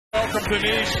Welcome to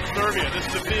Niš, Serbia. This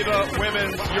is the FIBA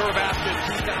Women's Eurobasket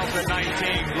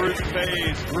 2019 Group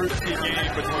Phase Group C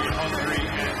game between Hungary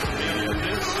and Slovenia.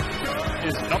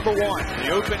 This is number one,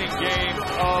 the opening game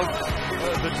of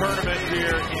the tournament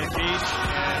here in Niš,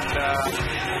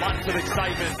 and lots of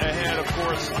excitement ahead. Of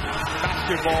course,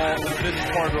 basketball in this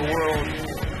part of the world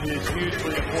is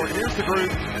hugely important. Here's the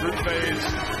group phase,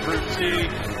 Group C: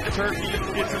 Turkey,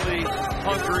 Italy,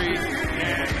 Hungary,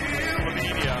 and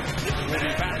Slovenia. Will be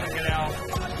battling it out,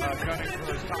 gunning for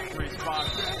those top three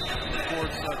spots. Of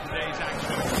course, today's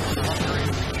action, Hungary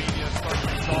and Slovenia starting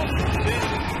things off. Then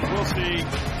we'll see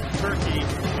Turkey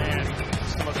and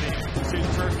Slovenia. We'll see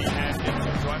Turkey and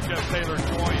Italy. So I'm Jeff Taylor,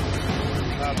 joined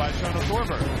by Shona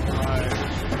Thorberg, my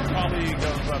colleague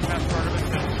of past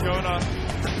tournaments in Skåne.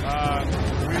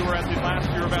 We were at the last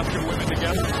Eurobasket Women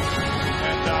together,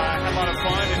 and had a lot of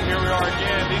fun, and here we are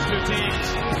again. These two teams,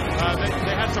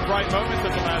 they had some bright moments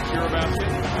at the last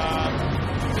Eurobasket,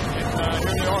 and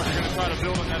here they are. They're going to try to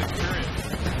build on that experience.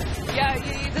 Yeah,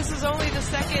 this is only the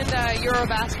second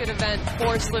Eurobasket event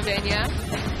for Slovenia.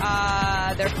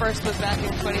 Their first was back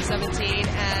in 2017,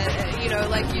 and you know,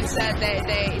 like you said,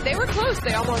 they were close.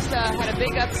 They almost had a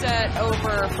big upset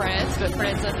over France, but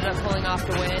France ended up pulling off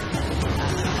the win.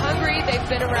 Hungary, they've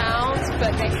been around,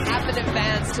 but they haven't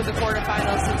advanced to the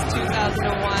quarterfinals since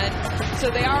 2001. So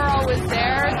they are always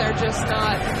there. They're just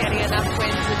not getting enough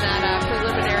wins in that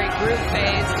preliminary group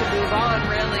phase to move on,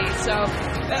 really. So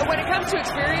when it comes to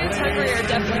experience, Hungary are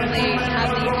definitely have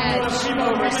the edge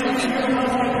over Slovenia.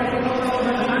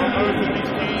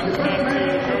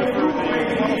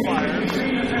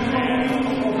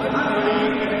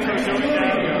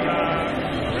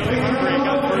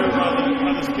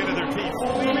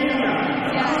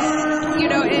 You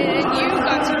know, and you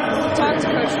got to talk to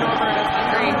Coach Norbert of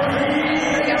Hungary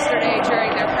yesterday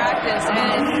during their practice,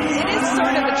 and it is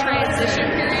sort of a transition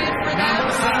period for them.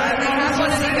 They have one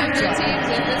of the younger teams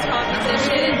in this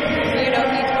competition. You know,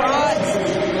 he brought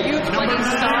U20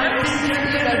 stars.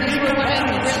 You know, these were women,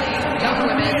 young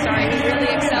women, who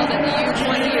really excelled in the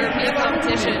U20 European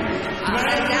competition.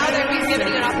 And now they're being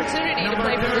given an opportunity to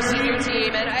play for the senior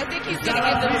team, and I think he's going to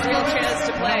give them a real chance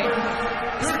to play.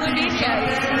 Slovenia,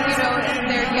 you know,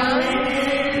 they're young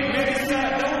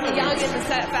in the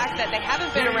fact that they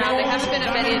haven't been around, they haven't been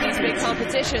at many of these big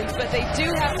competitions, but they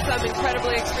do have some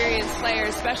incredibly experienced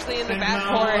players, especially in the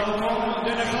backcourt.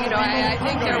 You know, I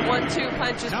think their 1-2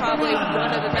 punch is probably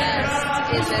one of the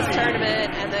best in this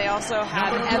tournament, and they also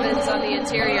have Evans on the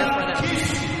interior for them.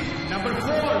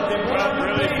 Well,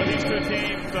 really, for these two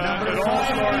teams, it all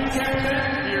starts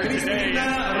here today. You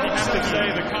have to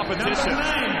say the competition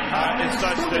is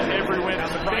such that every win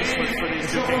is priceless for these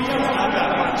two teams. There's not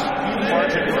that much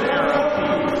margin for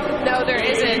error. No, there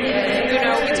isn't. You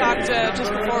know, we talked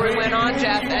just before we went on,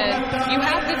 Jeff, and you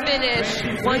have to finish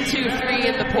 1, 2, 3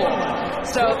 in the pool.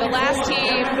 So the last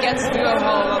team gets to go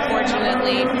home,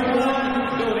 unfortunately.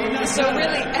 So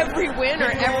really, every win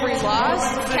or every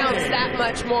loss counts that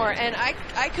much more. And I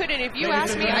couldn't, if you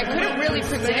asked me, I couldn't really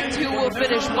predict who will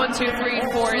finish 1, 2, 3,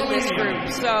 4 in this group.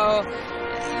 So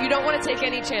you don't want to take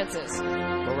any chances.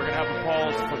 But we're going to have the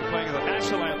pause for the playing of the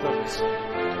national anthems for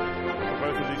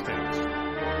both of these teams.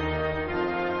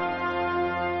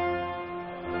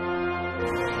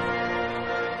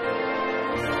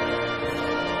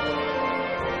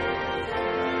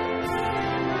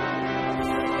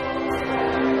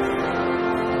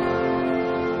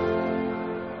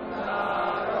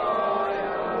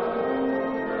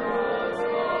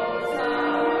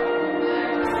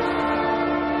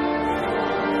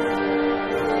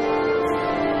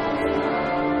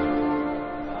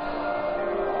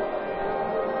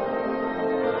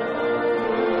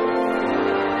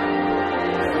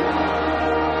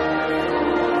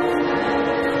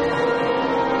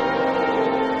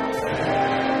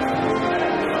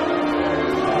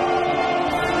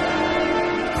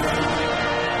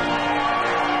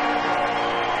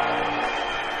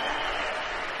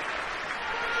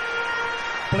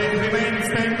 Please remain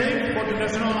standing for the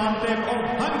national anthem of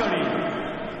Hungary.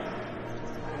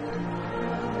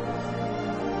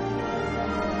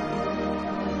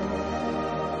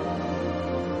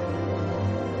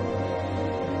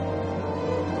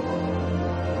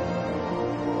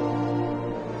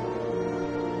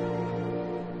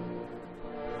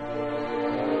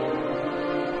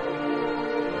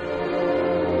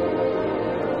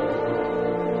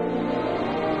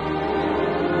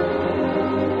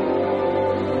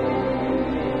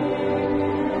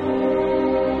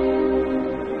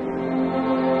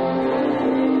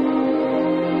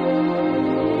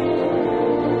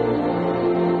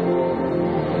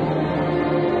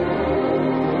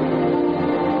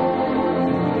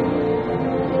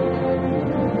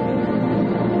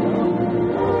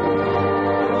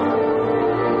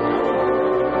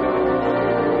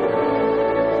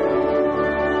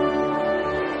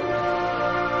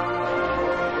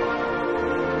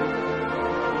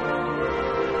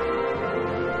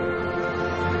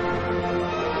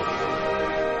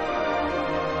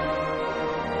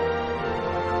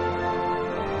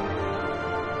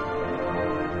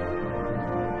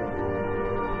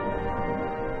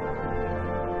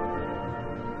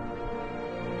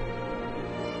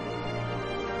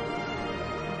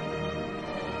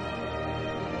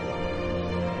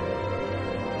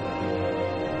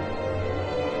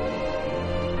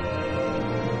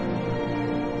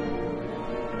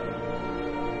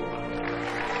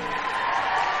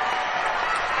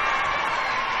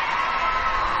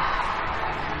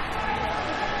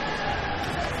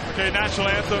 Okay, national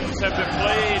anthems have been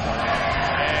played,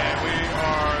 and we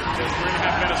are just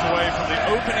 3.5 minutes away from the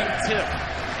opening tip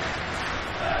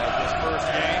of this first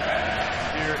game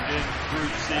here in Group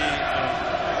C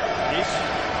in Niš,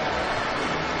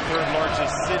 third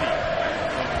largest city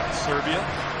in Serbia.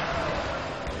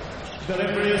 The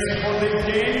referees for this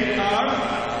game are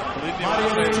Mario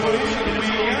in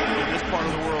this part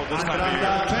of the world this time of year.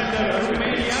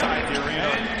 Inside the arena.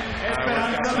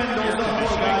 Esperanza Mendoza for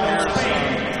Spain.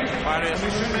 Marius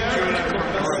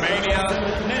from Romania,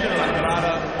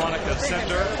 Andrada Monica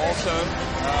Sender also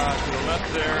to the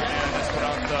left there, and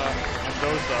Esperanza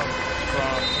Mendoza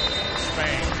from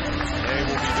Spain. They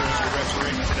will be doing the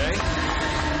refereeing today.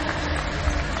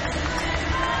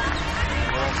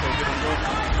 We'll also get a look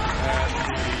at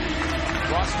the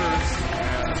rosters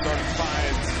and the starting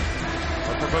fives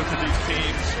for both of these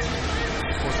teams.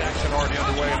 Of course, action already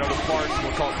underway in other parts.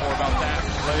 We'll talk more about that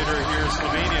later. Here's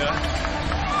Slovenia.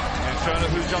 And Shona,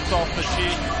 who jumps off the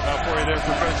sheet for you there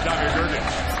for Coach Damir Grgic?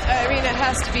 I mean, it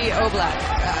has to be OBLAK.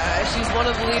 She's one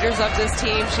of the leaders of this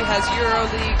team. She has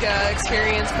EuroLeague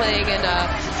experience playing in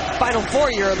Final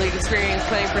Four EuroLeague experience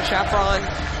playing for Shafron.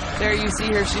 There you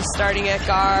see her. She's starting at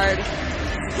guard.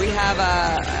 We have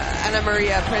Anna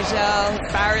Maria Prejel,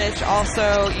 Baric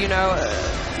also, you know,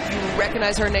 you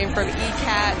recognize her name from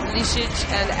ECAT, Lisic,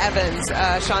 and Evans.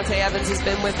 Shantae Evans has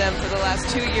been with them for the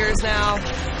last 2 years now.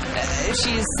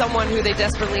 She's someone who they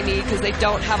desperately need because they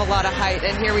don't have a lot of height.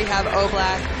 And here we have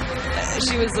OBLAK.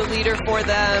 She was the leader for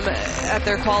them at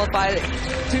their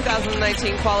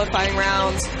 2019 qualifying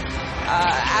rounds.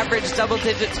 Averaged double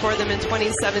digits for them in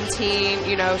 2017.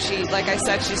 You know, she, like I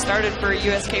said, she started for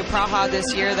USK Praha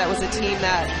this year. That was a team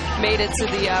that made it to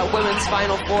the women's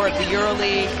Final Four of the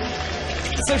EuroLeague.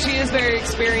 So she is very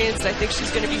experienced. I think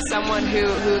she's going to be someone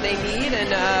who they need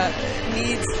and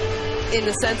needs in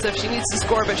the sense of she needs to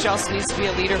score, but she also needs to be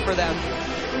a leader for them.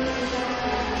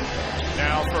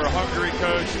 Now for Hungary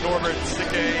coach Norbert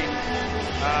Székely,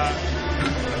 a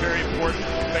very important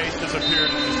face has appeared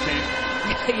in this team.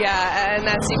 Yeah, and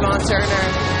that's Yvonne Turner.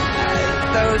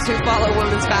 Those who follow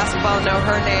women's basketball know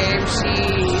her name.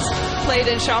 She's played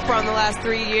in Shopron the last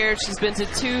 3 years. She's been to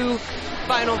 2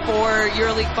 Final Four,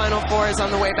 EuroLeague Final Fours on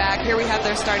the way back. Here we have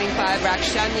their starting five,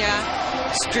 Rakshanya,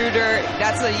 Struder.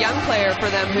 That's a young player for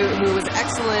them who was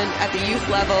excellent at the youth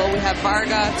level. We have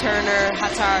Varga, Turner,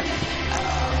 Hatar.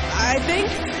 I think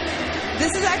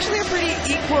this is actually a pretty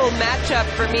equal matchup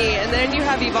for me. And then you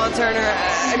have Yvonne Turner.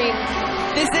 I mean,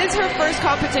 this is her first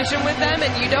competition with them,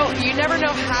 and you never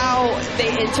know how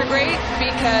they integrate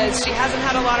because she hasn't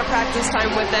had a lot of practice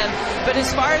time with them. But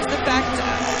as far as the fact,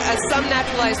 as some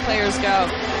naturalized players go,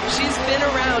 she's been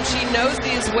around. She knows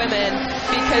these women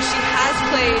because she has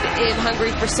played in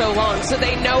Hungary for so long. So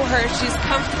they know her. She's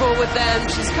comfortable with them.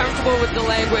 She's comfortable with the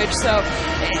language. So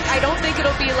I don't think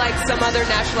it'll be like some other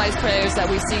naturalized players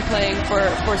that we see playing for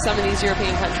some of these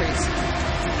European countries.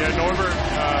 Yeah, Norbert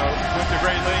went to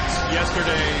great lengths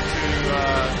yesterday to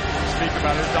speak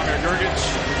about his Damir Grgic,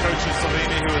 the coach in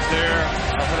Slovenia who was there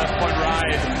for that fun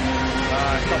ride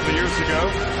a couple of years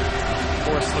ago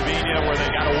for Slovenia where they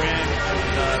got a win.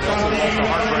 They also lost a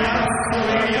heartbreaker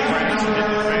to France and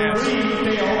didn't advance.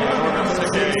 Norbert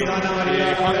Székely,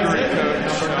 the Hungary coach,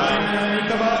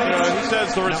 he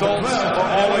says the results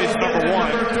are always number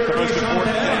one, the most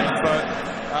important thing, but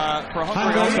for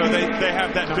Hungary also, they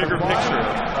have that bigger picture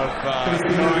of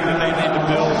knowing that they need to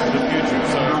build for the future.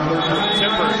 So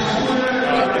tempered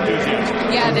enthusiasm.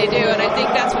 Yeah, they do, and I think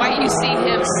that's why you see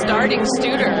him starting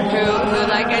Studer, who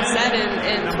like I said,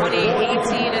 in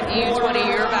 2018 at the U20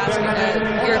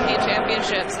 European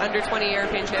Championships, under 20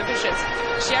 European Championships,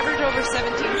 she averaged over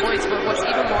 17 points, but what's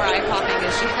even more eye-popping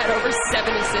is she had over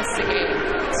 7 assists a game.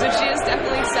 So she is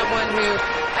definitely someone who,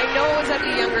 I know it was at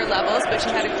the younger levels, but she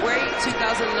had a great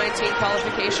 2019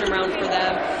 qualification round for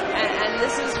them. And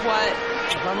this is what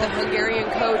the Hungarian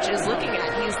coach is looking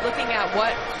at. He's looking at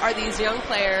what are these young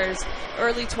players,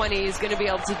 early 20s, going to be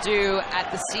able to do at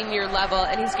the senior level.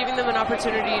 And he's giving them an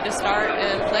opportunity to start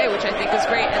and play, which I think is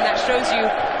great. And that shows you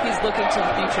he's looking to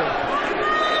the future.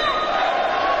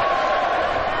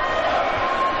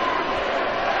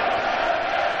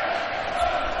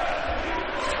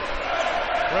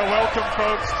 Welcome,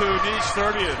 folks, to Niš,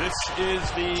 Serbia. This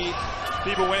is the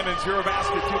FIBA Women's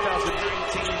Eurobasket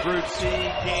 2019 Group C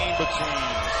game between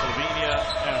Slovenia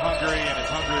and Hungary, and it's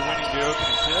Hungary winning the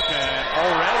opening tip, and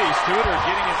already Studer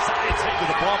getting inside, taking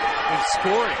the bump and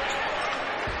scoring.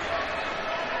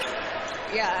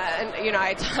 Yeah, and you know,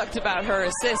 I talked about her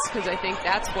assists because I think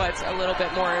that's what's a little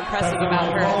bit more impressive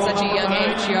about her. At such a young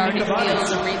age, she already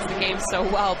feels and reads the game so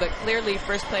well, but clearly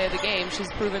first play of the game,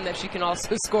 she's proven that she can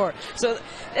also score. So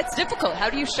it's difficult. How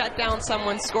do you shut down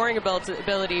someone's scoring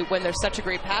ability when they're such a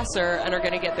great passer and are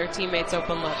going to get their teammates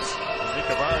open looks?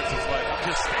 Nika Barnes is like, I'm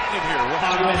just standing here. We'll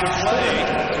have a play.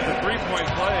 With a three-point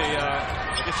play,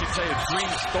 I guess you'd say a dream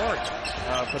start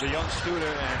for the young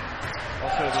student and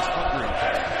also this Hungary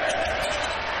player.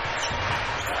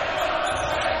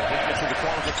 They didn't get to the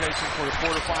qualification for the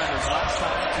quarterfinals last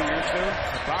time, 2 years ago.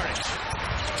 Barnes.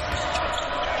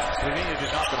 Slovenia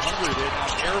did not, but Hungary did.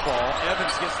 On air ball,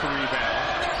 Evans gets the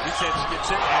rebound. Lisec gets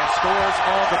it and scores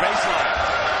on the baseline.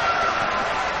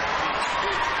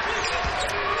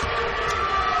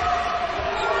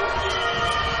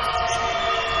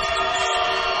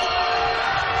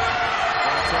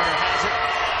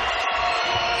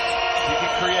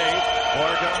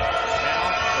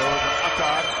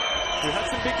 Who had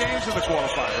some big games in the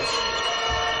qualifiers.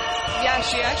 Yeah,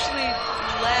 she actually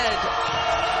led.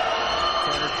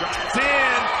 Turner drives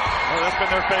in. Oh, that's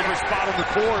been their favorite spot on the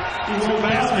court. 2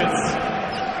 baskets.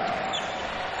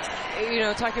 You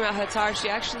know, talking about Hatar, she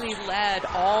actually led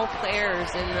all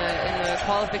players in the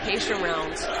qualification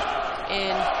rounds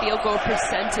in field goal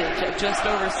percentage at just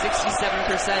over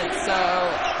 67%. So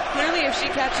clearly, if she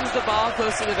catches the ball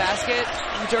close to the basket,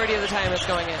 the majority of the time it's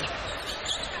going in.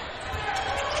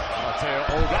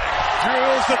 OBLAK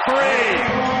drills the three.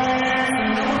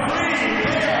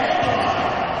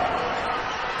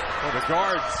 Well, the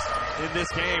guards in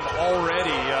this game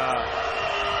already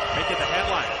making the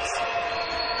headlines.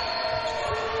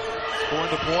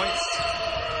 Scoring the points.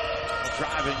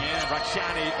 Driving in.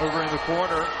 Rakshani over in the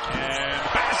corner. And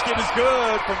the basket is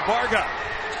good from Varga.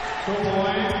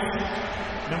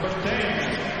 Number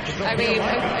 10. I mean,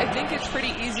 I think it's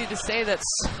pretty easy to say that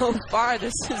so far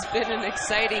this has been an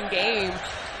exciting game.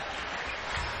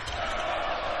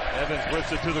 Evans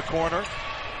whips it to the corner.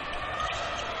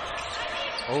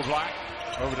 OBLAK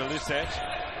over to Lisec.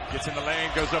 Gets in the lane,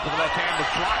 goes up with the left hand, was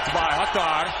blocked by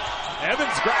Hatar.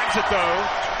 Evans grabs it though.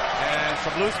 And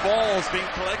some loose balls being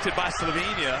collected by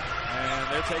Slovenia. And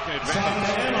they're taking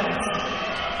advantage.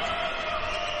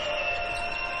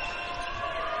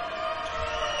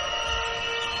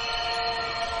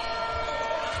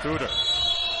 Studer.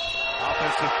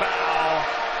 Offensive foul.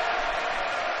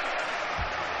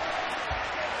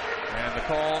 And the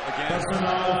call against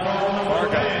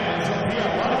Varga.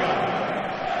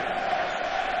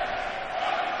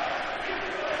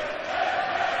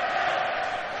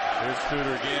 Here's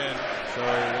Studer again. So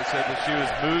they said that she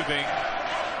was moving.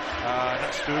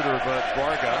 Not Studer, but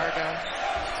Varga.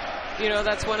 You know,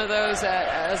 that's one of those,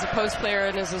 as a post player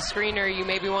and as a screener, you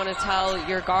maybe want to tell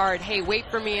your guard, hey, wait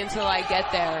for me until I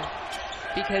get there.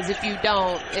 Because if you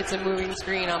don't, it's a moving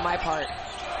screen on my part.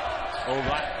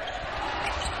 OBLAK.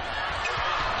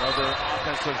 Another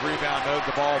offensive rebound. No,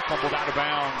 the ball fumbled out of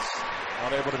bounds.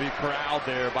 Not able to be corralled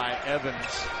there by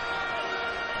Evans.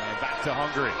 And back to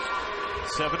Hungary.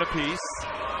 7 apiece.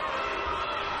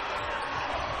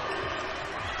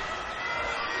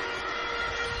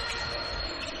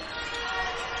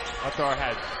 Hatar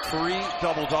had 3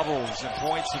 double-doubles in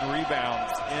points and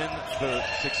rebounds in the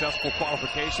successful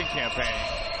qualification campaign.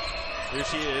 Here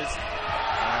she is.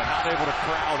 Not able to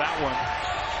corral that one.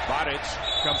 Bodic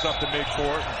comes up to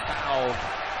midcourt and fouled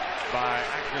by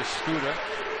Agnes Studer.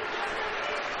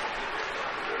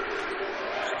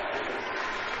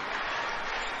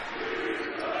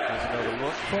 There's another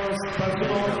look. First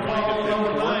personal foul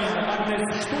number 9, Agnes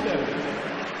Studer.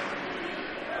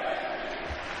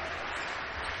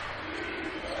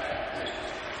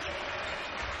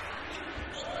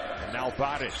 Now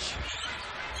Bodic.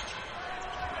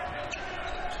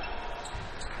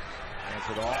 Hands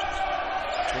it off.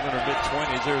 Still in her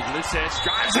mid-20s. There's Lisec.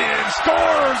 Drives in.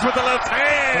 Scores with the left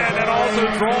hand. And also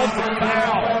draws the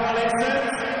foul.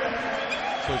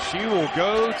 So she will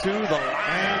go to the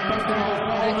line.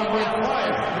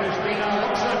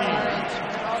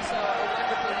 Also,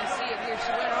 wonderful to see it here.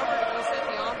 She went over to go set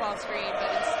the on-ball screen,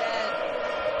 but instead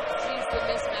sees the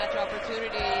mismatch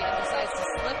opportunity and decides to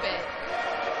slip it.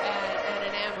 And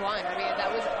an and one. I mean, that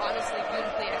was honestly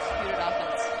beautifully executed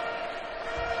offense.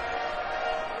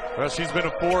 Well, she's been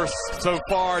a force so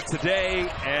far today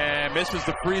and misses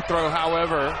the free throw,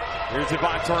 however. Here's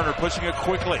Yvonne Turner pushing it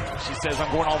quickly. She says,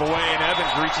 I'm going all the way, and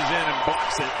Evans reaches in and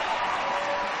blocks it.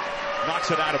 Knocks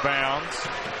it out of bounds.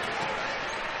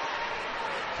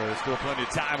 So there's still plenty of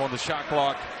time on the shot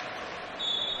clock.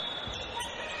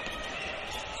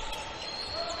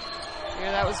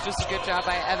 Yeah, that was just a good job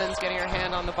by Evans getting her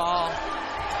hand on the ball.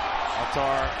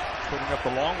 Hatar putting up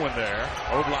the long one there.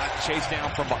 Oblak chased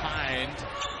down from behind.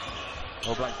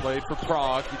 Oblak played for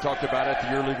Prague. He talked about it at the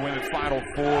EuroLeague Women's Final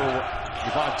Four.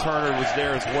 Yvonne Turner was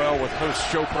there as well with host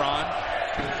Chopron.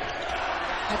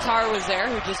 Qatar was there,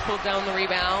 who just pulled down the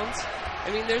rebounds.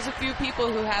 I mean, there's a few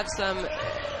people who have some,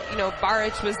 you know,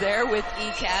 Baric was there with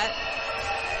ECAT.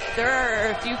 There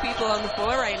are a few people on the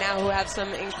floor right now who have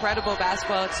some incredible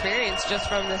basketball experience just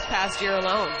from this past year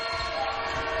alone.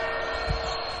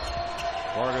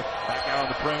 Varga back out on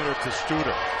the perimeter to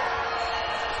Studer.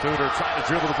 Studer trying to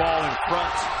dribble the ball in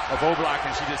front of Oblak,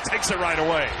 and she just takes it right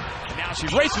away. And now she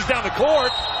races down the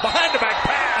court, behind the back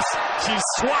pass. She's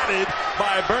swatted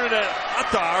by Bernadette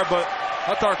Attar, but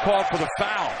Attar called for the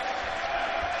foul.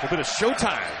 A bit of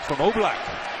showtime from Oblak.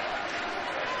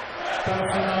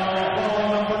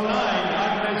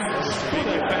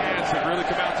 Slovenia fans have really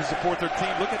come out to support their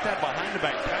team. Look at that behind the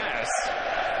back pass.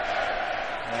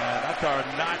 And Attar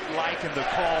not liking the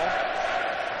call.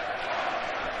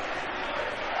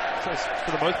 So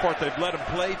for the most part, they've let him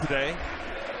play today.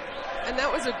 And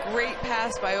that was a great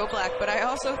pass by Oblak, but I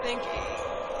also think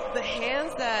the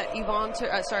hands that Yvonne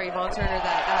Turner,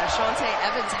 that Shantae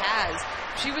Evans has,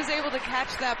 she was able to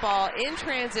catch that ball in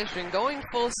transition, going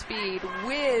full speed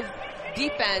with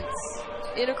defense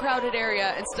in a crowded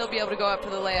area and still be able to go up for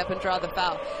the layup and draw the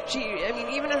foul. I mean,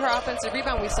 even in her offensive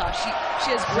rebound we saw, she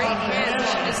has great hands.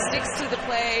 She just sticks to the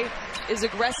play, is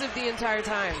aggressive the entire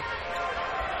time.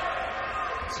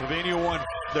 Slovenia won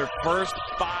their first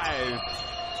 5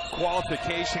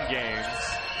 qualification games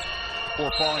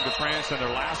before falling to France in their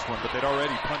last one, but they'd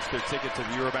already punched their ticket to the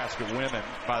Eurobasket women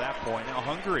by that point. Now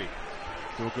Hungary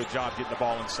do a good job getting the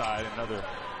ball inside. Another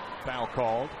foul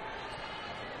called.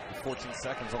 14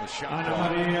 seconds on the shot.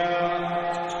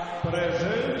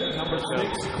 Number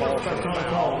 6 called for the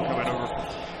foul, coming over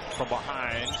from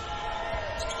behind.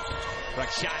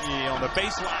 Rakshani on the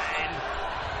baseline.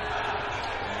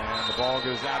 And the ball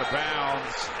goes out of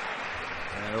bounds.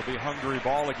 And it'll be Hungary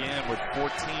ball again with 14.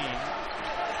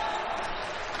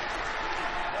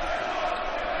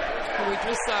 We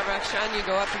just saw Rakshani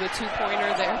go up to the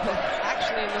 2-pointer there, but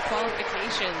actually in the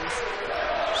qualifications,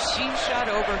 she shot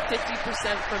over 50%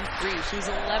 from 3. She was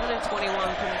 11 and 21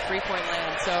 from the 3-point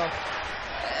land. So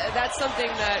that's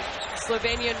something that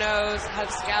Slovenia knows,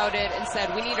 have scouted, and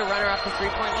said we need to run her off the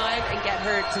 3-point line and get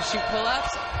her to shoot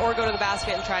pull-ups or go to the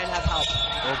basket and try and have help.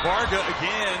 Well, Varga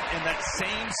again in that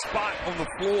same spot on the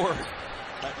floor,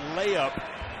 that layup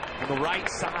on the right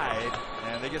side,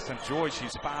 and they get some joy.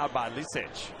 She's fouled by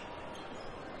Lisic.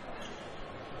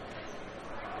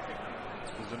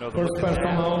 First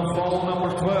personal foul, number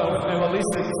 12, Eva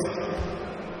Lisic.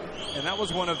 And that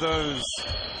was one of those,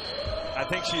 I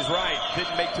think she's right,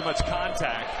 didn't make too much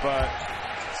contact, but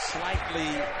slightly,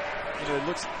 you know, it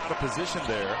looks out of position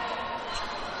there.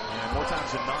 And more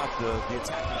times than not, the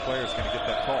attacking player is going to get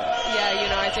that call. Yeah, you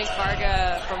know, I think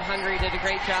Varga from Hungary did a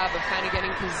great job of kind of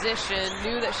getting position,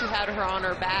 knew that she had her on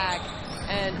her back.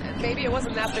 And maybe it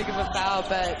wasn't that big of a foul,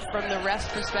 but from the rest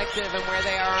perspective and where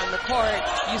they are on the court,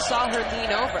 you saw her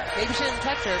lean over. Maybe she didn't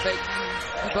touch her, but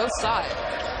you both saw it.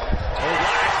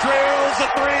 Oblak drills a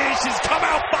 3. She's come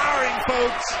out firing,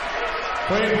 folks.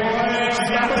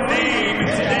 She's got the name.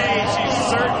 Today she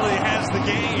certainly has the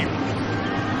game.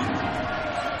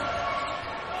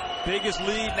 Biggest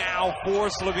lead now for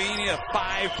Slovenia,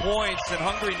 5 points, and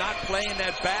Hungary not playing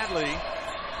that badly.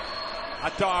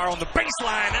 Attar on the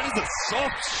baseline. That is a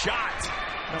soft shot.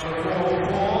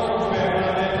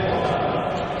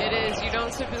 It is. You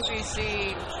don't typically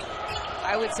see,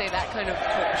 I would say, that kind of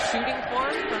shooting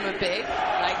form from a big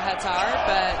like Attar,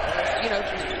 but, you know,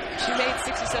 she made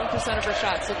 67% of her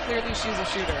shots, so clearly she's a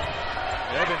shooter.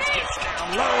 Evans gets down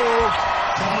low.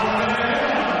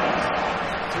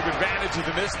 Took advantage of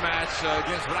the mismatch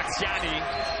against Rakshani,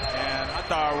 and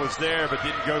Attar was there but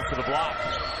didn't go for the block.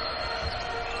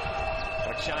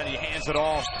 Rakshani hands it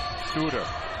off. Studer.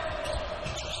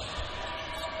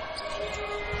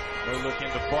 No look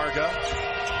into Varga.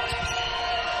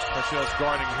 Michelle's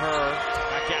guarding her.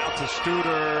 Back out to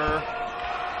Studer.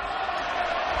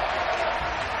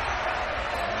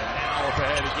 And now up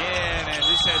ahead again, and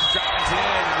this has drives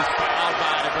in and is fouled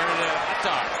by Bernadette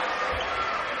Attar.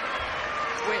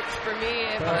 Which, for me,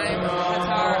 if I'm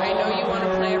Attar, I know you want to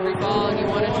play every ball and you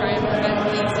want to try and prevent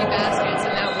easy baskets,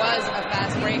 and that was a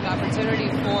fast break opportunity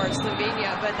for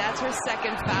Slovenia, but that's her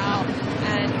second foul.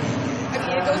 And I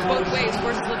mean, it goes both ways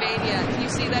for Slovenia. You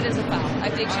see that as a foul. I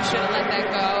think she should have let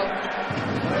that go.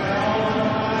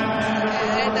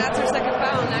 And that's her second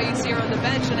foul. Now you see her on the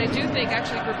bench, and I do think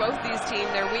actually for both these teams,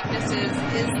 their weaknesses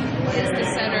is the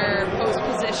center post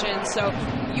position. So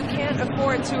you can't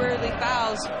afford 2 early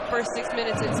fouls first 6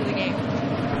 minutes into the game.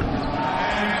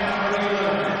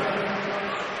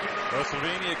 Well,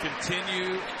 Slovenia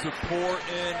continue to pour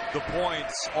in the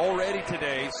points already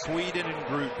today. Sweden in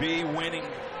Group B winning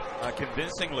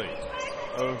convincingly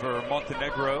over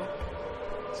Montenegro,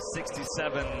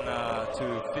 67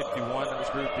 to 51. That was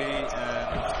Group B, and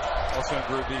also in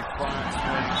Group B, France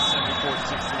winning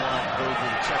 74-61 over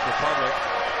the Czech Republic.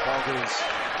 Ball goes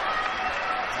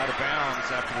out of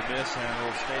bounds after the miss, and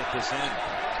will stay at this end.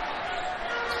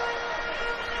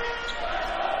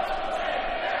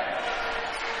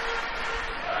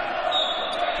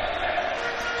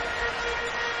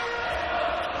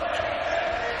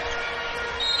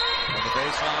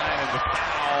 Baseline and the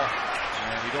foul,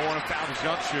 and you don't want to foul the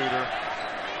jump shooter.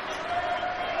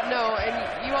 No, and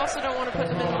you also don't want to put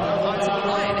them onto the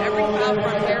line. Every foul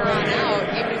from here on out,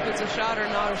 even if it's a shot or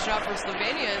not a shot for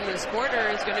Slovenia in this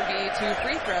quarter, is going to be 2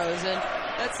 free throws. And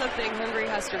that's something Hungary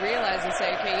has to realize and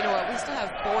say, okay, you know what, we still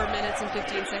have 4 minutes and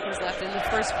 15 seconds left in the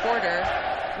first quarter.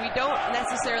 We don't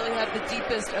necessarily have the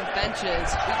deepest of benches.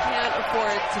 We can't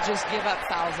afford to just give up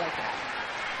fouls like that.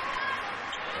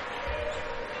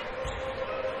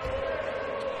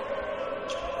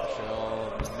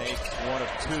 Makes one of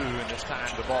 2, and this time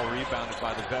the ball rebounded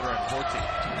by the veteran Horty.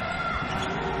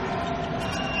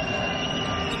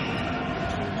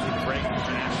 Break from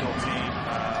the national team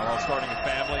while starting a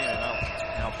family, and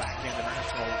now back in the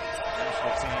national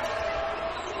team.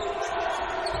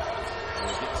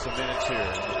 We're getting some minutes here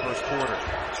in the first quarter.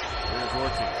 Here's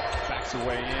Horty, backs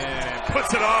away in and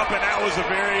puts it up, and that was a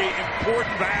very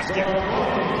important basket.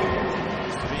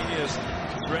 Slovenia is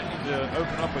threatening to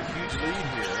open up a huge lead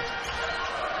here.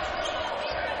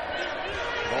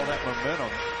 All that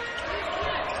momentum.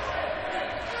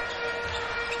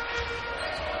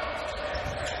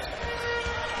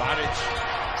 Badic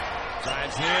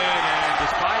drives in, and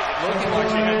despite it looking like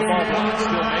she had the ball blocked,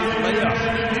 still made the layup.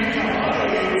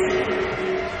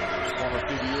 Former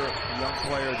FIBA Europe Young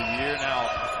Player of the Year. Now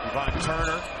Yvonne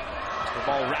Turner. The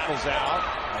ball rattles out,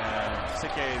 and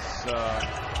Sike's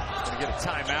going to get a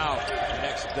timeout. The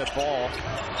next dead ball.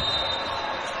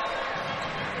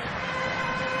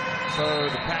 So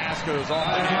the pass goes off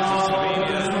the hands of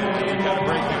Slovenia. Got a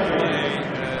breaking play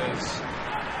as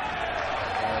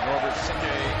Norbert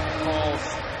Sike calls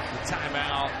the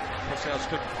timeout. Marcels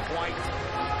couldn't quite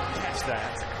catch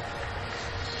that.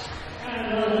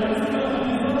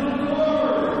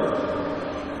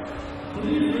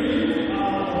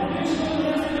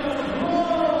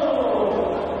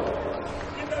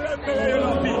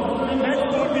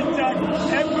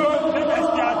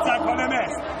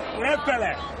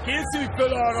 Lefele, készülj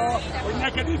föl arra, hogy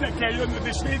neked ide kell jönnöd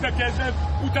és védekezned,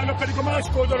 utána pedig a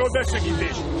másik oldalról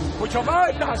besegítés. Hogyha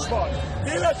váltás van,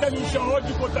 véletlenül sem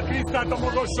hagyjuk ott a Krisztát a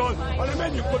magassal, hanem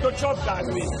menjünk oda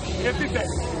csapdázni. Értitek?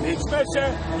 Nincs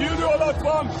mese, gyűrű alatt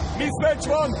van, mismatch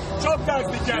van,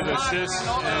 csapdázni kell. The assists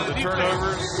and the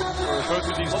turnovers for both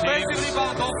of these teams.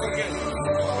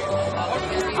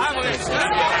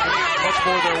 Much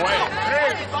more their way.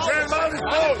 Hey, man is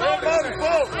full, man is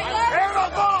full. Hey,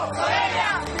 ball!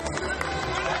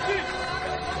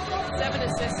 7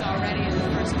 assists already in the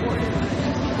first quarter.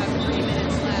 You have 3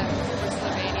 minutes left for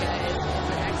Slovenia. It's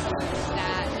an excellent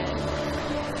stat, and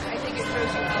I think it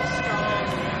shows you how strong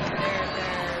their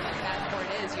backcourt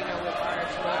is. You know, with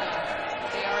Baric,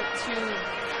 they are too.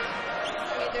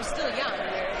 I mean, they're still young.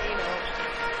 They're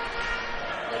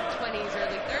late 20s,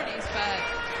 early 30s, but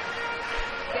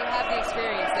they have the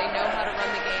experience. They know how to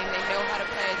run the game. They know how to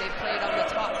play. They've played on the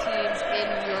top teams in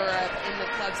Europe in the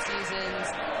club seasons.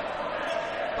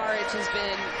 Baric has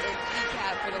been in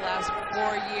ECAP for the last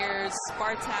 4 years.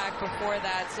 Spartak before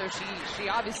that, so she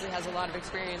obviously has a lot of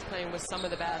experience playing with some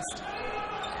of the best.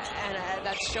 And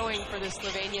that's showing for the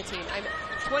Slovenia team.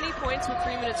 20 points with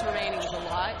 3 minutes remaining is a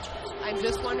lot. I'm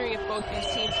just wondering if both these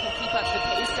teams can keep up the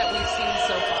pace that we've seen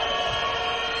so far.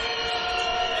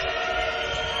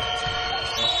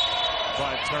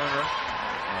 Yvonne Turner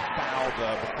fouled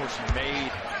before she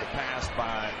made the pass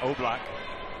by OBLAK.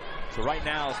 So right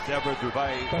now it's Deborah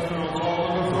Dubai,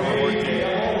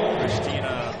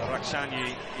 Kristina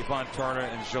Rakshani, Yvonne Turner,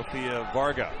 and Zsofia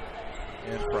Varga.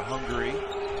 And for Hungary,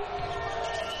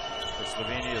 for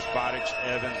Slovenia is Badic,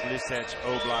 Evans, Lisec,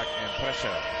 OBLAK, and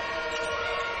Prešov.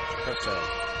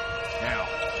 Now,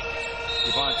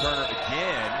 Yvonne Turner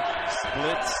again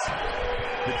splits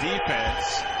the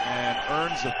defense and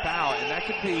earns a foul, and that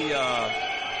could be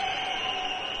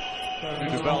new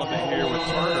development here with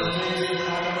Turner.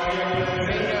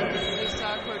 We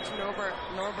saw Coach Norbert.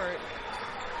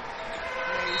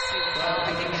 There you see the foul.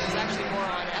 I think it was actually more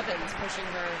on Evans pushing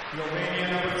her.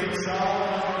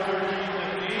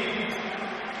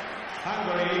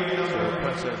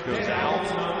 Pressure goes out.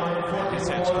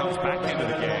 Kicinch comes back into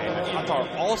the game. And Hatar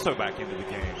also back into the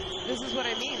game. This is what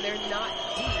I mean. They're not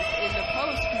deep in the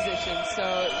post position, so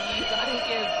you got to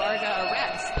give Varga a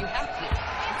rest. You have to.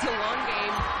 It's a long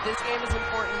game. This game is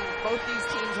important. Both these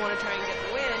teams want to try and get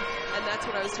the win, and that's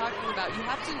what I was talking about. You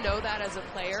have to know that as a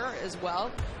player as well.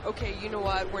 Okay, you know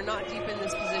what? We're not deep in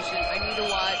this position. I need to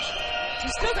watch. You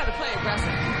still got to play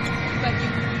aggressive, but you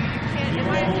can't, in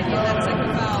my opinion, that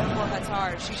second foul for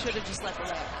Hatar. She should have just let them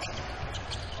out.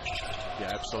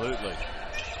 Yeah, absolutely.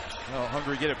 Well,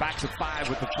 Hungary get it back to 5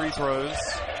 with the free throws.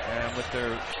 And with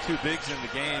their 2 bigs in the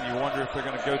game, you wonder if they're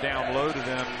going to go down low to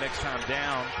them next time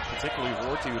down, particularly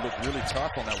Horty, who looked really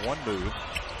tough on that one move.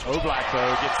 OBLAK,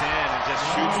 though, gets in and just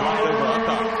shoots right over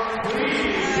Hatar. I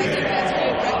think that's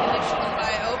good recognition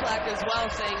by OBLAK as well,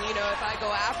 saying, you know, if I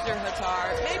go after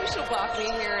Hatar, maybe she'll block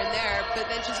me here and there, but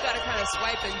then she's got to kind of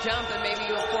swipe and jump, and maybe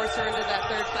you'll force her into that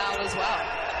 3rd foul as well.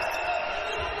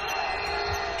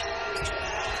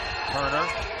 Turner,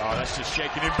 oh, that's just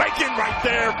shaking and baking right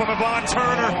there from Yvonne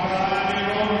Turner.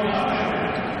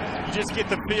 You just get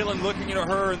the feeling looking at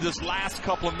her in this last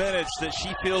couple of minutes that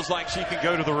she feels like she can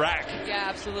go to the rack. Yeah,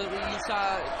 absolutely. You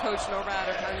saw Coach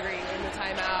Norrad of Hungary in the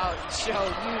timeout show,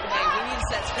 hey, we need to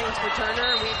set screens for Turner,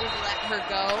 and we need to let her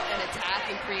go and attack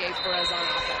and create for us on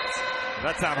offense.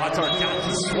 That time Hatar got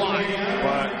to slide,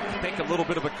 but I think a little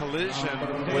bit of a collision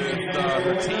with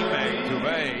her teammate,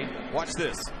 Duvet. Watch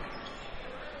this.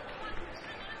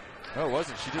 No, it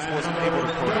wasn't. She just wasn't able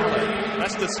to correlate.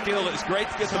 That's the skill. It's great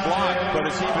to get the block, but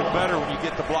it's even better when you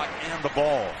get the block and the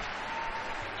ball.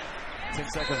 10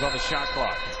 seconds on the shot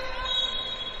clock.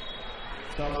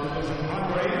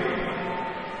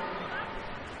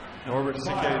 Norbert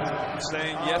Sinke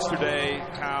saying yesterday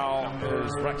how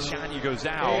as Rakshani goes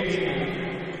out,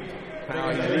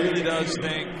 how he really does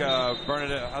think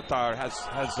Bernadette Hatar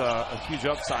has a huge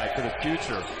upside for the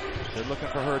future. They're looking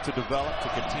for her to develop, to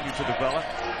continue to develop.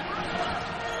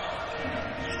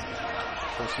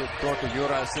 Of course, with Dorka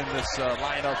Juras in this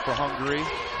lineup for Hungary,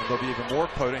 and they'll be even more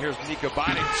potent. Here's Nika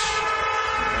Banic.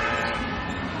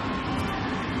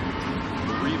 And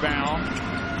the rebound.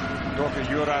 Dorka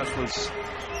Juras was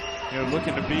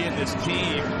looking to be in this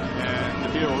team and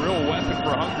to be a real weapon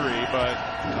for Hungary, but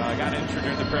got injured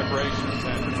during the preparations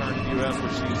and returned to the U.S.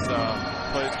 where she's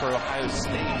plays for Ohio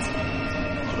State.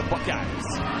 The Buckeyes.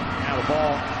 Now the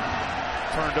ball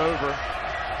turned over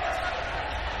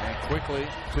and quickly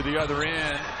to the other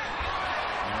end,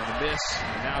 and the miss.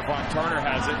 And now Von Turner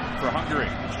has it for Hungary.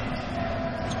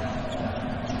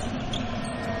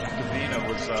 Yakavina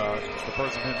was the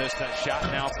person who missed that shot.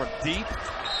 Now from deep,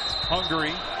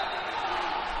 Hungary.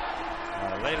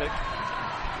 Lelik.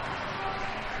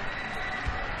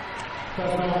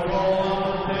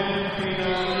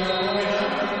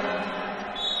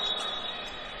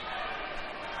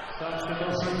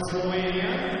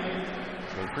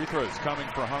 So free throws coming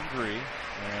for Hungary,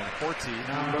 and Horty.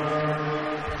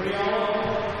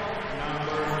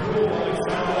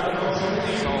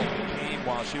 Saw pain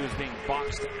while she was being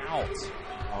boxed out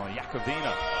on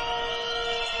Yakavina.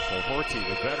 So Horty,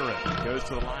 the veteran, goes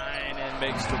to the line and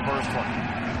makes the first one.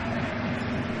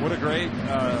 What a great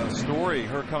story,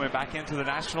 her coming back into the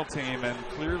national team, and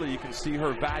clearly you can see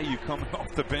her value coming off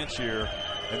the bench here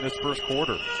in this first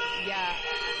quarter. Yeah,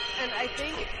 and I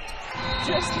think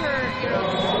just her,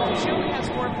 she only has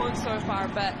 4 points so far,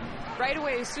 but right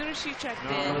away, as soon as she checked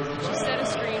in, she set a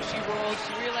screen, she rolled,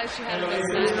 she realized she had a miss.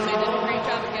 They did a great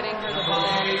job of getting her the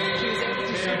ball. She was able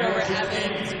to shoot over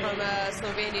Evans from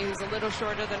Slovenia, who's a little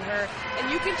shorter than her. And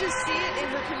you can just see it in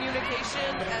her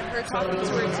communication and her talking to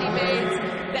her teammates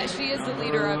that she is the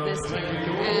leader of this team.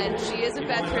 And she is a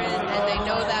veteran, and they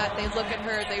know that. They look at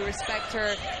her, they respect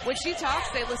her. When she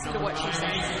talks, they listen to what she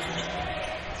says.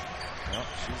 Well,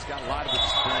 she's got a lot of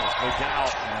experience, no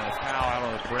doubt, and a foul out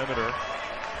on the perimeter.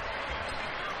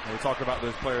 We talk about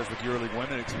those players with EuroLeague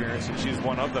women experience, and she's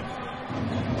one of them.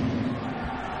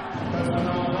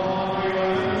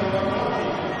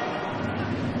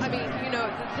 I mean,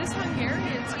 this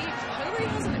Hungarian team, Hungary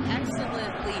has an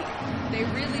excellent league. They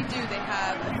really do. They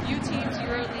have a few teams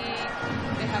EuroLeague.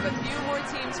 They have a few more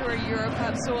teams who are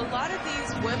Eurocup. So a lot of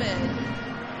these women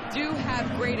do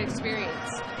have great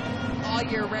experience all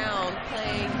year round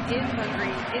playing in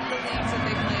Hungary, in the leagues that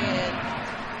they play in,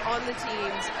 on the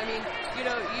teams. I mean, you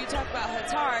talk about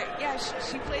Hatar. Yeah,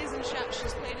 she plays in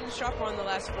she's played in Shopron the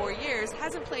last 4 years,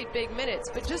 hasn't played big minutes,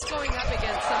 but just going up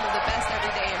against some of the best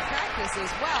every day in practice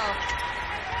as well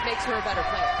makes her a better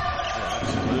player. Yeah,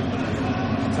 absolutely.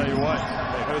 I'll tell you what,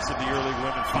 they hosted the EuroLeague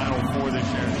Women Final Four this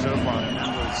year in Shopron, and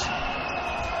that was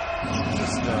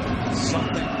just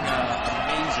something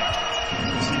amazing.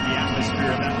 You see the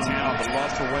atmosphere of that town, the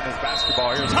love for women's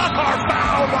basketball. Here's Tatar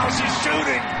foul while she's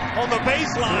shooting on the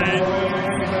baseline.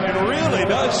 It really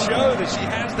does show that she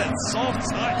has that soft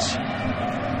touch.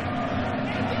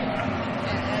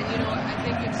 And you know, I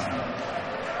think it's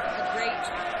a great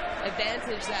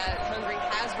advantage that Hungary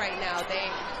has right now.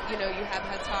 You know, you have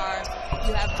Hatar,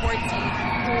 you have Korti,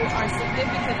 who are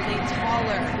significantly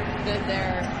taller than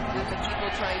the people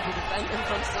trying to defend them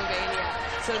from Slovenia.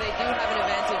 So they do have an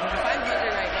advantage. If I'm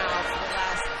Hungary right now for the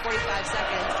last 45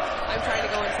 seconds, I'm trying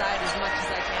to go inside as much as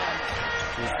I can.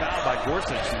 She was fouled by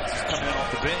Gorsuch, who's coming in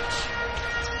off the bench.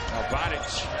 Now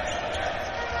Badic.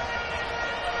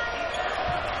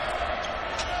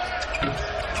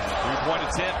 Three-point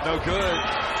attempt, no good.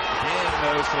 Again,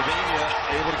 though, Slovenia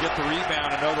able to get the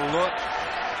rebound, another look.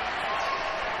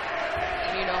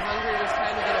 And you know, Hungary was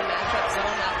kind of in a matchup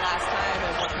zone that last time,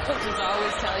 and what coaches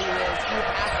always tell you is you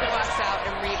have to box out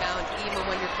and rebound even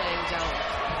when you're playing zone.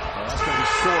 Well, that's going to be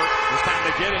short. This time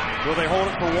they get it. Will they hold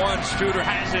it for one? Studer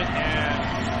has it and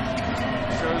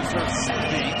shows her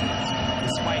sanity.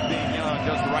 Despite being young,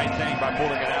 does the right thing by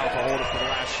pulling it out to hold it for the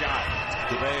last shot.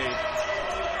 Dubé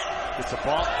gets a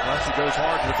bump unless he goes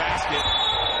hard to the basket.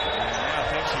 And I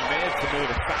think she may have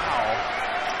committed a foul.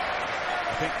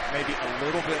 I think maybe a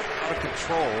little bit out of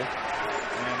control.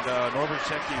 And Norbert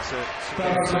Czecki said,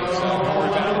 don't worry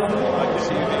about it. I'd like to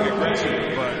see you being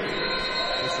aggressive, but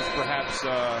this is perhaps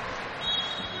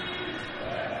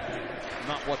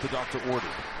not what the doctor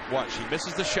ordered. What? She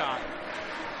misses the shot.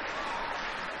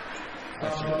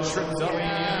 Tripped up. I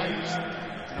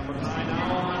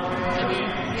mean,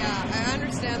 yeah, I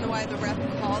understand why the ref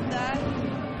called that.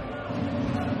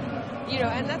 You know,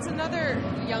 and that's another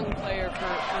young player for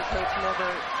Coach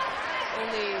Norbert.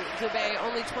 Dubé,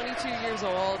 only 22 years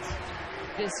old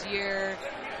this year.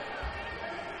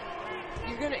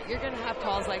 You're gonna have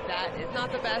calls like that. It's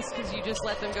not the best because you just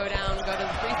let them go down, go to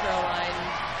the free throw line,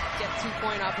 get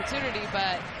 2-point opportunity,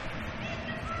 but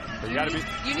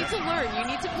you need to learn. You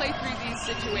need to play through these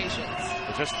situations.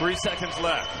 With just 3 seconds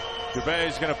left. Dubé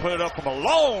is going to put it up from a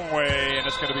long way, and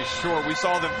it's going to be short. We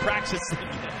saw them practicing.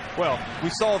 Well, we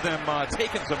saw them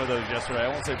taking some of those yesterday. I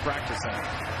won't say practicing.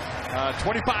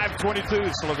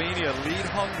 25-22, Slovenia lead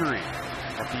Hungary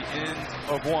at the end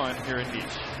of one here in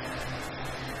Niš.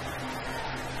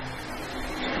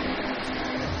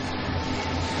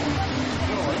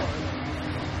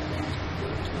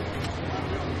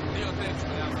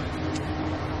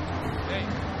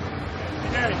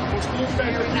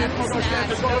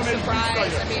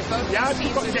 Surprise. I mean, both these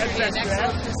teams are shooting an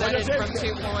excellent percentage from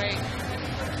 2-point.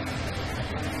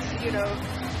 You know,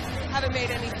 haven't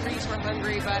made any threes for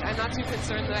Hungary, but I'm not too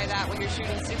concerned by that when you're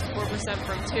shooting 64%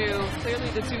 from 2. Clearly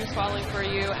the 2 is falling for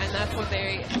you, and that's what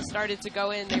they started to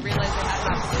go in. They realized they had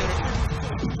an opportunity.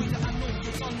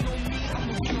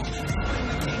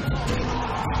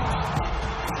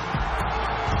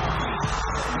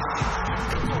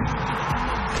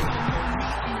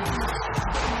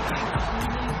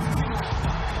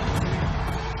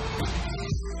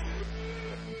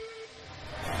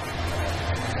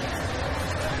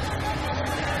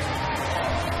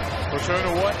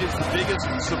 Jonah, what is the biggest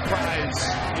surprise,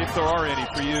 if there are any,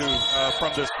 for you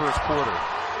from this first quarter?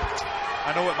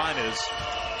 I know what mine is.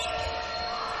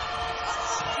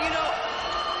 You know,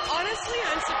 honestly,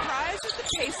 I'm surprised at the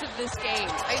pace of this game.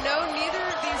 I know neither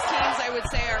of these teams, I would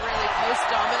say, are really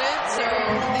post-dominant, so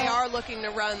they are looking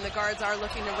to run. The guards are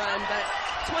looking to run, but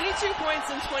 22 points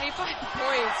and 25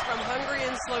 points from Hungary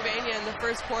and Slovenia in the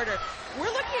first quarter.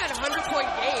 We're looking at a 100-point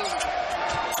game.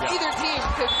 Yeah. Either team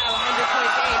could have a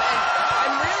 100-point game, and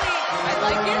I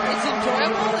like it. It's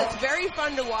enjoyable. It's very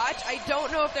fun to watch. I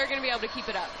don't know if they're going to be able to keep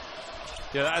it up.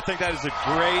 Yeah, I think that is a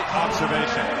great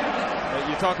observation.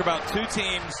 You talk about two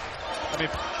teams. I mean,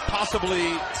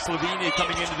 possibly Slovenia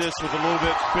coming into this with a little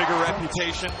bit bigger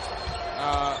reputation.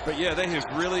 But yeah, they have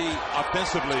really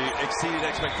offensively exceeded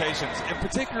expectations. And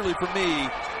particularly for me,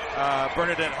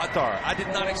 Bernadette Hatar. I did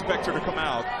not expect her to come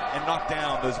out and knock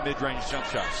down those mid-range jump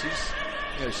shots.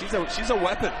 She's a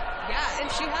weapon. Yeah,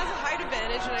 and she has a height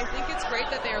advantage, and I think it's great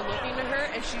that they are looking to her,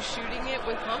 and she's shooting it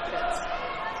with confidence.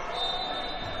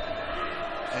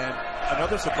 And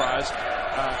another surprise,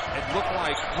 it looked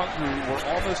like Hungary were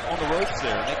almost on the ropes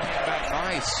there, and they came back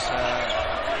nice,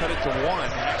 cut it to 1,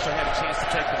 and actually had a chance to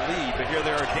take the lead, but here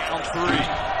they are down 3.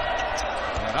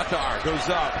 And Hatar goes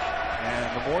up, and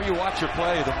the more you watch her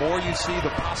play, the more you see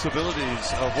the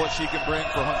possibilities of what she can bring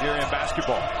for Hungarian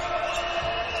basketball.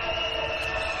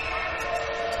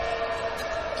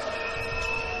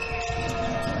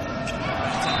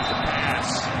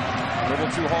 A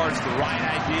little too hard. It's the right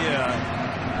idea.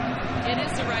 It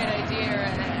is the right idea,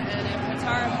 and if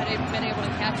Tatar had been able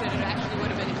to catch it, it actually would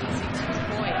have been an easy 2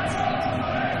 points.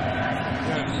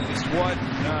 It's what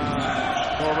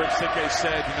Norbert Sike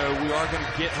said, you know, we are going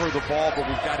to get her the ball, but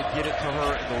we've got to get it to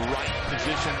her in the right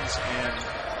positions, and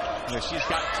you know, she's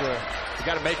got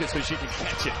to make it so she can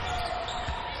catch it.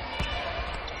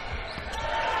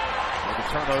 The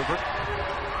turnover.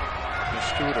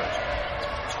 Studer.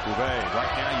 Bouvet.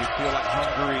 Right now you feel like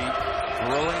Hungary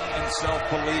growing in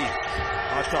self-belief.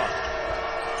 Atar.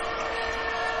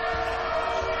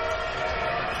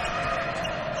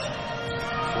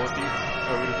 Forty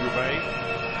over to Bouvet.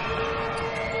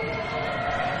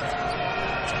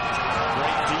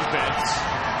 Great defense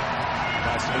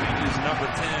by Slovenia's number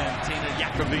 10, Tina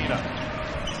Jakovina.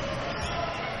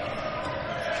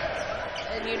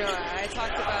 And you know, I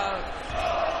talked about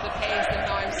the pace and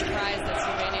how I'm surprised that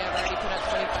Slovenia have already put up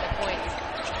 25 points.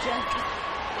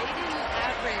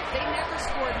 They never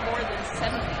scored more than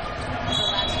 70 in the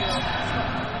last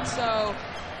Eurobasket. So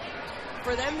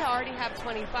for them to already have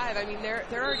 25, I mean, they're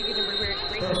already going to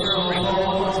break the record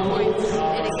for most points in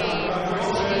a game for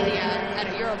Slovenia at a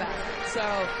Eurobasket. So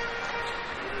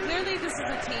clearly this is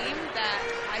a team that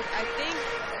I think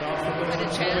had a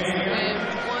chance to win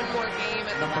one more game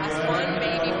at the last one,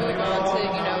 maybe move on to,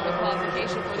 you know, the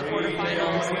qualification for the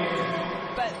quarterfinals.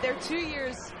 But they're 2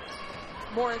 years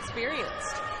more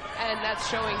experienced, and that's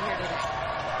showing here today.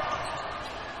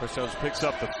 Christos picks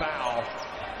up the foul.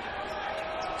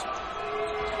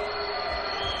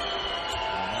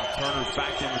 And now Turner's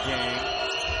back in the game.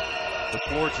 The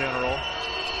floor general.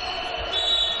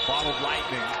 Bottled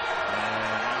lightning.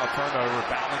 And now a turnover,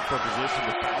 battling for position.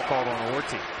 The foul called on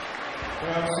Orti.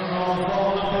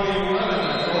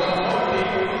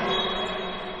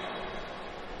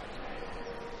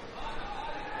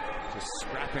 Just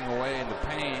scrapping away in the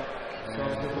paint. You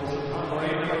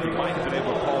might have been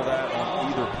able to call that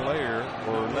on either player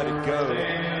or let it go.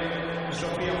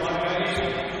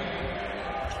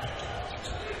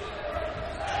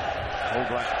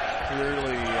 Oblak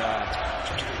clearly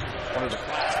one of the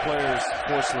class players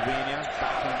for Slovenia,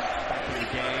 back in the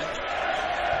game.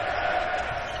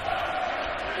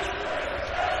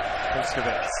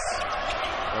 Puskovets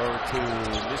over to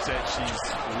Lisek, she's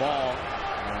long,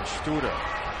 and Studer.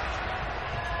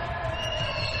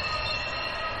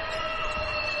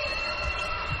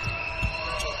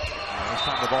 This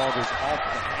time the ball goes off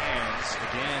the hands.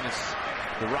 Again, it's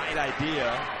the right idea.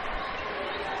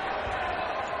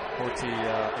 Orti,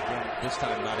 again, this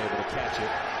time not able to catch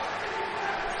it.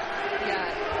 Yeah.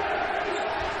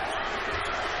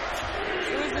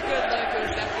 It was a good look. It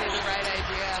was definitely the right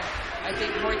idea. I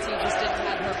think Orti just didn't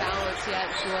have her balance yet.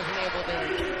 She wasn't able to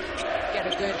get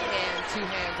a good hand, 2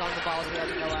 hands on the ball to be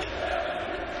able to go up.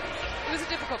 It was a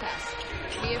difficult pass.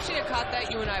 I mean, if she had caught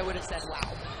that, you and I would have said, wow.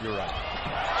 You're right.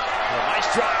 Well,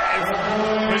 nice drive.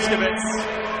 Puskovets.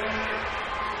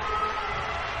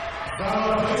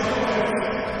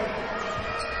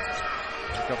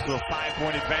 Back up to a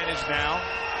 5-point advantage now.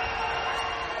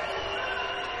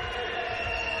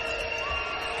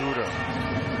 Studer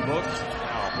looks.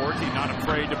 Now Orti not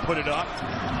afraid to put it up.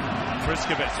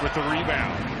 Puskovets with the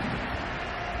rebound.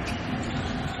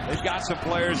 They've got some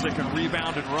players that can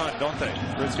rebound and run, don't they?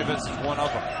 Puskovets is one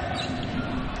of them.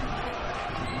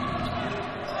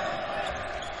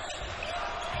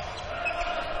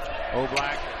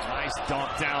 Oblak, nice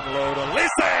dunk down low to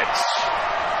Lisek!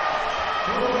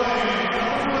 You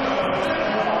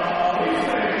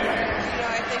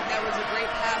know, I think that was a great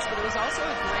pass, but it was also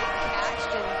a great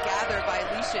catch and gather by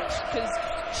Lisek, because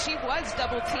she was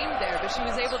double teamed there, but she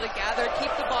was able to gather,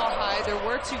 keep the ball high. There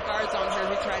were 2 guards on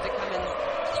her who tried to come and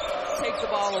take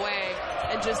the ball away,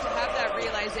 and just to have that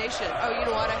realization, oh, you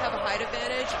know what, I have a height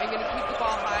advantage, I'm going to keep the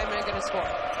ball high, and I'm going to score.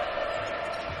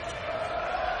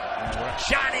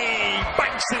 Shani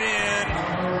banks it in.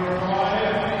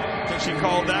 I think she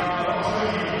called that.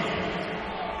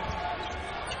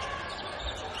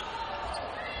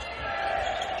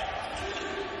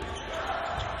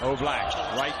 Oblak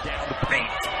right down the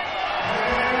paint.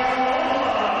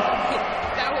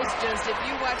 That was just, if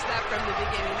you watch that from the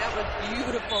beginning, that was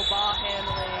beautiful ball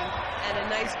handling and a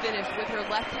nice finish with her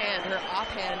left hand, her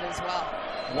offhand as well.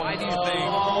 Why do you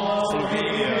think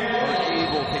Slovenia are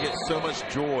able to get so much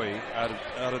joy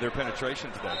out of their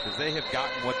penetration today? Because they have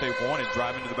gotten what they wanted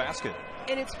driving to the basket.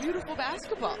 And it's beautiful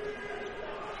basketball.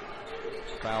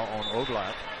 Foul on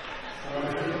Oblak.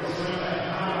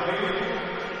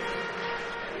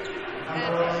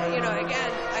 And, you know,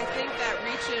 again, I think that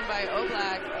reach in by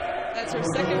Oblak, that's her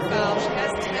second foul. She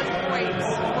has 10 points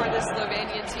for the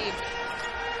Slovenian team.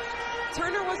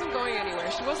 Turner wasn't going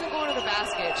anywhere. She wasn't going to the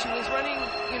basket. She was running,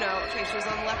 you know, okay, she was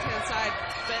on the left-hand side,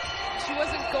 but she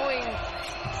wasn't going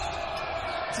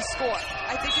to score.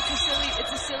 I think it's a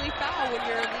silly foul when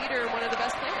you're a leader and one of the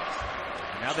best players.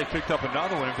 Now they picked up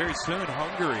another one, and very soon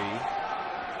Hungary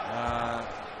are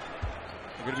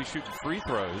going to be shooting free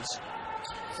throws.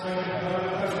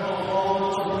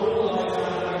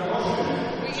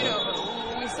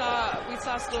 We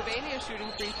saw Slovenia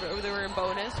shooting free throws. They were in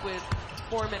bonus with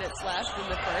 4 minutes left in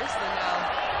the first, and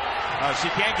now she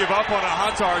can't give up on a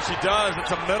Hatar. She does.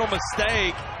 It's a middle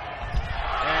mistake,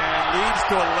 and leads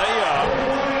to a layup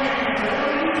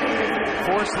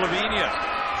for Slovenia.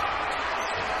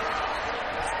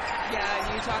 Yeah,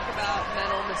 and you talk about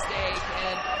mental mistake,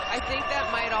 and I think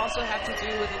that might also have to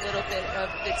do with a little bit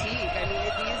of fatigue. I mean,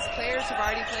 these players have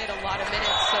already played a lot of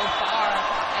minutes so far,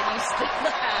 and you still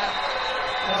have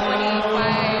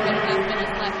 25.5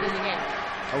 minutes left in the game.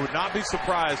 I would not be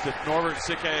surprised if Norbert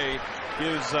Sike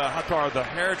gives Hatar the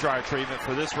hairdryer treatment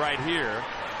for this right here.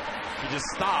 He just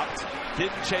stopped,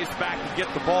 didn't chase back to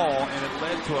get the ball, and it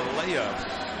led to a layup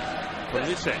for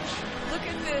Lisec. Look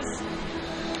at this.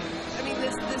 I mean,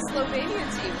 this Slovenian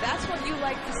team, that's what you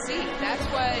like to see. That's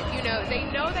what, you know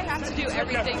they have to do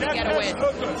everything to get a win.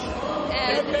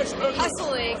 And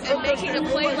hustling and making a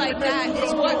play like that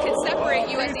is what can separate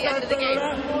you at the end of the game.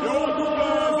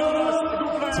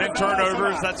 10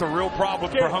 turnovers, that's a real problem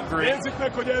for Hungary. And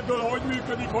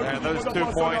those 2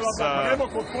 points on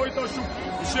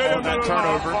that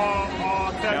turnover.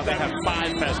 Now they have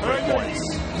 5 fast break points.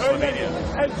 Slovenia.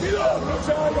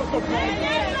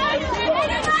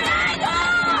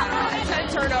 10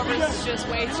 turnovers is just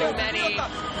way too many.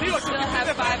 You still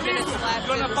have 5 minutes left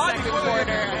in the second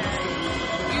quarter.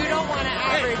 You don't want to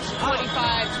average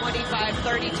 25,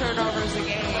 30 turnovers a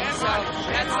game. So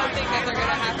that's something that they're going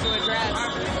to have to address.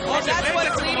 And that's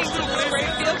what's leading to this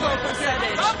great field goal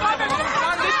percentage. 50%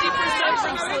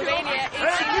 from Slovenia,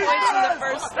 18 points in the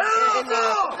first in the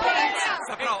paint.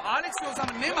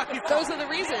 Those are the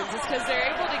reasons. It's because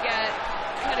they're able to get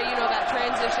kind of, that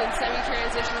transition,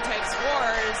 semi-transition type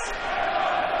scores.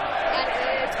 And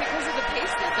it's because of the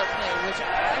pace that they're playing, which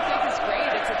I think is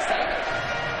great. It's exciting.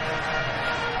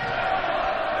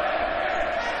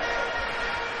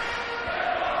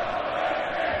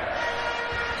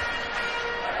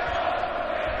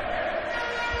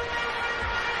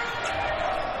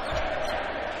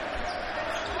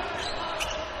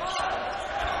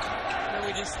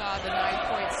 Saw the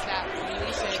 9-point stat from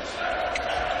Lisec,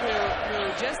 who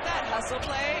just that hustle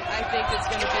play, I think is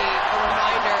going to be a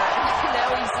reminder.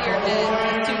 Now we see her hit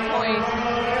a 2-point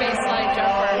baseline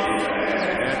jumper.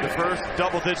 And the first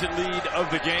double-digit lead of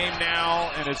the game now,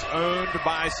 and it's owned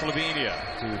by Slovenia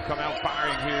to come out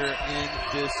firing here in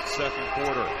this second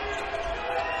quarter.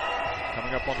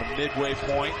 Coming up on the midway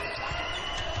point.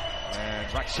 And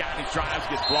Rakshani drives,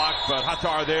 gets blocked, but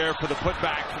Hatar there for the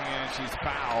putback, and she's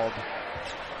fouled.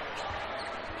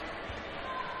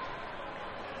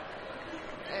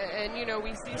 And,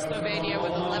 we see Slovenia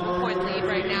with an 11-point lead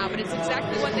right now, but it's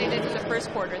exactly what they did in the first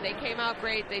quarter. They came out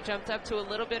great. They jumped up to a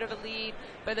little bit of a lead,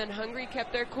 but then Hungary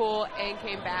kept their cool and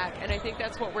came back. And I think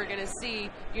that's what we're going to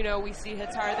see. We see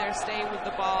Hatar there staying with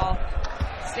the ball,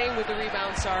 staying with the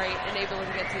rebound, and able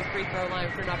to get to the free throw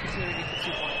line for an opportunity for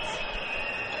 2 points.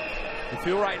 You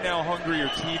feel right now Hungary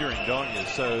are teetering, don't you?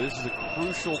 So this is a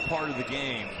crucial part of the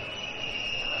game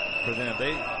for them.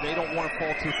 They don't want to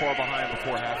fall too far behind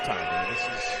before halftime. Man. This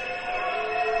is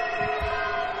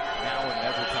now or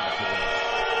never time for them.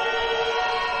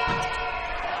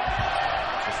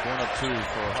 Just 1 of 2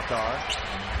 for Hatar.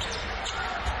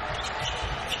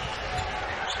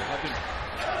 They have been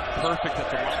perfect at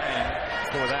the line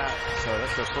for that. So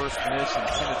that's their first miss in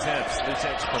 10 attempts.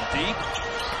 Lisec from deep.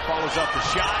 Follows up the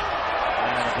shot.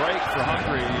 And a break for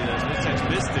Hungary as Lisec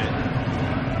missed it.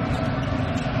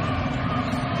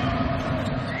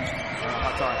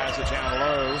 Hatar has it down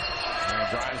low and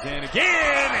drives in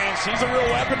again, and she's a real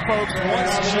weapon, folks.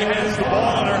 Once she has the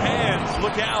ball in her hands,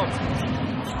 look out.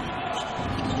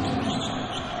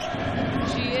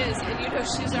 She is, and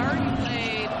she's already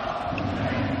played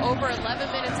over 11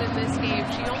 minutes in this game.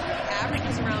 She only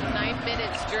averages around 9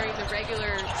 minutes during the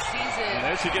regular season. And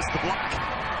there she gets the block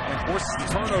and forces the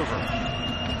turnover.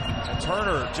 And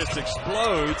Turner just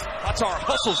explodes. Hatar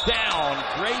hustles down.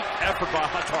 Great effort by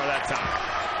Hatar that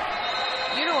time.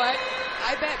 You know what?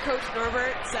 I bet Coach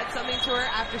Norbert said something to her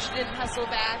after she didn't hustle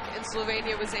back, and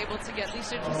Slovenia was able to get,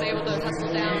 Lisec was able to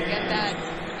hustle down, get that.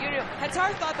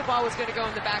 Hatar thought the ball was going to go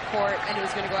in the backcourt and it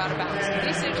was going to go out of bounds.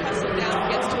 Lisec hustled down,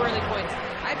 gets 2 early points.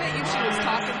 I bet you she was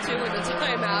talking to in the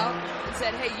timeout and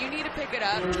said, hey, you need to pick it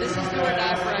up. This is do or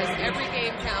die for us. Every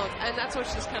game counts. And that's what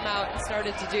she's come out and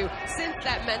started to do since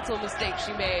that mental mistake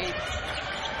she made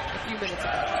a few minutes ago.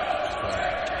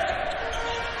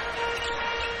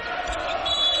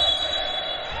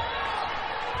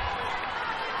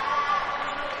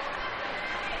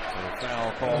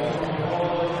 Foul call.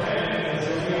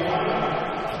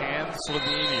 Can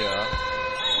Slovenia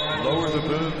lower the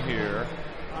boom here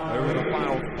over the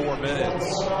final 4 minutes?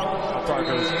 Qatar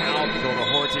goes out.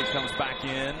 Horty comes back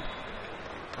in.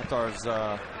 Qatar's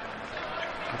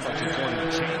looks like she's going to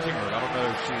the changing room. I don't know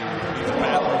if she needs a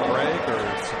bathroom break or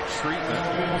some treatment.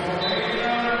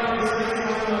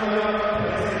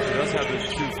 She does have those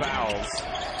 2 fouls.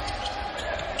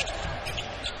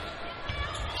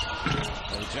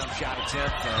 Jump shot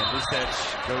attempt, and Listec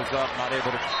goes up, not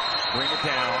able to bring it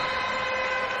down.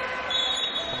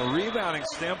 From a rebounding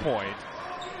standpoint,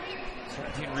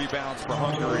 17 rebounds for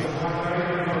Hungary,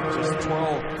 just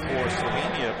 12 for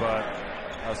Slovenia, but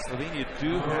Slovenia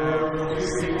do have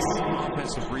 6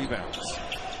 offensive rebounds.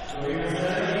 Which,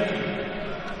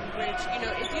 you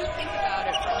know, if you think about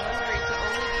it, for Hungary to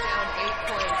only be down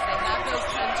 8 points, they have those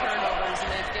 10 turnovers, and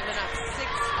they've given up 6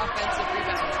 offensive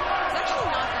rebounds. It's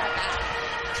actually not that bad.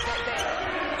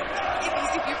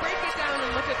 If you break it down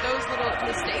and look at those little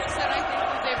mistakes that I think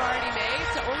that they've already made,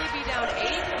 to only be down 8,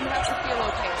 you have to feel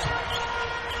okay.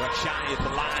 Rakshani at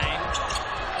the line.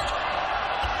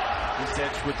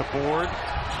 Listec with the board.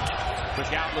 Quick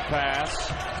outlet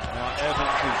pass. Now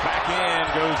Evans, who's back in,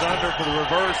 goes under for the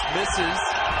reverse, misses.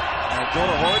 And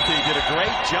Horty did a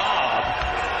great job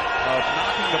of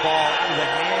knocking the ball out of the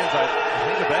hands, I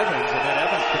think, of Evans, and then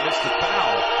Evans commits the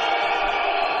foul.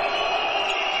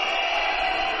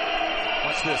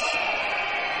 Watch this.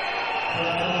 I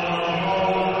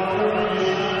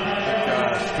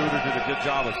think Studer did a good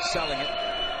job of selling it.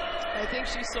 I think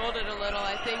she sold it a little.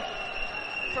 I think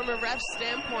from a ref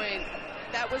standpoint,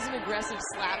 that was an aggressive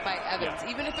slap by Evans.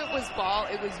 Even if it was ball,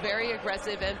 it was very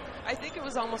aggressive, and I think it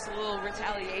was almost a little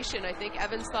retaliation. I think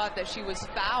Evans thought that she was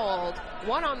fouled,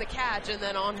 one on the catch and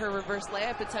then on her reverse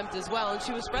layup attempt as well, and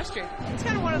she was frustrated. It's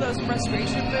kind of one of those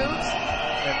frustration moves.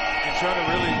 And trying to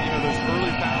really, you know, those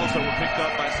early fouls that were picked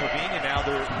up by Slovenia, now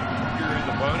they're here in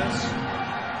the bonus.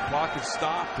 Clock is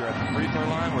stopped. They're at the free throw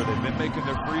line where they've been making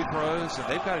their free throws, and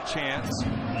they've got a chance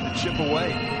to chip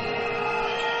away.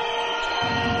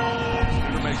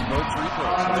 Studer makes both free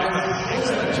throws. So they've done an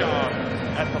excellent job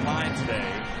at the line today,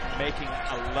 making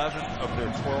 11 of their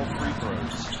 12 free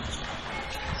throws.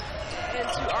 And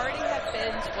to already have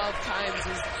been 12 times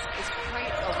is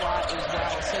quite a lot as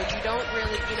well. So you don't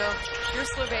really, you know, you're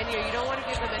Slovenia, you don't want to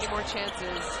give them any more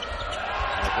chances.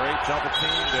 A great double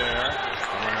team there,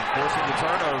 and forcing the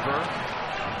turnover.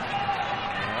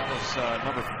 And that was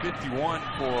number 51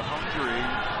 for Hungary,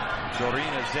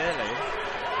 Dorina Zele,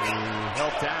 who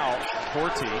helped out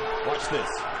Horty. Watch this.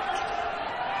 Got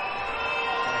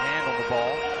a hand on the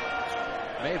ball.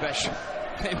 May have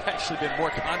actually been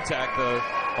more contact, though,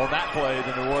 on that play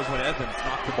than there was when Evans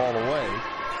knocked the ball away.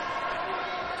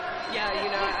 Yeah, you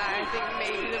know, I think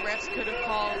maybe the refs could have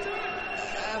called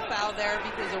a foul there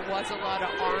because there was a lot of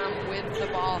arm with the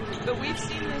ball. But we've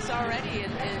seen this already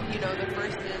in you know, the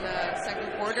first and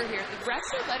second quarter here. The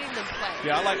refs are letting them play.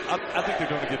 Yeah, I think they're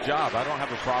doing a good job. I don't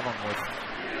have a problem with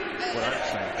what I'm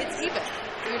saying. It's even.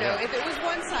 You know, if it was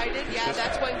one-sided, yeah,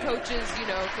 that's when coaches, you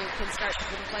know, can start to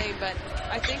complain. But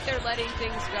I think they're letting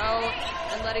things go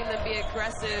and letting them be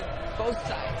aggressive both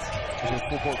sides. There's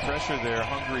full court pressure there.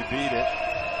 Hungary beat it.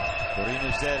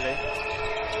 Dorina Zele.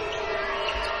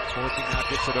 Horty now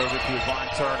gets it over to Yvonne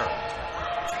Turner.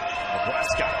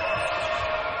 Nebraska.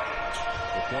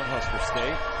 The Cornhusker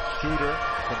State. Studer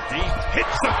from deep.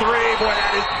 Hits the three. Boy,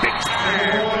 that is big.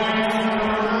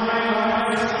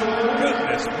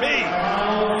 Goodness me.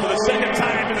 For the second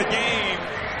time in the game,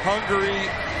 Hungary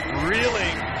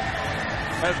reeling.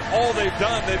 As all they've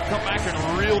done, they've come back and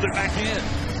reeled it back in.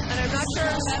 And I'm not sure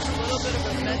if that's a little bit of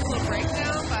a mental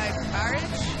breakdown by Baric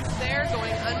there,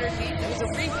 going underneath. It was a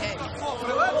retake.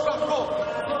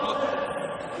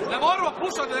 Ne moramo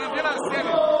pušati da nam jedan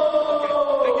sjeli.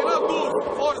 They cannot do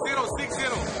 4-0,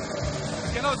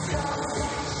 6-0. Cannot be.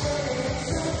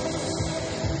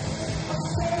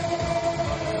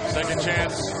 Second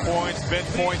chance points, bench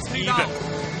points, even.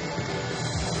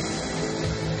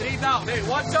 3 down. Hey,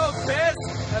 watch out pass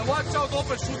and watch out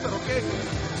open shooter, okay?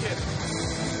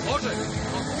 Može.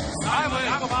 Ajmo,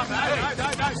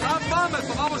 daj. Sam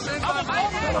pametno, vamo še jedan.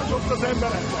 Sok az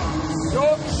emberekkel. Jó,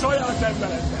 saját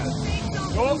emberekkel.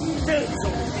 Jó,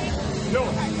 pénzó. Jó,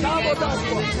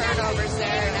 támadásban. Turnovers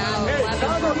there now.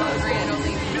 11 for Hungary and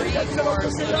only three for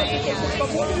Slovenia.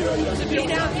 To be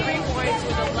down 3 points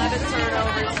with 11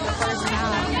 turnovers in the first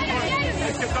half,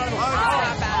 it's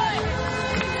not bad.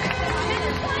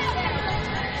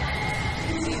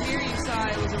 See, here you saw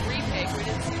it was a repick. We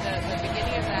didn't see the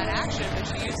beginning of that action, but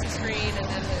she used the screen and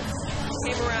then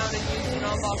came around and used an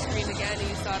on-ball screen again. And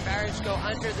you saw Barrage go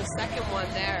under the second one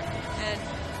there. And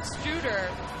Studer,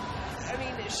 I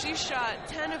mean, she shot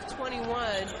 10 of 21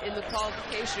 in the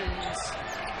qualifications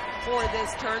for this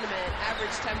tournament,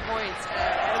 averaged 10 points.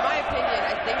 And in my opinion,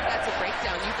 I think that's a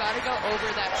breakdown. You've got to go over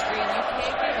that screen. You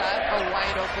can't give up a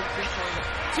wide open three-pointer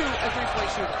to a three-point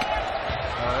shooter.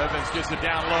 Evans gets it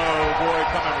down low. Boy,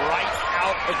 coming right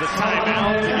out of the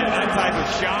timeout to get that type of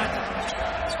shot.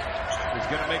 He's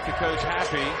going to make the coach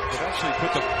happy. They've actually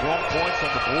put the wrong points on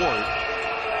the board.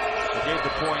 They gave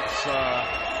the points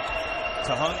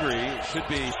to Hungary. It should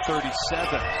be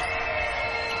 37-33.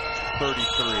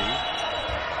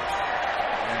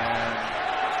 And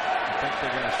I think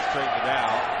they're going to straighten it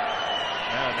out.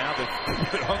 Now they've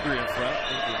put Hungary in front.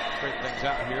 They need to straighten things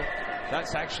out here.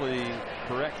 That's actually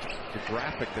correct, the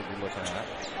graphic that you're looking at.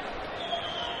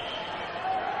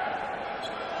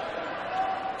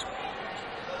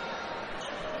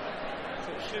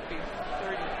 So it should be 32-37.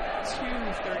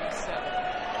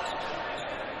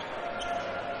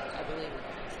 I believe.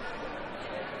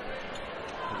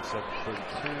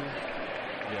 37-32.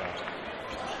 Yeah.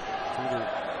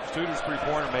 Studer's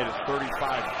three-pointer made it 35-32. Oh,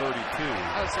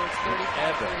 so it's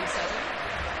 35-37?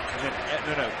 And then,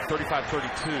 no,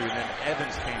 35-32, and then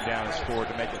Evans came down and scored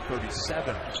to make it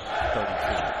 37-32.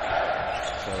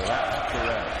 So that's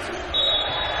correct.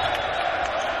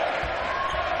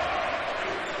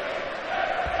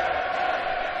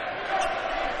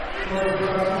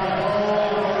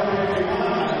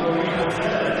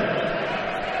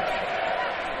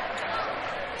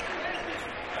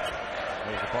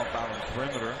 There's a bump out on the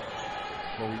perimeter.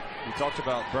 Well, we talked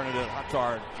about Bernadette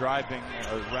Hattar driving,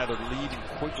 or rather leading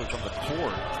quickly from the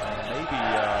court, and maybe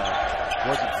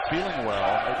wasn't feeling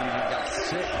well. Maybe even got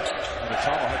sick in the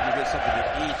tunnel, having to get something to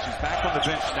eat. She's back on the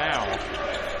bench now.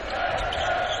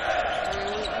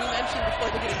 We mentioned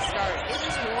before the game started, it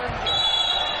is warm here.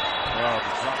 Well,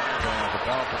 the drive and the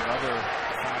bump, another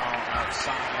foul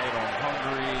outside on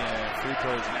Hungary, and free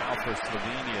throws now for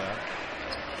Slovenia.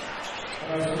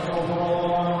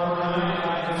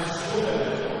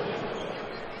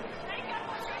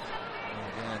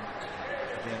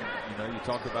 Again, you know, you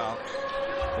talk about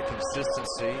the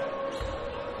consistency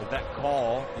of that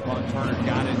call. Yvonne Turner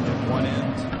got it at one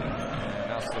end, and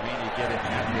now Slovenia get it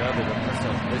at the other.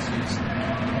 But misses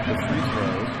the free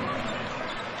throw.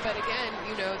 But again,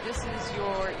 you know, this is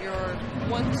your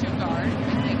 1-2 guard.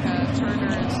 I think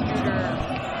Turner and Studer,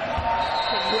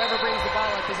 whoever brings the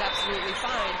ball up is absolutely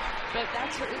fine. But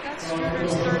that's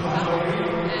Studer's third foul,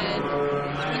 and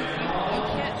you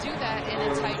can't do that in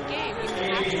a tight game. You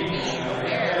have to be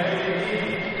aware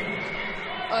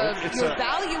of your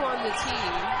value on the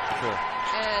team. Sure.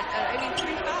 And I mean,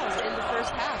 3 fouls in the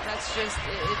first half. That's just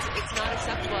it's not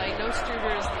acceptable. I know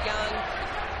Studer is young,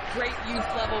 great youth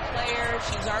level player.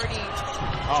 She's already.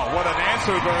 Oh, what an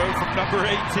answer though from number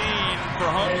 18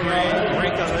 for Hungary,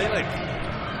 Rika Lelic.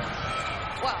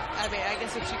 Well, I mean, I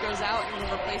guess if she goes out and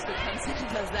the replacement comes in and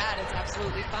does that, it's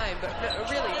absolutely fine. But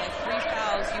really, like 3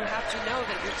 fouls, you have to know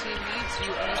that your team needs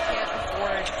you, and you can't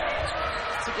afford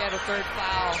to get a third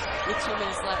foul with 2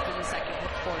 minutes left in the second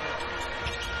quarter.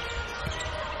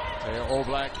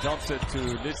 OBLAK dumps it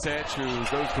to Lisec, who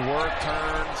goes to work,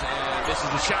 turns, and misses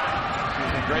the shot.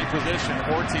 She's in great position.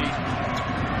 Orti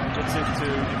gets it to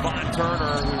Yvonne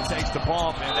Turner, who takes the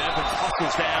bump, and Evans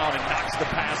hustles down and knocks the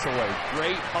pass away.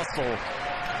 Great hustle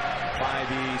by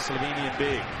the Slovenian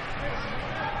big.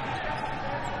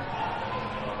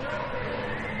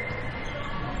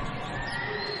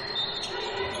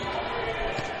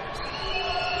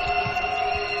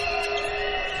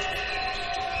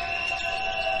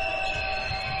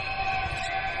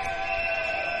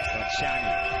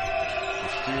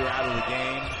 Out of the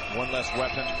game, one less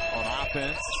weapon on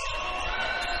offense.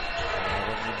 And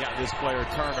when you've got this player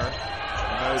Turner,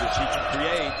 you know that she can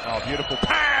create. Oh, beautiful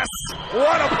pass!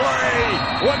 What a play!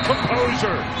 What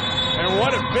composure! And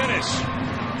what a finish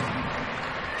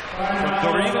from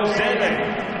Dorina Zele.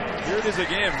 Here it is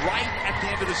again, right at the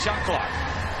end of the shot clock.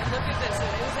 Look at this.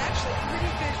 It was actually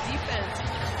pretty good defense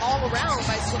all around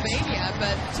by Slovenia,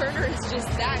 but Turner is just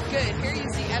that good. Here you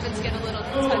see Evans get a little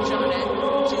touch on it.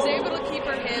 She's able to keep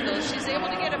her handle. She's able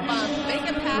to get a bump, make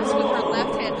a pass with her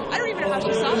left hand. I don't even know how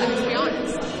she saw that, to be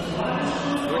honest.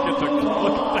 Look at the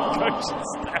coaching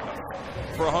staff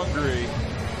for Hungary.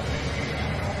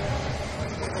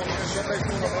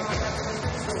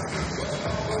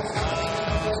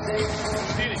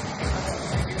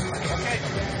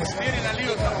 Stiri na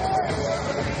Lijuta.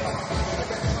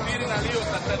 Stiri na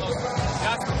Lijuta,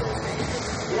 jasno.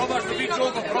 Probaš dobiti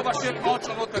žogo, probaš šet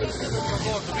moćo unutar.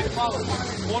 Dobiti malo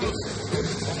bonus.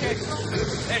 Ok.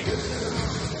 Ej.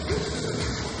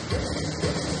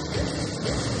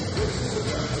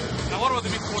 Ne moramo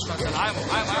dobiti košta. Ajmo.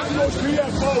 Most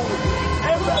milyen faul.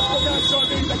 Ember fogással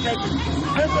védekezik.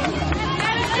 Ember.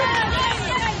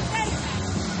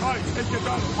 Hajj, egyet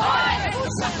áll.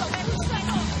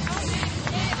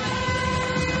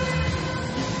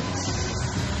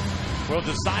 Well,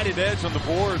 decided edge on the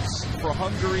boards for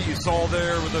Hungary. You saw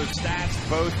there with those stats,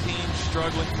 both teams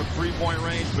struggling from three-point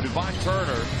range, but Yvonne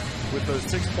Turner with those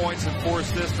 6 points and 4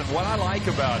 assists. And what I like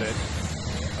about it,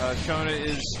 Shona,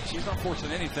 is she's not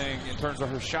forcing anything in terms of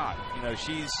her shot. You know,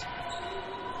 she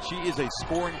is a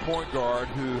scoring point guard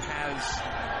who has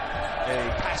a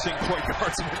passing point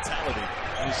guard's mentality.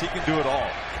 I mean, she can do it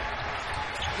all.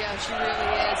 Yeah, she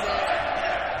really is.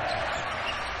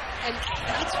 And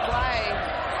that's why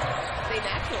they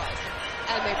naturalized her.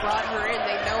 And they brought her in.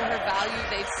 They know her value.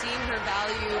 They've seen her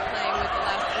value playing with the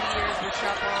last 3 years with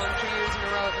Chaperon, 2 years in a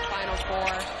row at the Final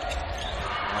Four.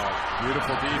 Oh,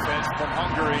 beautiful defense from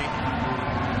Hungary.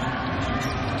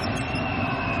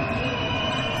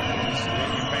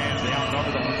 Slovenian fans, they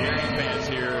outnumber the Hungarian fans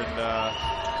here, and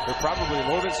they're probably a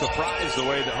little bit surprised the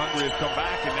way that Hungary has come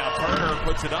back, and now Turner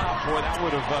puts it up. Boy, that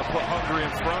would have put Hungary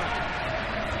in front.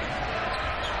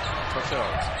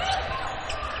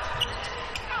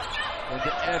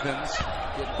 Into Evans,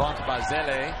 getting bumped by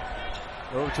Zele.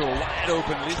 Over to a wide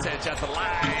open Lisec at the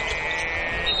line.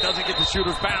 Doesn't get the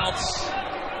shooter's bounce.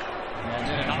 And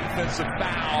then an offensive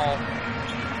foul.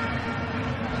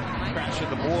 Crashing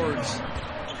the boards.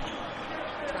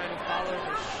 Trying to follow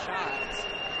her shot.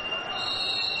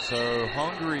 So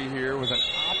Hungary here with an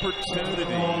opportunity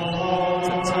to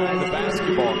tie the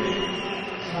basketball game.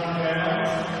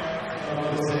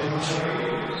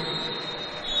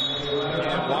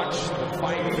 And watch the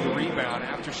fight for the rebound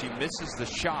after she misses the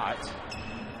shot.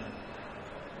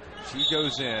 She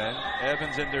goes in.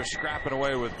 Evans in there scrapping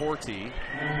away with Horty.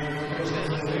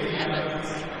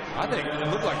 I think it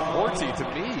looked like Horty to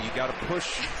me. You got to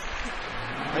push.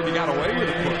 Maybe got away with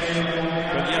a push.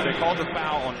 But yeah, they called the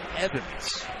foul on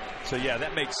Evans. So yeah,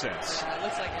 that makes sense. It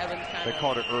looks like Evans kind of. They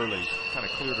called it early. Kind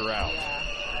of cleared her out. Yeah.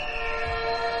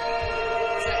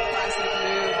 It's that classic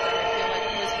move that I feel like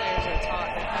most players are taught.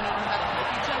 They kind of know how to help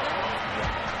each other.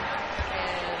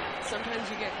 And sometimes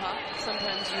you get caught,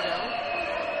 sometimes you don't.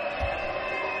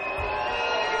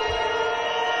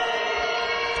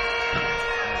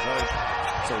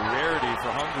 It's a rarity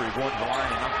for Hungary going to the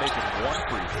line and not making one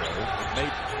free throw. They've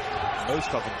made most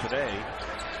of them today.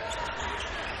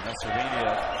 And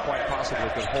Slovenia quite possibly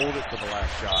could hold it for the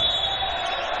last shot.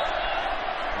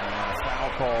 And a foul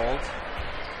called.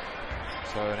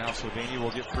 So now Slovenia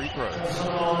will get free throws.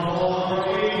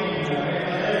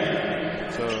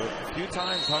 So a few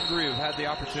times Hungary have had the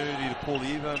opportunity to pull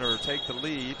even or take the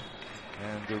lead.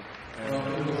 And the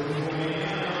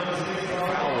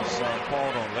foul was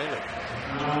called on Lele.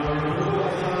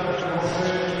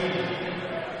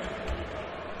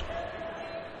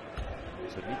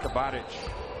 So Nika Baric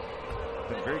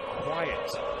been very quiet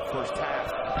first half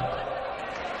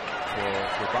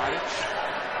for Baric.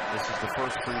 This is the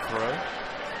first free throw.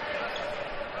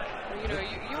 You know,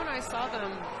 you and I saw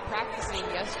them practicing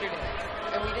yesterday,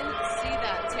 and we didn't see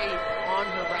that tape on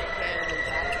her right hand in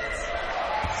practice.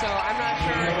 So I'm not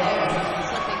sure if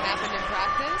something happened in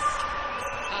practice.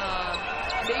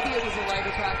 Maybe it was a lighter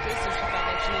practice, and she felt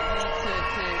like she needed to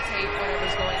tape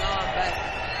whatever's going on, but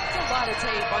it's a lot of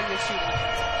tape on your shooting.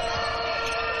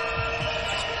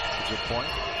 Good point.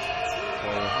 So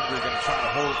Hungary going to try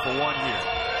to hold it for one here.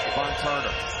 Yvonne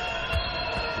Turner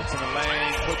gets in the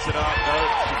lane, puts it up. No,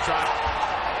 she tried.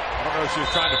 I don't know if she was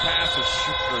trying to pass or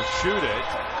shoot it.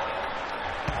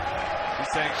 She's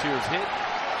saying she was hit.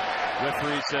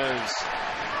 Referee says,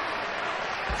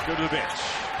 let's go to the bench.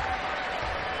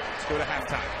 Let's go to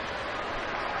halftime.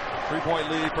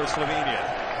 3-point lead for Slovenia.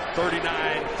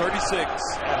 39-36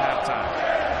 at halftime.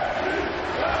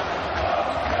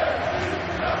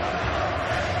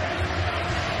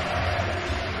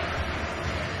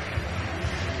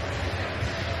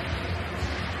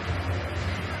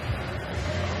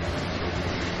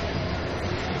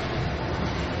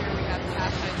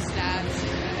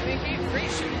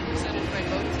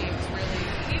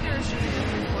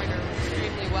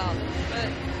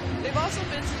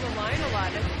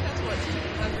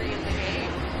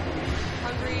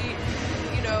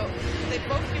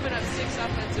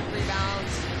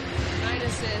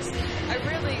 assists.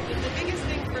 The biggest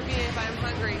thing for me if I'm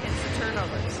Hungary is the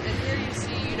turnovers. And here you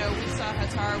see, we saw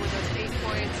Hatar with those 8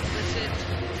 points, Lisic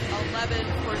 11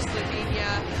 for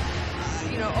Slovenia.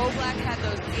 OBLAK had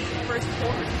those 8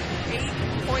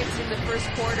 points in the first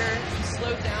quarter,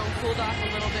 slowed down, cooled off a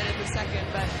little bit in the second,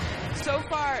 but so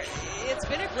far it's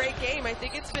been a great game. I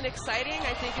think it's been exciting.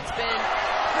 I think it's been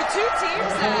for two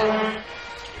teams that,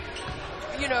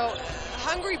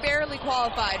 Hungary barely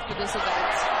qualified for this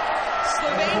event.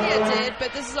 Slovenia did,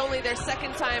 but this is only their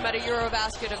second time at a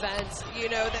Eurobasket event.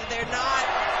 They're not...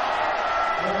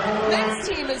 Men's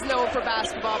team is known for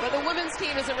basketball, but the women's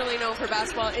team isn't really known for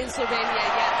basketball in Slovenia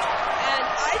yet. And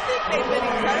I think they've been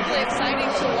incredibly exciting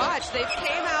to watch. They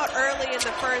came out early in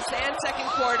the first and second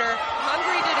quarter.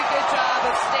 Hungary did a good job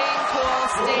of staying cool,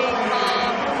 staying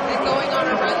calm, and going on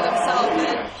a run themselves.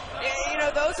 And,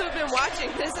 those who've been watching,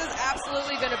 this has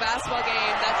absolutely been a basketball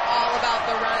game that's all about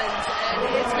the runs, and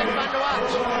it's been fun to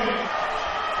watch.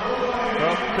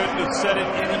 Well, couldn't have said it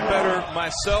any better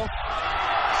myself.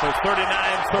 So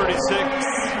 39-36.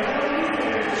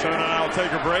 Shona and I will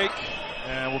take a break,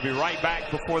 and we'll be right back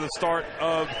before the start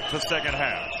of the second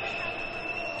half.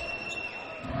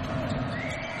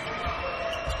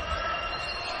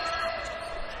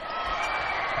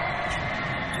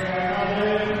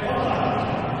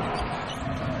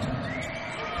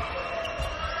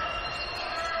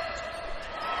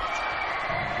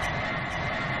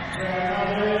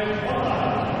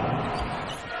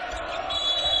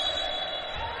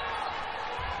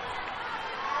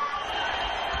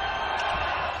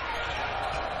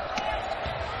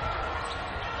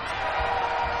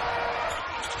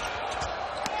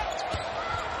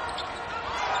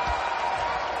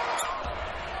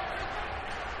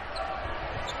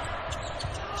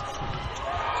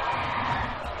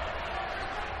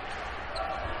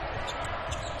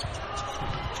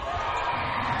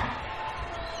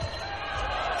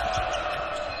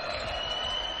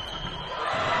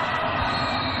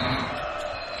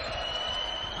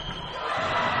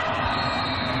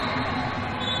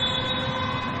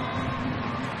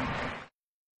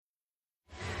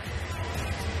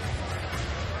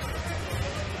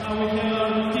 Now we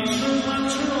have t-shirt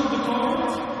matcher on the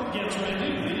court. Get ready,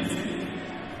 please.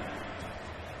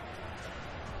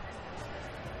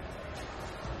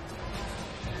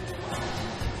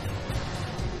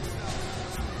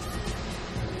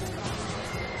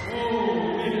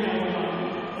 Oh, we have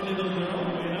a little girl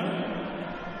winner.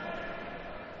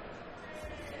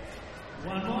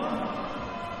 One more.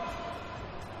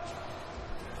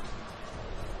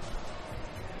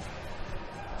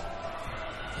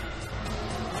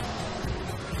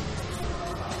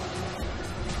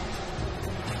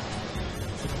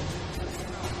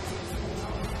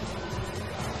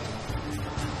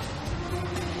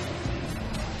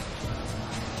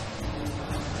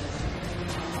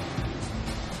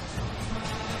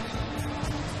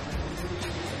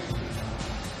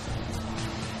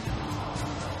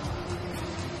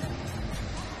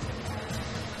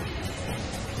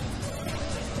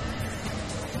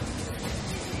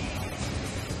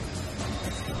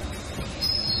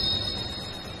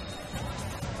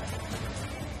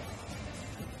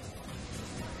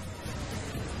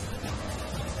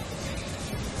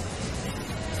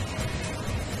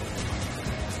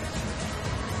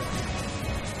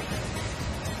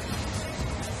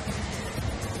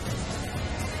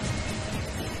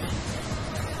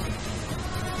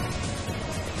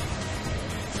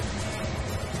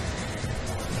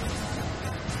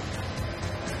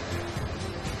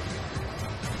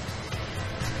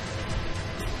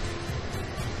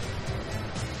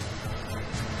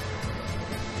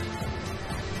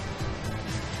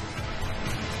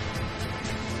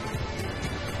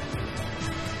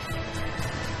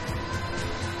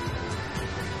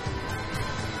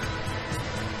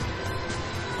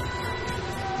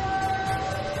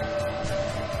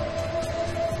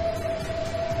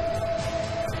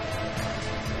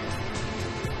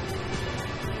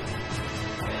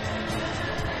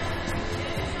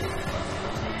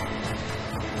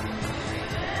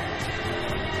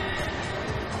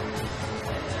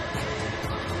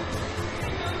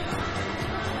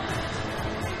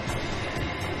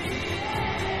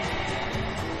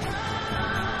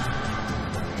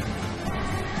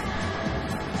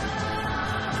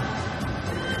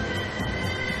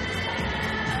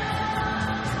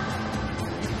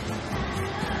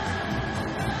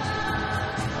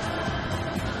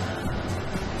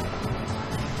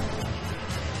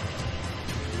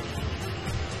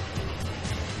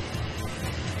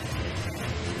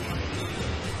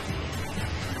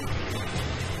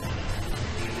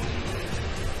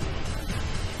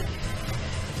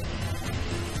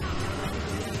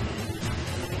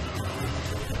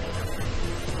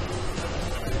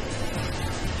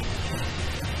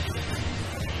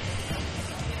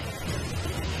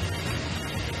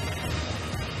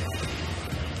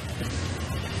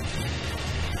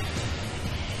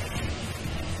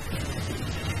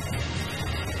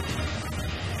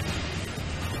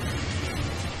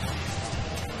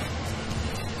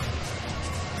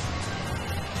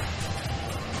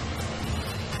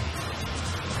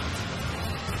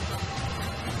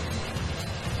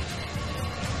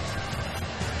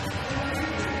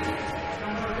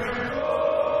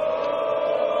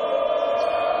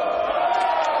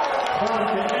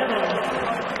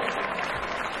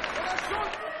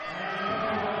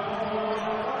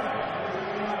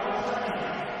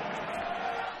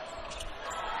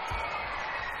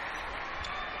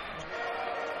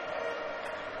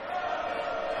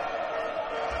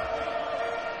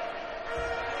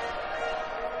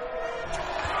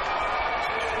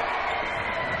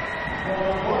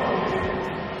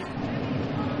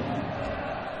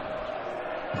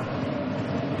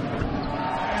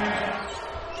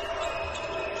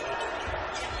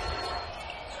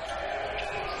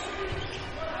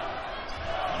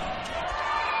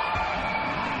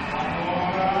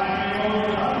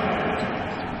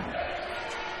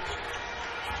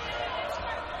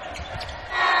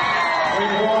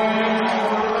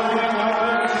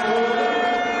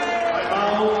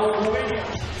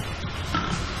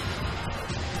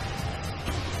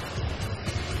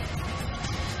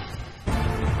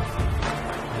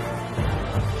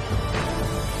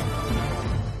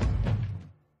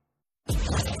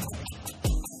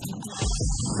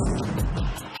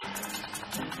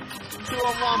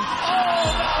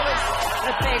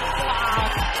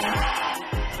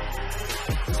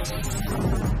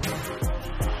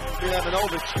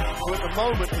 who at the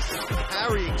moment is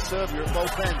carrying Serbia at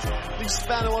both ends. Leaves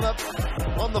Spano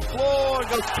on the floor and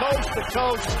goes coast to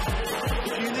coast.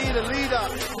 If you need a leader,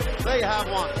 they have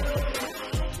one.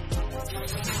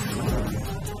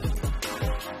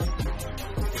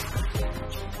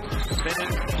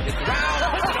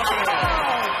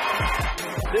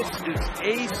 This is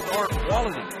A-star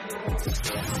quality.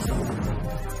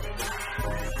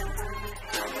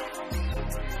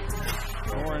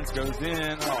 Torrance goes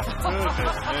in. Oh,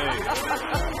 goodness me.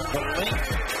 The length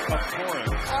of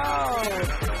Torrance. Oh.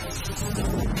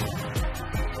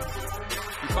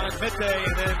 He finds Mete,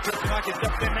 and then Tristanaki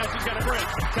steps in. Now she's got a break.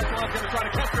 Kessel's going to try to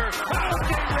catch her. Oh,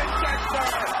 Kingman Dexter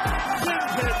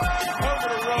wins it over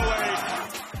to row 8.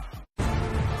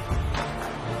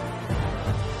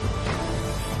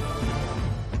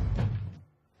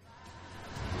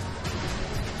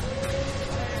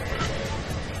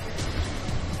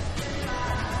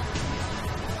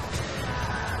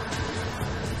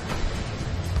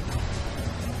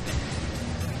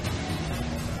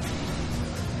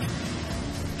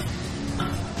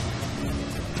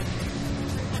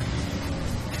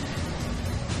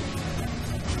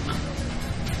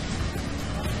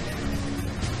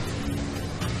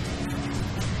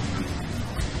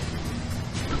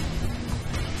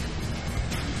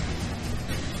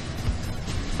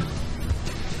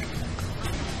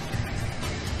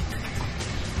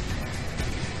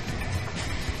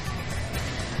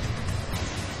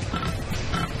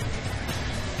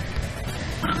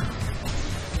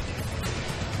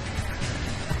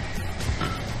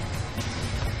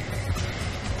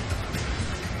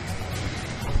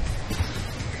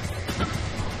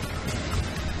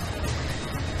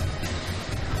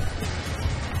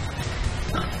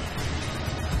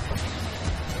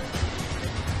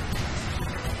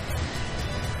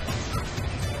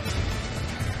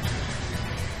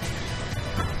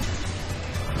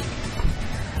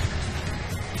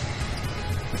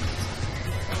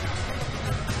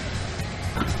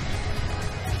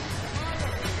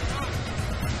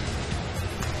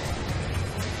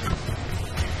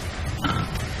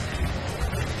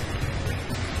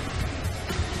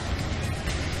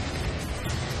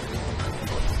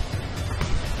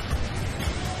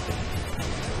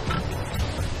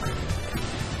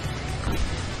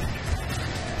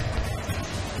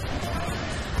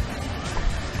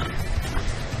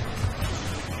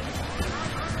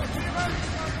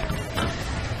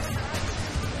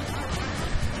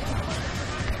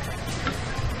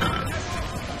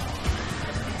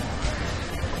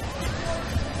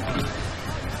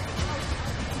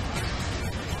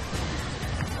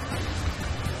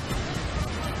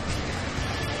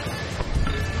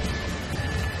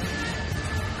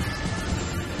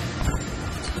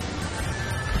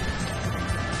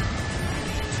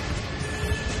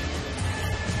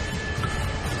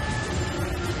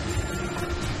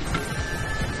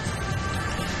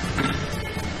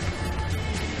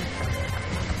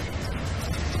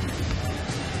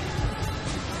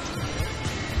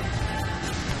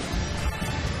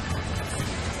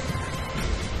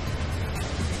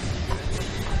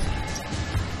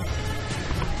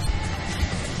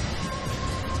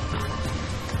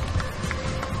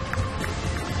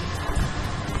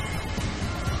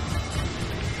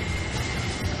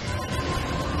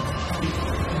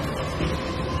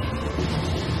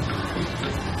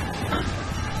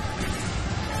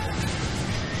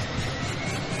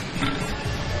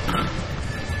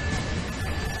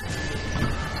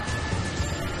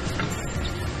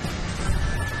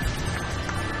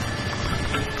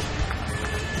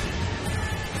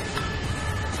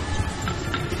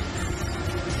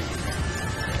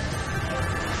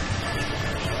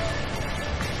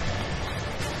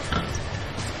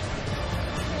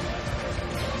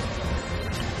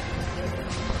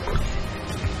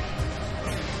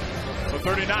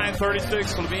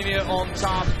 49-36, Slovenia on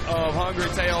top of Hungary.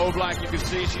 TEJA OBLAK, you can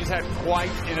see she's had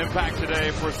quite an impact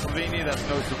today for Slovenia. That's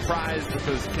no surprise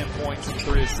because 10 points and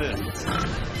 3 assists.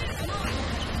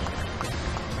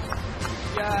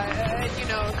 Yeah, you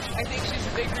know, I think she's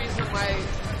a big reason why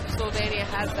Slovenia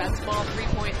has that small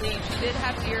 3-point lead. She did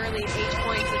have the early 8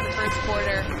 points in the first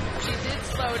quarter. She did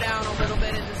slow down a little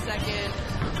bit in the second.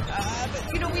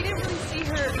 But, you know, we didn't really see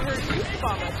her shoot the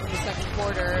ball much in the second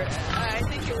quarter. I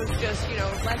think it was just, you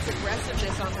know, less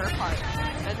aggressiveness on her part.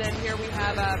 And then here we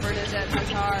have Bernadette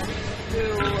Hazard, who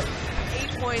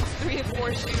 8 points, 3 of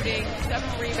 4 shooting,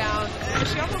 7 rebounds.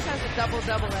 She almost has a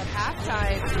double-double at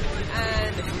halftime.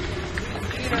 And,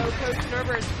 you know, Coach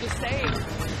Norbert was saying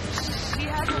she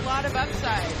has a lot of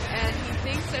upside, and he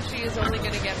thinks that she is only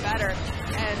going to get better.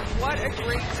 And what a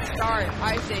great start,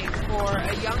 I think, for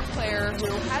a young player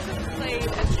who hasn't played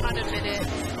a ton of minutes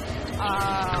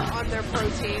on their pro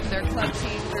team, their club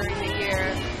team during the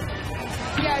year.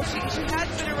 Yeah, she has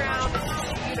been around,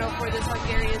 you know, for this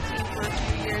Hungarian team for a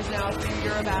few years now, a few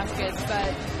Eurobaskets,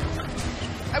 but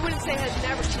I wouldn't say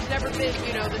she's never been,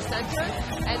 you know, the center,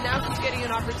 and now she's getting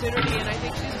an opportunity, and I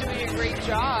think she's doing a great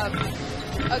job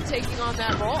of taking on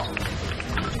that role.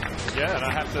 Yeah, and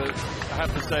I have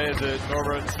to say that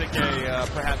Nora Stickay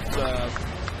perhaps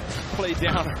played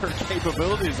down her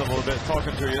capabilities a little bit,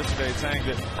 talking to her yesterday, saying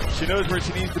that she knows where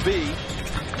she needs to be,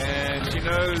 and she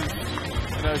knows,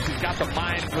 you know, she's got the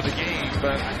mind for the game,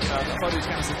 but somebody's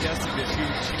kind of suggesting that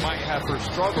she might have her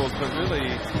struggles, but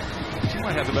really, she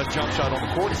might have the best jump shot on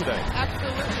the court today.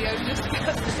 Absolutely. I was just going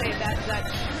to say that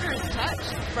shooter's touch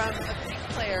from a big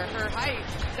player, her height,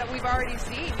 that we've already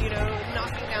seen, you know,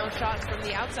 knocking down shots from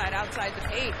the outside the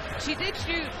paint. She did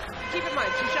shoot, keep in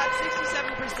mind, she shot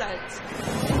 67%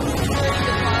 during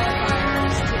the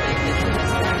qualifiers to make it to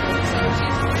this level. So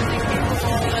she's really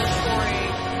capable of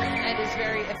scoring and is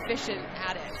very efficient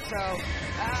at it. So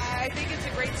I think it's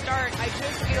a great start. I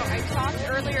talked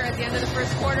earlier at the end of the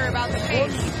first quarter about the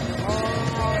pace.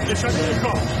 És a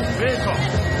Réka.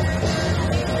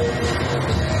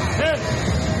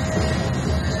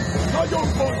 Nagyon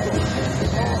fontos.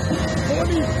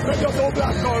 Boni megy az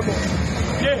OBLAK-kal most.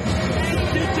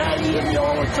 Ki kell írni,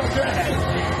 ahogy csak lehet.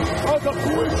 Az a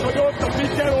kulcs, hogy ott a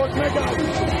pick-and-rollt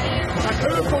megállít. Hát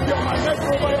ő fogja már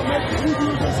megpróbálja meg úgy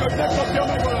üldözni, hogy ne kapja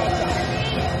meg a labdát.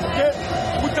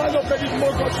 Utána pedig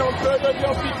magasan fölvenni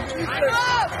a pick.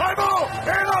 Hajmó!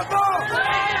 Én adom!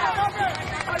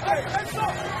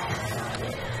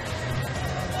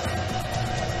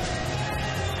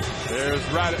 There's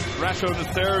Rasho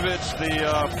Nesterovic,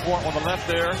 on the left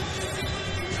there,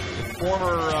 the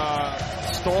former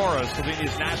star of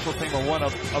Slovenia's national team, or one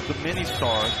of the many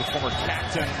stars, the former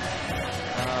captain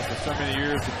for so many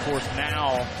years. Of course,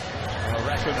 now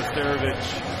Rasho Nesterovic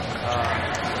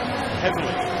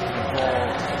heavily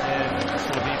involved in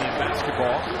Slovenian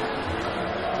basketball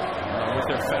with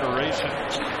their federation.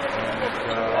 And,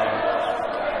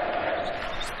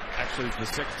 actually the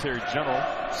Secretary General,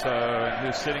 and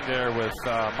who's sitting there with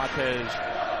Matej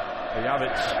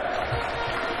Javic,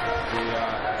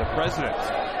 the president.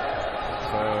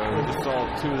 So we saw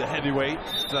 2 of the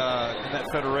heavyweights in that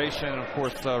federation, and of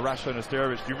course Rasho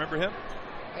Nesterovic. Do you remember him?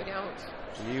 I don't.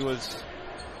 He was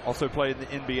also played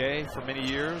in the NBA for many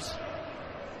years.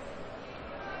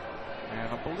 And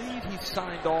I believe he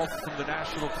signed off from the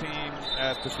national team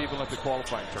at the FIBA Olympic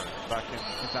qualifying tournament back in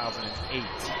 2008 in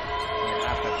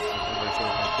Athens, if I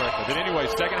remember correctly. But anyway,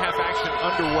 second half action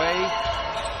underway.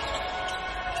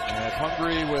 And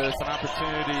Hungary with an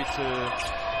opportunity to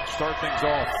start things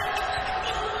off.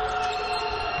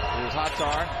 Here's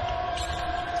Hatar.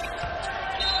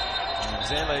 And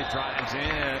Zele drives in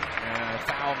and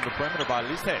fouled on the perimeter by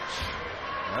Listec.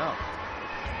 Yeah.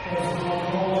 And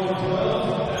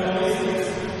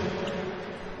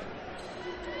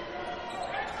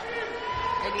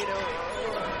you know,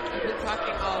 we've been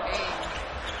talking all game.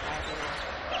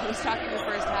 I was talking the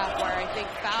first half where I think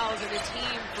fouls in a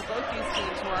team for both these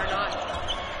teams who are not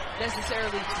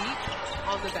necessarily deep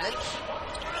on the bench.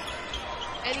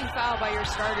 Any foul by your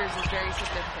starters is very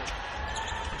significant.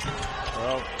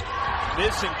 Well,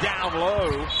 missing down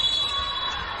low.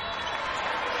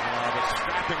 But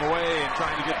scrapping away and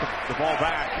trying to get the ball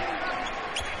back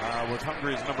was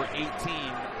Hungary's number 18,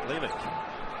 Lelic.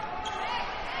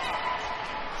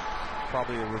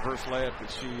 Probably a reverse layup that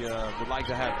she would like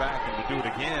to have back and to do it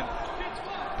again.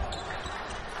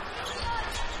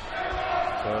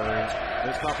 So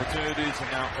missed opportunities,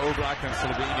 and now OBLAK and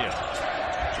Slovenia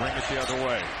bring it the other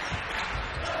way.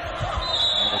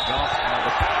 And the dump and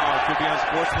the foul could be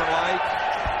unsportsmanlike.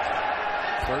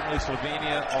 Certainly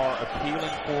Slovenia are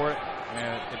appealing for it.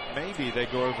 And maybe they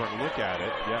go over and look at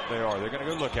it. Yep, they are. They're going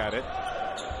to go look at it.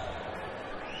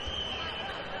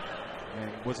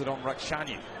 And was it on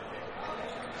Rakshani?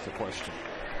 That's the question.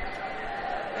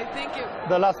 I think it...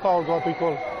 The last foul, what we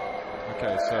call.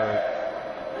 Okay, so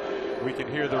we can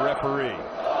hear the referee.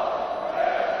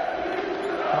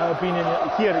 My opinion,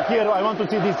 here, I want to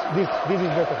see this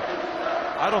is better.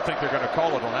 I don't think they're going to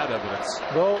call it on that evidence.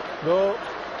 Go.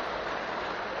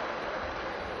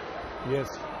 Yes.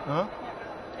 Huh?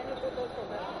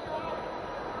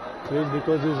 Please,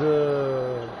 because it's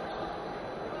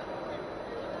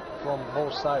From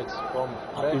both sides.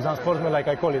 it's unsportsmanlike,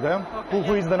 like I call it. Eh? Okay,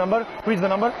 Who is the number? Who is the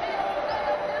number?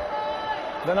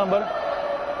 The number?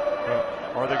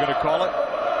 Are they going to call it? I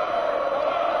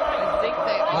think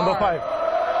they are. Number 5.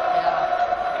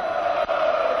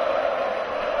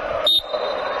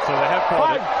 So they have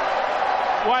called it.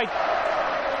 White.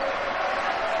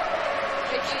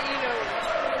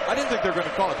 I didn't think they were going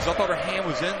to call it because I thought her hand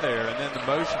was in there and then the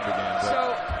motion began. But...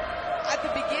 So at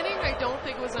the beginning, I don't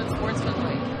think it was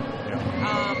unsportsmanlike. Yeah.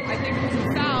 I think it was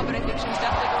a foul, but I think she was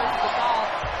definitely going for the ball.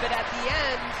 But at the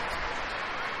end,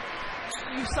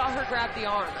 you saw her grab the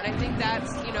arm. And I think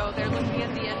that's, they're looking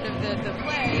at the end of the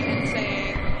play and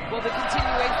saying, well, the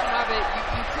continuation of it,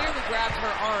 you clearly grabbed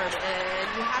her arm, and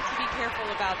you have to be careful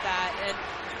about that. And,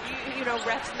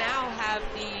 refs now have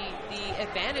the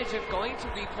advantage of going to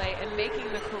replay and making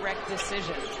the correct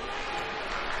decision.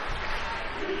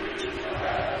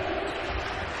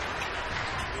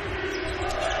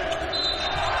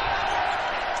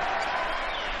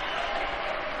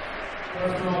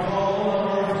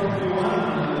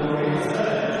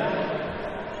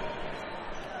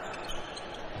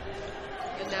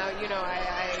 And now,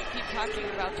 I keep talking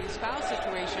about these foul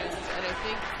situations, and I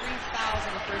think 3 fouls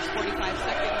in the first 45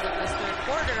 seconds of this third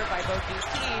quarter by both these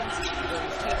teams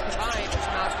combined, is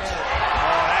not good.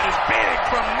 Oh, that is big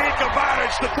from Nika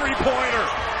Baric, the three-pointer.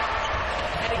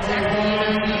 And exactly,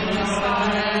 you saw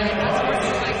that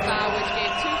unsportsmanlike foul, which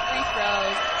gave 2 free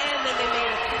throws, and then they made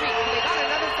a 3. They got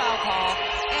another foul call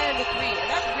and a 3. And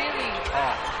that really,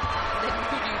 then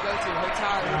who do you go to?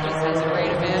 Hotar, who just has a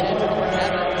great advantage over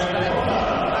Evans.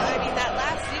 But that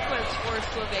last sequence for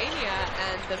Slovenia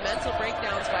and the mental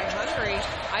breakdowns by Hungary,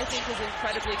 I think is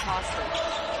incredibly costly.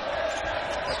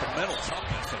 But the mental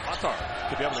toughness of Hotar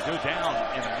to be able to go down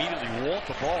and immediately want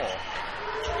the ball.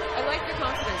 I like the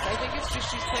confidence. I think it's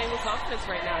just she's playing with confidence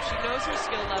right now. She knows her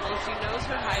skill level. She knows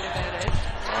her height advantage.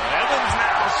 Evans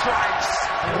now strikes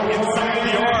inside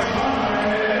the arc.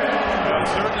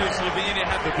 Certainly Slovenia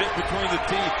had the bit between the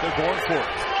teeth. They're going for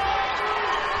it.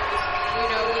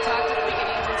 We talked at the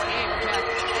beginning of this game, Jeff.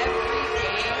 Every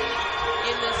game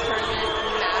in this tournament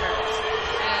matters.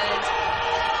 And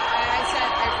I said,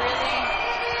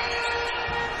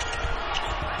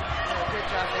 good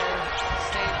job there,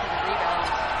 staying for the rebound.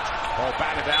 Ball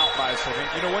batted out by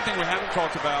Slovenia. One thing we haven't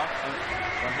talked about,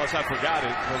 unless I forgot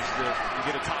it, was that you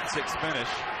get a top 6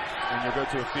 finish and you'll go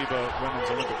to a FIBA Women's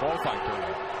Olympic qualifying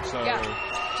tournament. So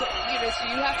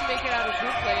you have to make it out of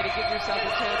group play to give yourself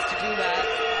a chance to do that.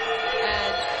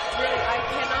 And really, I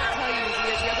cannot tell you,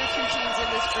 the other 2 teams in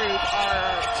this group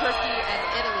are Turkey and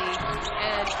Italy,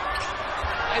 and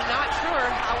I'm not sure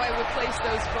how I would place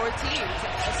those 4 teams.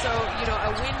 So, a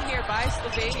win here by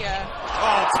Slovenia.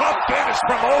 Oh, tough finish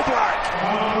from OBLAK.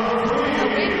 A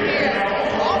win here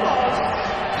almost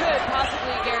could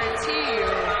possibly guarantee you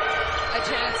a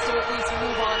chance to at least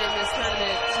move on in this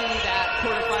tournament to that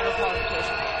quarterfinal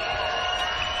qualification.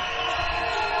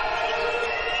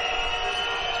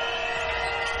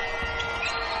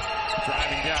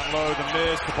 Driving down low, the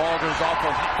miss. The ball goes off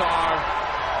of Hitar.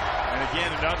 And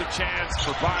again, another chance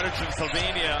for Baric and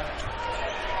Slovenia.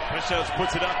 Precious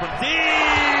puts it up from deep.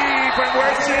 And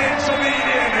we're seeing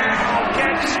Slovenia now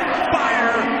catch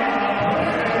fire.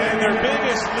 And their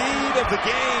biggest lead of the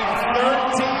game,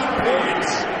 13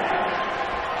 points.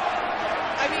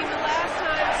 The last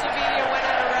time Slovenia went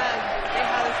on a run, they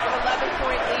had an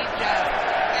 11-point lead, Jeff.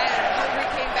 And Hungary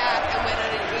came back and went on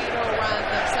an 8-0 run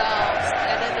themselves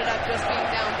and ended up just being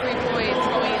down 3 points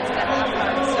going into the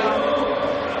halftime. So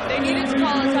they needed to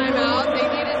call a timeout. They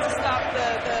needed to stop the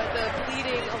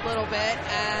bleeding a little bit.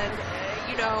 And,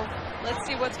 let's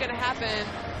see what's going to happen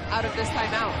out of this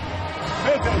timeout.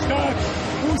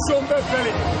 Húzzon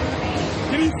befelé!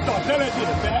 Krista, te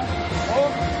legyél be!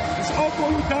 És akkor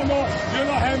utána jön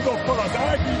a handoff-kal az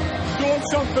Ági,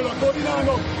 gyorsan fel a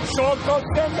Dorinának, sarkat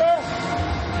szembe,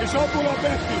 és abból a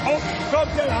Betty,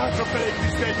 kapd el hátrafelé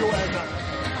Krista egy jó elnát.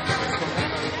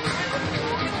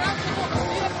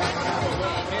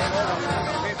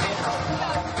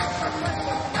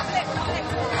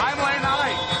 I'm lane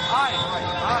 9. Aye.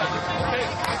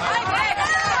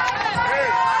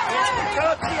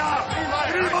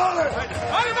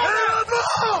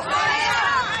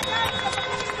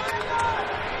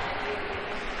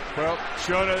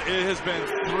 Shona, it has been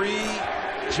 3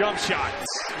 jump shots,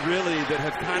 really, that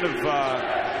have kind of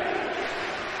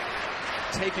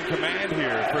taken command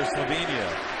here for Slovenia.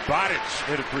 Badic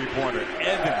hit a 3-pointer.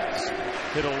 Evans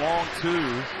hit a long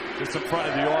 2 just in front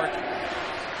of the arc.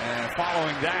 And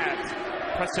following that,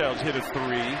 Presels hit a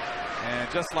 3.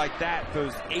 And just like that,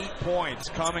 those 8 points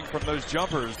coming from those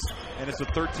jumpers, and it's a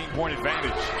 13-point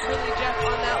advantage. Really, Jeff,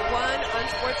 on that one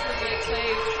unsportsmanlike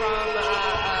play from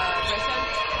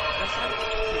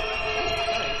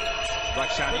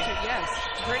Rakshani? Yes,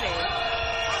 her name.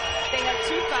 They had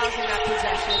 2 fouls in that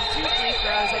possession, 2 free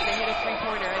throws, and they hit a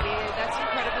 3-pointer. I mean, that's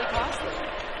incredibly costly.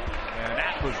 And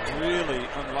that was really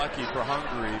unlucky for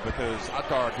Hungary because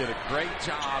Atar did a great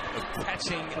job of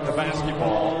catching the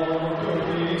basketball,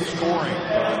 scoring,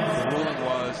 but the ruling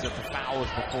was that the foul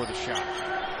was before the shot.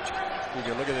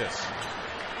 Look at this.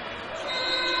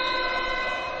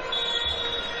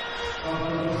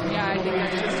 Yeah, I think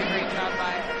that's just a great job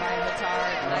by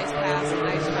Atar. Nice pass,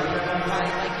 nice run,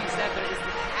 like you said, but it was the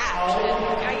catch.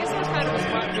 And I guess it was kind of a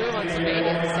smart move on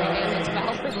Slovenia to say, hey, let's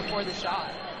foul her before the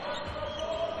shot.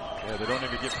 Yeah, they don't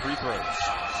even get free throws.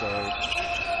 So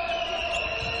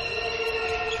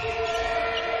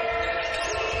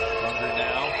Hungary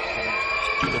now.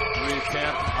 The 3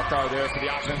 attempt. Atar there for the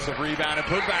offensive rebound and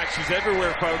putback. She's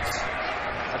everywhere, folks.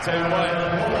 I tell you what,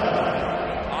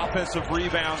 offensive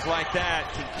rebounds like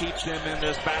that can keep them in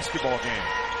this basketball game.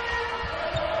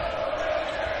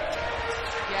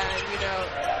 Yeah, and you know,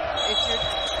 again,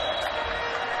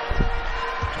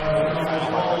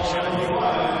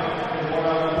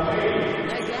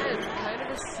 kind of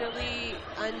a silly,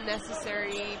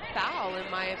 unnecessary foul, in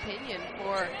my opinion,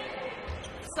 for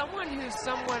someone who's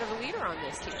somewhat of a leader on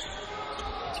this team.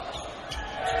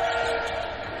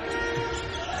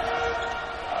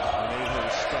 They need her to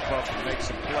step up and make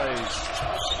some plays.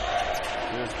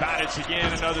 There's Badic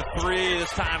again, another 3,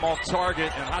 this time off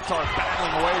target, and Atar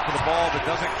battling away for the ball, but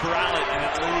doesn't corral it, and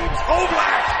it leaves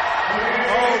OBLAK!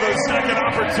 Oh, those second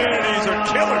opportunities are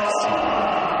killers.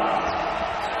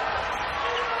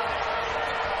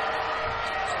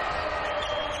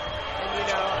 And you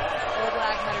know,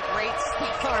 OBLAK had a great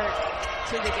start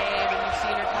to the game, and you've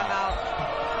seen her come out.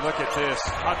 Look at this.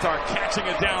 Atar catching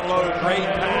it down low. Great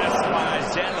pass by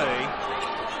Zele.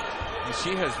 And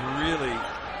she has really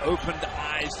opened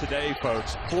eyes today,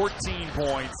 folks. 14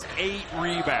 points, 8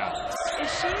 rebounds. If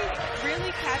she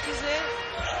really catches it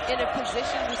in a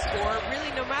position to score,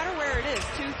 really no matter where it is,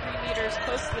 2-3 meters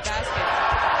close to the basket.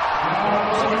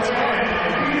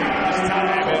 This time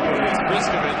it's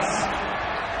Briskovitz.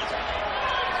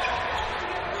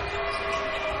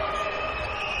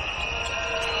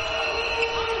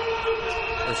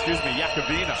 Excuse me,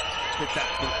 Yakovina hit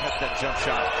that jump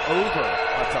shot over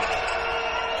Atar.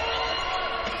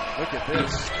 Look at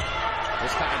this.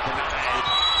 This time denied.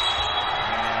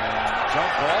 And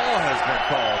jump ball has been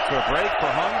called for a break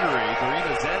for Hungary.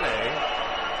 Darina Zele.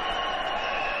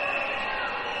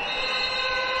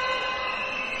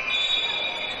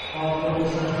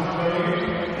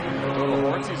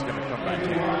 Horty's going to come back in.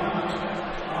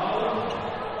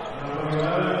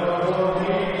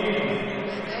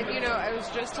 And you know, I was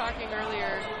just talking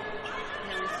earlier.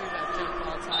 Here we see that jump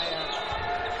ball tie up.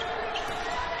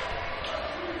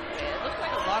 It looked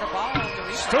like a lot of ball on the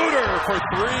rebound. Studer for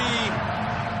 3.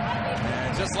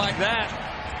 And just like that,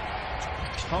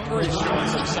 Hungary showing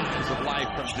some signs of life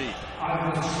from deep.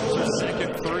 It's her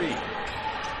second 3.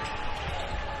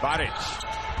 Badic.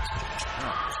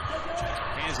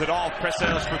 Hands it off.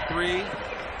 Presels for 3.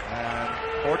 And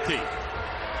Horty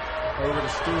over to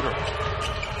Studer.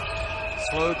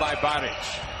 Slowed by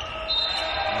Badic.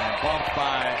 And bumped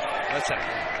by Lesak.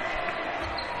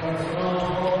 3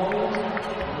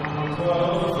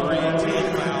 team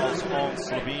fouls on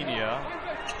Slovenia.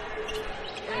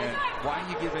 And why are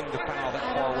you giving the foul that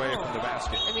far away from the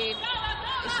basket? I mean,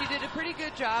 she did a pretty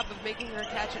good job of making her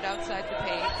catch it outside the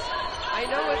paint. I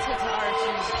know it's Tatar.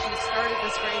 She started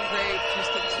this game great. She's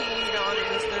continued on in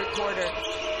this third quarter.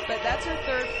 But that's her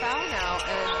 3rd foul now.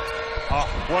 And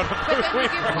what a but then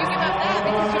you give up that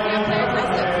because you can't play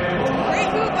aggressive. Great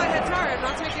move by Tatar. I'm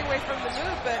not taking away from the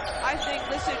move, but I think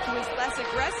Lisic was less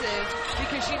aggressive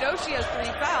because she knows she has 3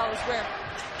 fouls. Where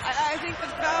I think the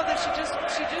foul that she just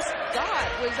got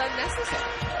was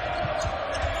unnecessary.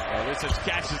 Well, Lisic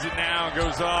catches it now and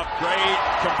goes up. Great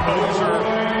composure.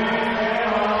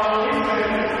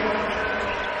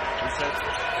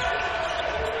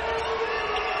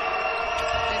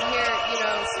 And here, you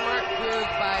know, smart move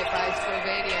by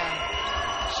Slovenia.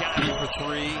 Shotty for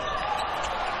 3.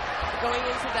 Going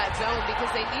into that zone because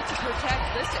they need to protect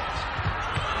Lisic.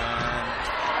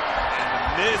 And the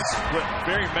missed, but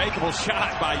very makeable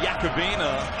shot by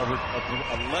Jakobina.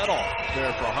 A let-off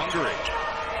there for Hungary.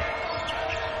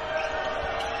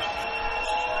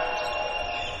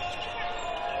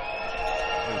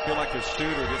 I feel like if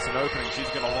Studer gets an opening, she's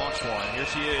going to launch one. Here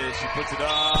she is. She puts it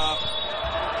up.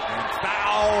 And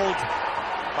fouled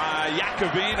by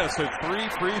Jakobina. So 3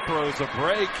 free throws, a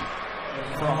break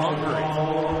for Hungary.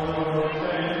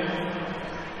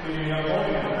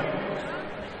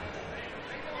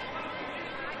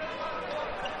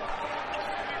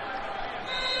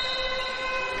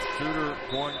 Studer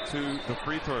going to the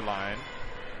free throw line.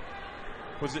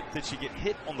 Did she get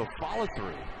hit on the follow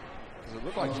through? Because it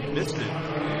looked like she missed it.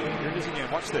 Here it is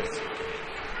again. Watch this.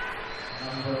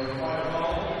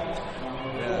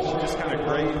 Yeah, she just kind of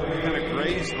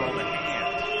grazed her on the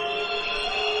hand.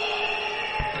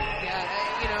 Yeah,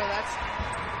 you know, that's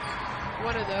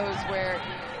one of those where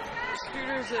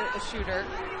Studer's a shooter,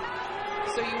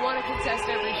 so you want to contest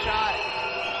every shot.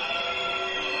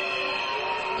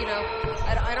 You know,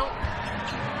 I don't.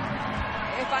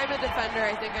 If I'm a defender,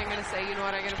 I think I'm going to say, you know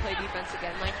what, I'm going to play defense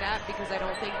again like that, because I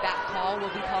don't think that call will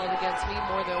be called against me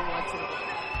more than once in a game.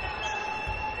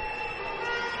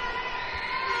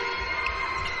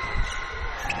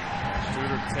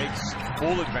 Studer takes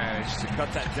full advantage to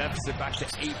cut that deficit back to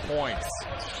 8 points.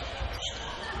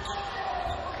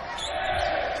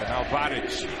 And now Badic.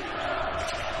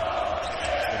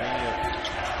 Slovenia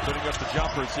putting up the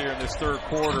jumpers here in this third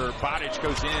quarter. Badic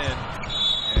goes in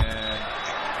and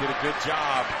did a good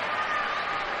job.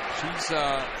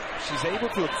 She's able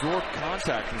to absorb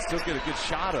contact and still get a good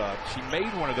shot up. She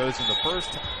made one of those in the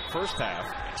first half.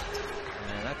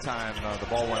 And that time the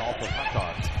ball went off of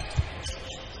Hattard.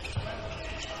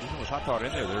 Even with Hattard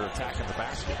in there, they're attacking the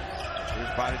basket.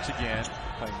 Here's Badic again.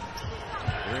 Playing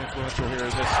very influential here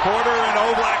in this quarter, and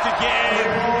OBLAK again.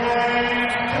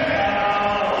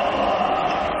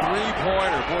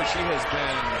 3-pointer. Boy, she has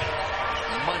been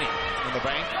money in the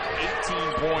bank.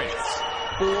 18 points.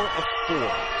 4 of 4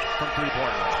 from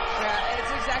 3-point range. Yeah,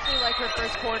 it's exactly like her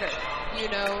first quarter. You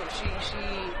know, she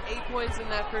 8 points in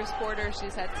that first quarter.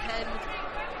 She's had 10.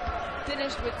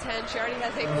 Finished with 10. She already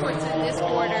has 8 points in this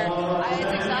quarter.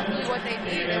 It's exactly what they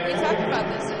need. And we talked about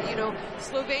this. You know,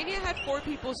 Slovenia had 4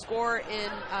 people score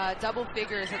in double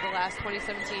figures at the last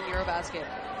 2017 Eurobasket.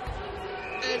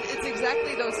 And it's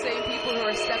exactly those same people who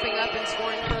are stepping up and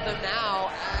scoring for them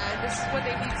now. And this is what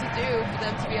they need to do for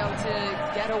them to be able to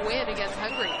get a win against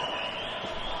Hungary.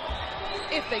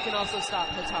 If they can also stop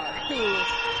Hattard, who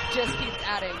just keeps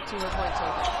adding to her point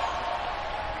total.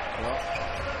 Well,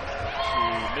 she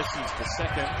misses the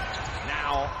second.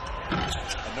 Now,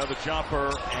 another jumper,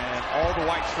 and all the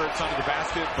white shirts under the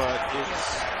basket, but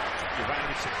it's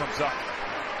Ivanic that comes up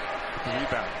with the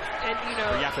rebound. And, you know,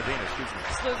 Jakobina, excuse me.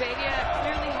 Slovenia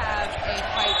clearly have a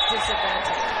height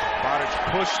disadvantage. Badic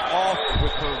pushed off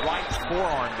with her right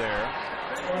forearm there.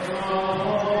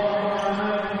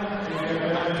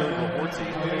 Knocked over Horty.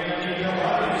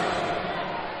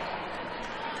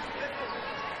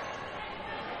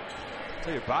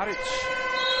 Tell you, Badic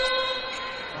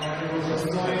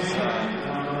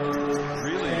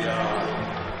really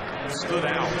stood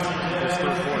out in this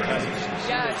third quarter, hasn't she?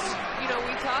 Yes. You know,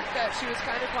 we talked that she was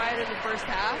kind of quiet in the first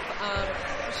half.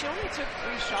 She only took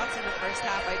 3 shots in the first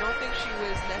half. I don't think she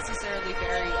was necessarily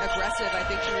very aggressive. I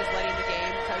think she was letting the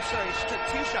game. Sorry, she took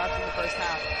 2 shots in the first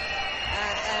half.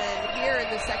 And here in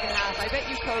the second half, I bet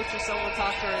you coach or someone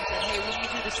talked to her and said, hey, we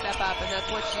need you to step up, and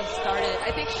that's what she started.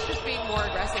 I think she's just being more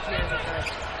aggressive here in the third.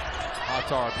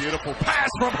 Hattard, beautiful pass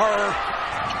from her.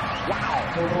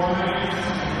 Wow.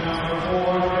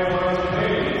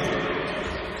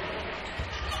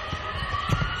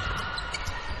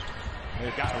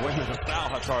 They've gotten away with a foul.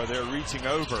 Hattard there reaching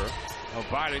over.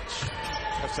 Badic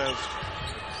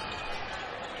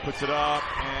puts it up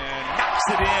and knocks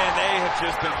it in. They have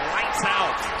just been lights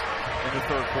out in the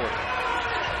third quarter.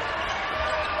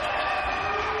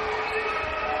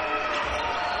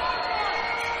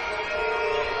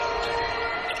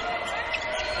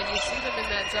 And you see them in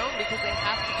that zone because they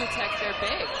have to protect their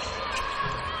bigs.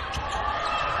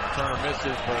 Turner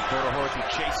misses, but Horty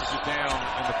chases it down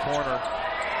in the corner.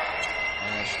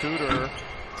 And Studer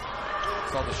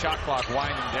saw the shot clock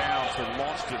winding down, so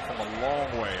launched it from a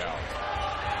long way out.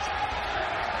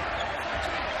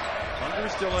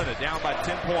 Hungary's still in it, down by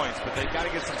 10 points, but they've got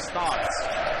to get some stops.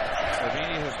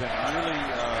 Slovenia have been really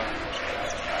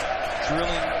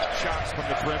drilling shots from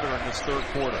the perimeter in this third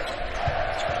quarter.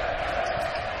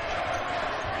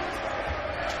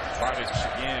 Badic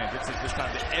again gets it this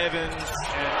time to Evans,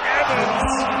 and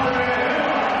Evans!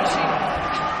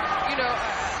 You know,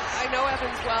 I know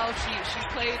Evans well. She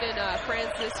played in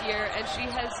France this year, and she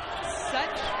has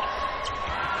such.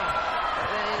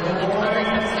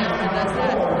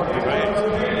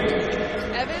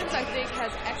 Evans, I think,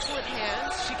 has excellent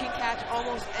hands. She can catch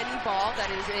almost any ball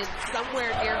that is in somewhere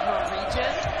near her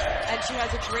region, and she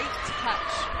has a great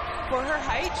touch. For her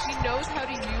height, she knows how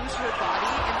to use her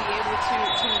body and be able to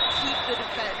keep the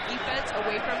defense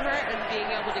away from her and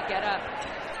being able to get up.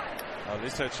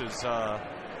 This touch is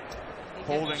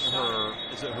holding her,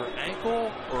 is it her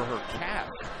ankle or her calf?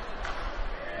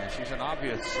 And she's an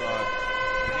obvious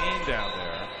pain down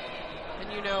there.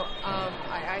 And you know,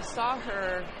 I saw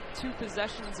her 2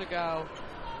 possessions ago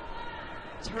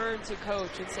turn to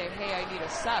coach and say, hey, I need a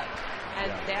sub.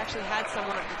 And they actually had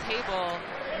someone at the table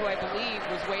who I believe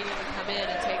was waiting to come in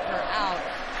and take her out.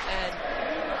 And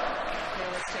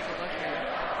okay, let's take a look here.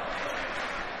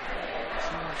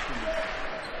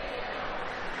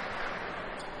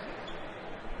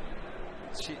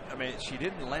 She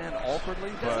didn't land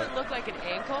awkwardly, but doesn't look like an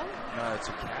ankle. No, it's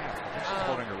a calf. I think she's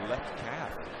holding her left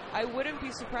calf. I wouldn't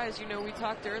be surprised. You know, we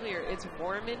talked earlier. It's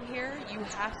warm in here. You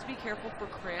have to be careful for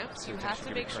cramps. You have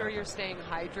to make sure you're staying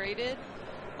hydrated.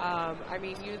 I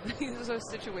mean, these are those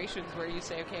situations where you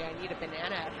say, okay, I need a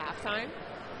banana at halftime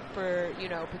for, you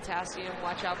know, potassium.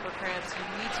 Watch out for cramps. You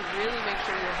need to really make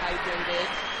sure you're hydrated.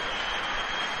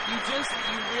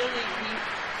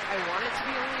 I want it to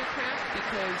be only a cramp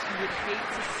because you would hate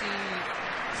to see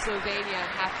Slovenia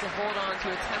have to hold on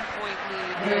to a 10-point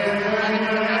lead with 11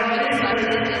 minutes left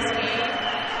in this game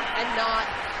and not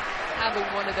having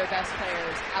one of their best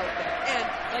players out there. And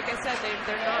like I said,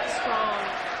 they're not strong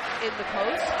in the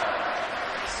post,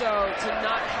 so to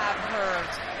not have her,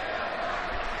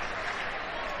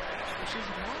 she's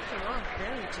walking off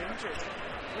very gingerly.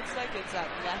 Looks like it's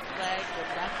that left leg, the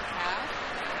left calf.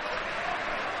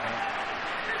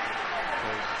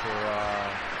 For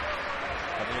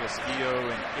Camila Schio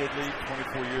in Italy,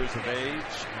 24 years of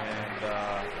age, and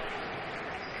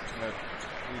you know,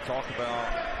 we talk about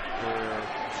their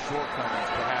shortcomings,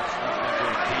 perhaps not being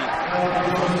very deep.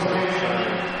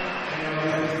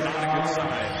 Not a good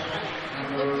sign.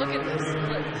 Look at this.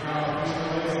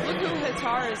 Look who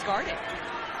Hatar is guarding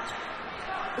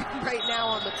right now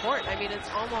on the court. I mean, it's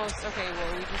almost okay.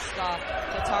 Well, we just saw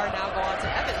Hatar now go on to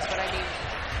Evans, but I mean.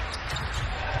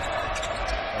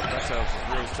 Bretos is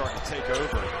really starting to take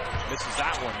over. Misses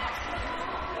that one.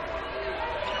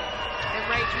 And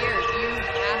right here, you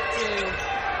have to,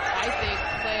 I think,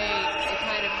 play a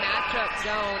kind of matchup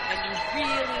zone, and you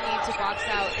really need to box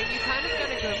out. And you kind of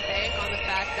going to go bank on the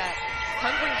fact that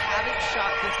Hungary haven't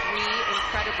shot the 3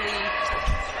 incredibly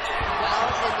well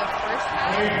in the first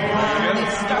half. They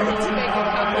started to make a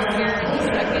couple here in the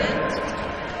second.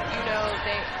 You know,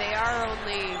 they are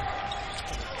only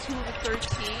 2 of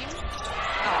 13.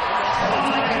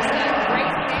 Like I said,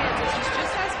 great hands. She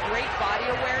just has great body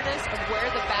awareness of where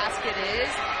the basket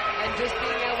is and just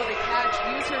being able to catch,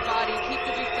 use her body, keep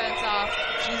the defense off.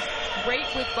 She's great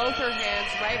with both her hands,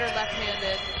 right or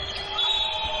left-handed.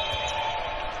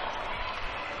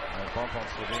 Bump on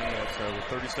Slovenia, so with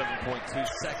 37.2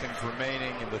 seconds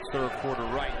remaining in the third quarter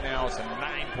right now. It's a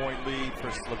 9-point lead for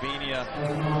Slovenia.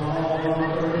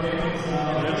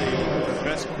 Really the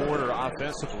best quarter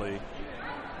offensively.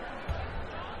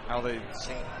 How they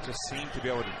just seem to be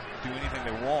able to do anything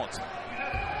they want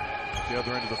at the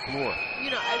other end of the floor.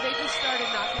 You know, they just started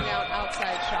knocking out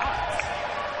outside shots.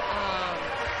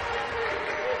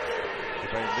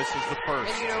 This is the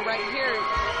first. And you know, right here,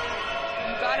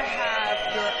 you got to have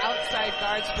your outside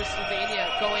guards for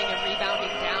Slovenia going and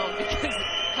rebounding down because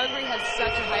Hungary has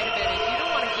such a height advantage. You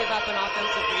don't want to give up an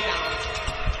offensive rebound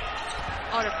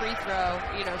on a free throw.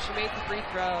 You know, she made the free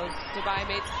throw. Dubai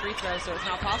made the free throw, so it's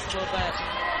not possible, but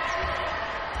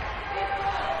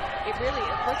it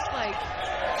looks like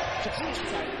Japan's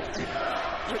out there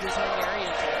with his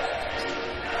Hungarian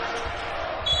team.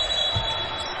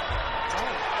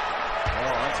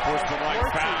 Unsportsmanlike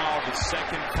foul, the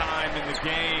second time in the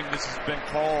game this has been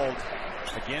called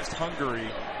against Hungary.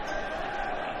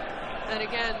 And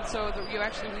again, so I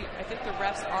think the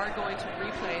refs are going to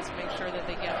replay to make sure that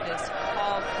they get this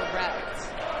call correct.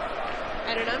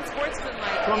 And an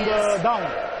unsportsmanlike from the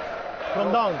down.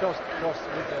 From down. Close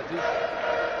with this.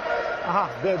 Aha,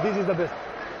 this is the best.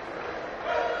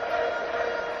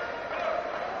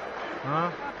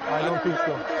 Huh? I don't think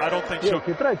so. I don't think yes, so.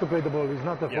 He tried to play the ball. It's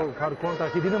not a hard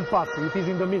contact. He didn't pass. It is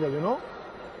in the middle, you know?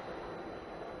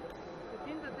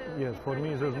 Yes, for me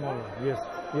it's a small. Yes,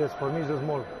 for me it's a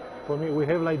small. For me, we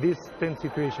have like this 10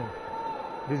 situation.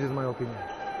 This is my opinion.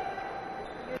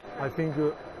 I think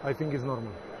it's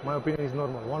normal. My opinion is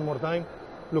normal. One more time.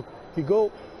 Look, he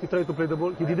tried to play the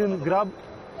ball. He didn't grab.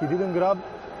 He didn't grab.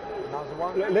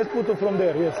 Let's put it from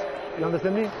there, yes. You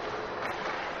understand me?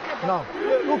 Now,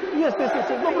 look, yes, no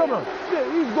problem. Yeah,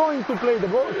 he's going to play the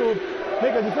ball, to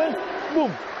make a defense,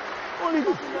 boom. Only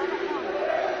this.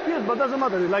 Yes, but doesn't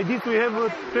matter. Like this we have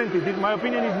 20. This, my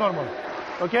opinion, is normal.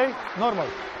 Okay? Normal.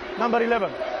 Number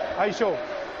 11. I show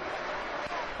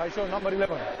number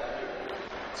 11.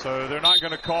 So they're not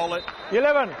going to call it.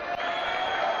 11.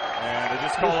 And they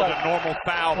just call it a normal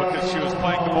foul because she was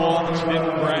playing the ball and she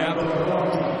didn't grab.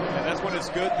 And that's when it's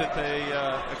good that they,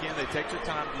 again, they take their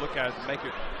time to look at it and make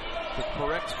it the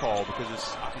correct call because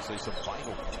it's obviously a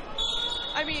vital call.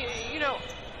 I mean, you know,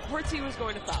 her team was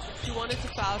going to foul. She wanted to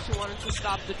foul. She wanted to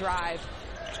stop the drive.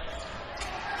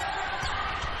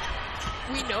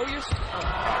 We know you're... Well,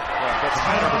 it doesn't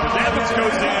matter because Evans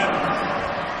goes in.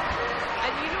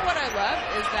 And you know what I love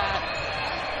is that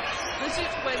this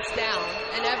just went down,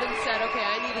 and Evans said, okay,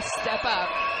 I need to step up.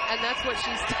 And that's what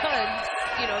she's done,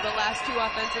 you know, the last two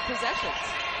offensive possessions.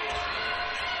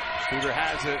 Peter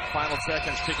has it. Final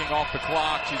seconds ticking off the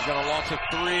clock. She's going to launch a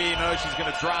three. No, she's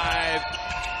going to drive.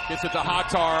 Gets it to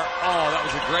Hatar. Oh, that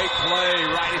was a great play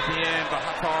right at the end. But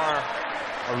Hatar,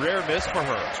 a rare miss for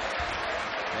her.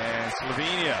 And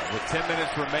Slovenia, with 10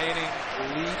 minutes remaining,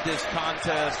 lead this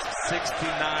contest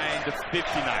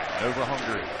 69-59 over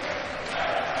Hungary.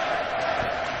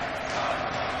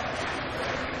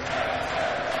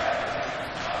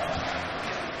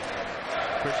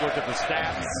 Quick look at the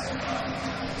stats.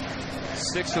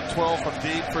 6 of 12 from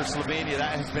deep for Slovenia.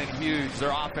 That has been huge.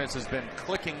 Their offense has been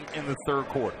clicking in the third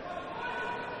quarter.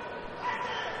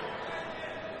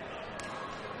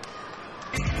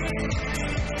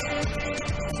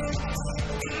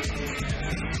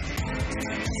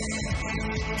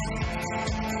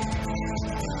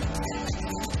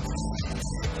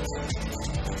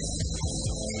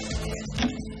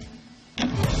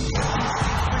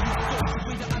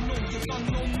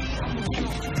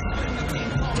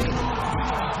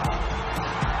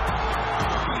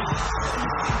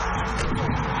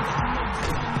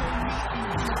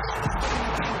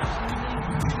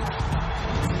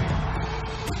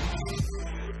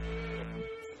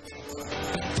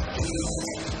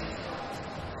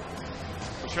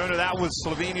 That was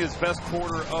Slovenia's best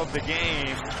quarter of the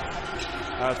game.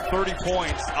 30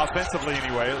 points offensively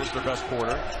anyway. It was their best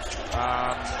quarter.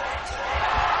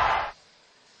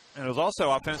 And it was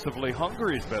also offensively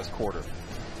Hungary's best quarter.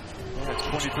 It's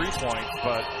 23 points,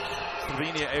 but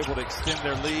Slovenia able to extend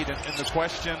their lead. And the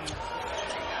question,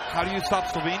 how do you stop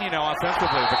Slovenia now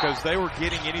offensively? Because they were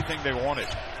getting anything they wanted.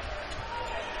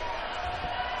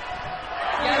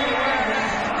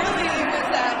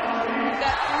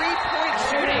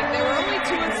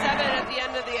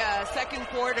 Second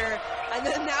quarter, and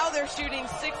then now they're shooting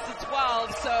 6 to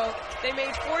 12, so they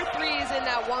made 4 threes in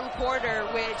that one quarter,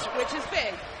 which is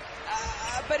big.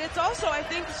 But it's also, I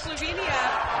think, Slovenia,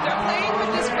 they're playing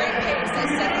with this great pace. They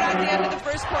set it at the end of the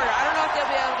first quarter. I don't know if they'll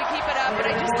be able to keep it up, but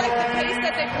I just like the pace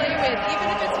that they play with. Even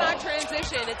if it's not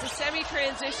transition, it's a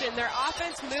semi-transition. Their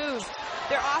offense moves.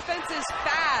 Their offense is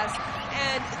fast,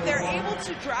 and they're able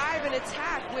to drive and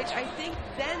attack, which I think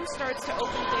then starts to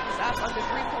open things up on the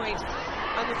three-point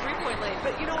lane.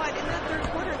 But you know what? In that third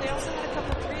quarter, they also had a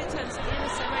couple of 3 attempts in a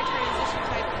semi-transition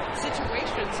type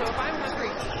situation. So if I'm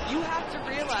Hungary, you have to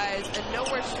realize and know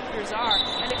where shooters are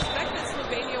and expect that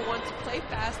Slovenia wants to play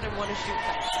fast and want to shoot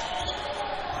fast.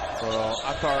 Well,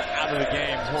 Athar out of the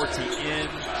game, Horty in.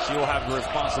 She'll have the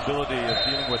responsibility of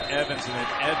dealing with Evans, and then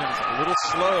Evans a little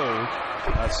slow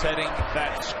setting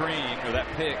that screen or that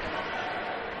pick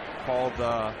called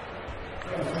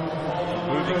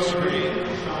moving screen.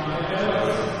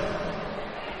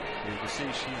 You can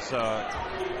see she's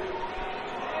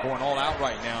going all out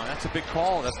right now, and that's a big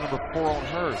call. That's number 4 on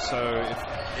her. So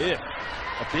if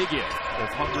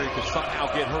Hungary could somehow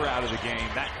get her out of the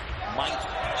game, that might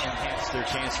enhance their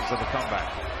chances of a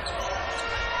comeback.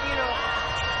 You know,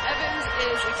 Evans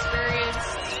is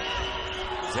experienced.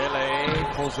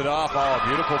 Zele pulls it off. Oh,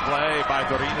 beautiful play by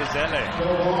Dorina Zele. You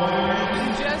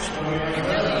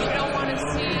don't want to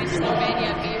see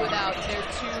Slovenia be without their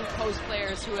 2 post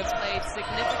players who have played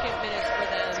significant minutes for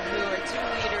them, who are 2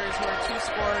 leaders, who are 2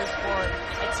 scorers for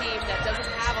a team that doesn't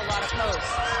have a lot of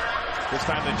posts. This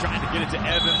time they're trying to get it to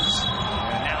Evans,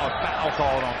 and now a foul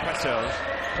called on Pressel.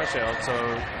 So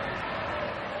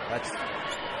that's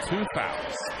 2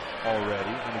 fouls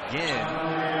already. And again,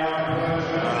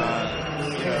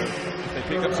 if they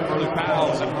pick up some early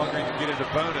fouls and Hungary can get into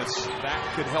bonus, that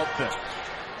could help them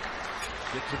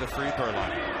get to the free throw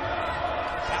line.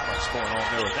 Not much going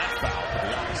on there with that foul, to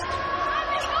be honest.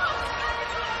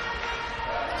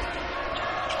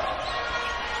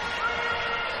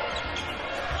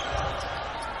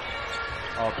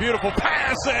 A beautiful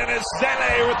pass, and it's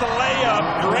Zele with the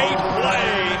layup. Great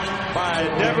play by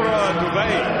Deborah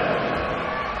Dubé.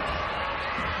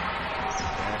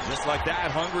 And just like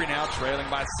that, Hungary now trailing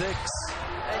by 6.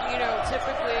 And, you know,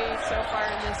 typically so far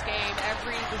in this game,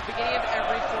 the beginning of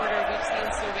every quarter, we've seen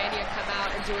Slovenia come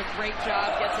out and do a great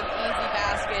job, get some easy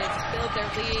baskets, build their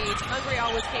lead. Hungary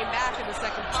always came back in the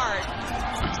second part.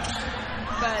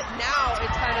 But now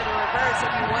it's kind of the reverse.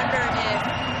 If you wonder if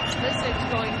Lisic's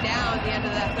going down at the end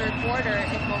of that third quarter,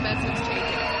 if momentum's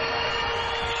changing.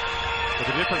 But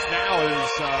the difference now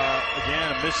is,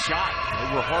 again, a missed shot.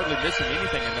 They were hardly missing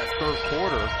anything in that third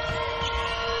quarter.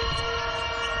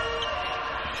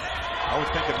 I would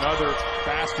think another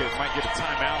basket might get a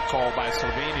timeout call by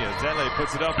Slovenia. Zele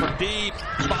puts it up from deep,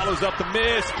 follows up the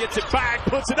miss, gets it back,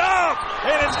 puts it up,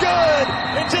 and it's good!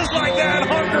 And just like that,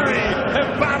 Hungary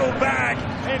have battled back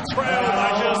and trailed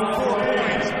by just 4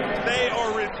 points. They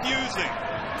are refusing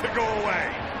to go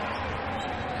away.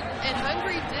 And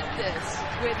Hungary did this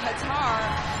with Hatar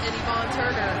and Yvonne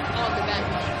Turner on the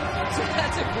bench. So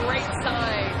that's a great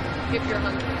sign if you're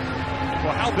Hungary.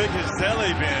 Well, how big has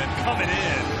Zele been coming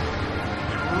in?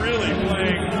 Really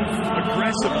playing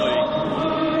aggressively.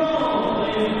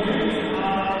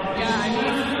 Yeah, I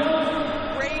mean,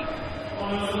 great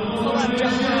pull-up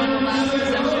jumper on the last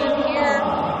possession here.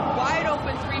 Wide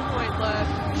open three-point look.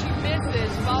 She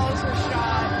misses, follows her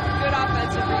shot. Good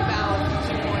offensive rebound,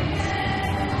 2 points.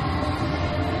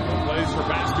 Plays for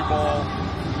basketball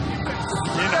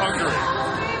in Hungary.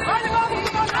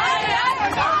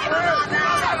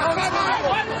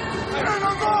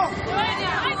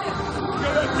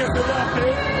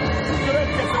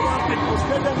 Következő játékos,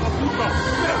 legyen a Pika,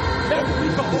 nem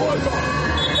Pika oldal,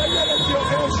 legyen ki az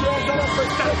első azzal,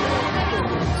 hogy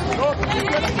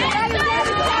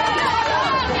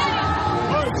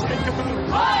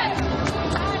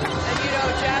And you know,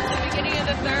 Jeff, at the beginning of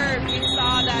the third, we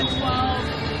saw that 12-2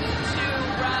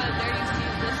 run. There you see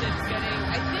Lisic getting,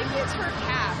 I think it's her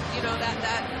calf. You know, that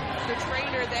the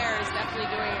trainer there is definitely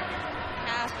doing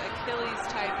calf Achilles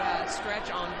type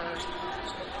stretch on her.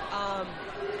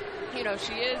 You know,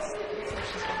 she is,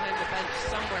 she's behind the bench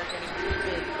somewhere getting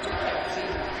treated. We can't see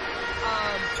her.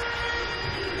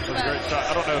 That was a great shot.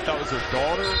 I don't know if that was her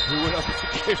daughter who went up and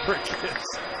gave her a kiss.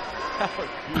 That was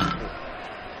beautiful.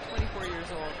 24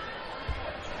 years old.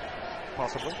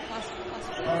 Possibly. Possibly.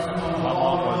 My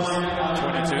mom was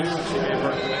 22, so she gave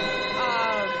birth to me.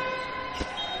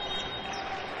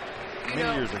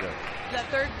 Many years ago. That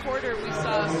third quarter, we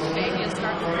saw Slovenia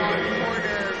start the fourth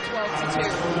quarter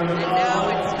 12-2. And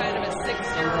now it's kind of a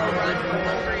 6-0 run for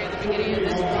Hungary at the beginning of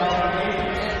this quarter.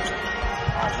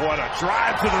 And what a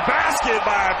drive to the basket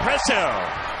by Presso.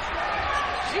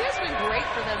 She has been great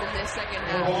for them in this second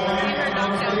half. We've seen her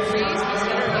knock down threes. We've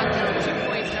seen her knock down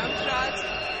 2-point jump shots.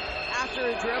 After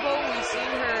a dribble, we've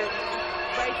seen her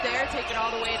right there take it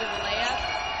all the way to the layup.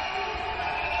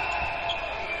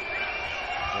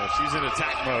 Well, she's in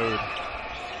attack mode.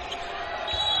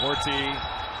 Horty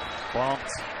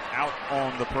bumped out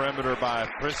on the perimeter by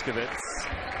Priskovitz.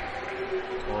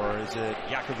 Or is it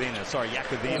Yakovina? Sorry,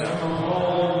 Yakovina.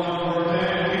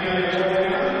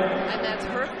 And that's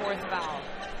her 4th foul.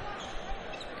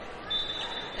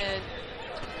 And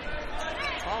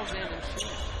falls in and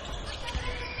shoots.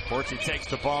 Horty takes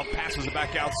the bump, passes it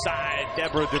back outside.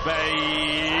 Deborah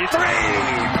Dubé,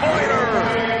 3-pointer!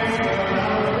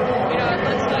 You know, it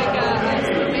looks like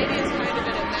Slovenia's kind of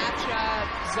in a matchup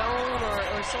zone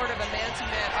or sort of a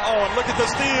man-to-man. Oh, and look at the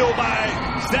steal by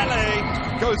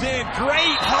Zele. Goes in.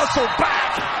 Great hustle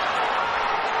back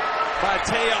by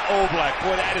TEJA OBLAK.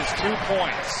 Boy, that is 2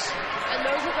 points. And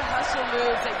those are the hustle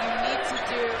moves that you need to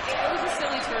do. It was a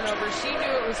silly turnover. She knew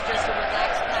it was just a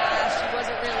relaxed pass. She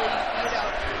wasn't really, you know,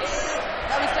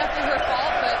 that was definitely her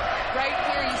fault. But right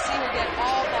here, you see her get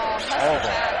all ball, hustle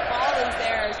back, ball is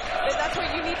theirs. That's what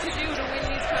you need to do to win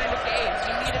these kind of games.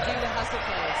 You need to do the hustle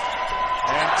plays.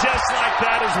 And just like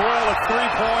that as well, a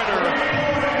 3-pointer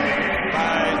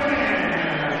by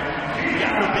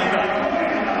Yakovina.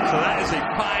 So that is a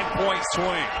 5-point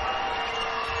swing.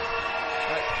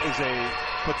 That is a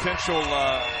potential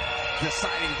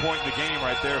deciding point in the game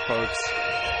right there, folks.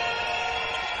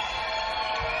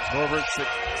 Norbert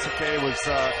Sake was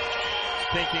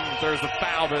thinking there's a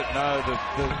foul, but no, the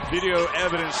video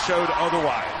evidence showed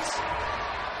otherwise.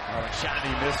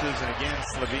 Shani misses, and again,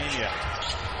 Slovenia.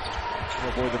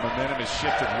 Oh boy, the momentum is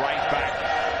shifted right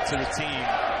back to the team.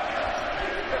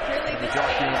 But really, the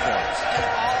dark uniforms.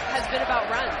 Has been about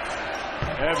runs.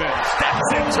 Evans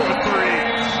steps into a 3.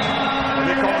 Are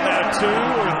they calling that a 2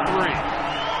 or a 3?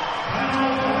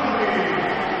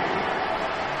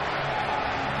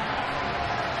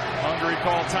 Hungary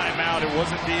called timeout. It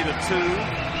was indeed a 2.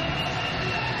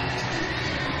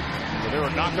 They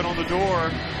were knocking on the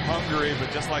door, Hungary,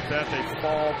 but just like that, they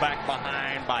fall back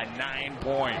behind by 9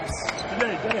 points.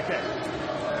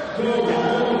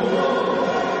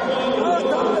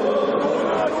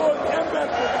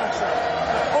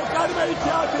 Akármelyik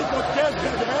játékot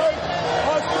kezded el,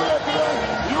 azt követően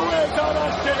jó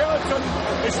elzárást kell játszani,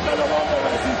 és tele van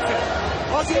nevezítve.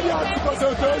 Azért játszuk az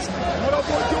 5-öst, mert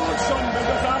abból gyorsan megy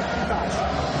az átfutás.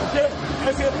 Oké?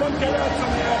 Ezért nem kell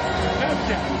játszani el, nem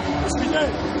kell. És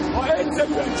figyelj, ha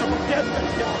egyszerűen csak a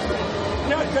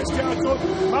kettest játszod,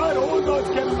 már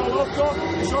oldalt kerül a labda,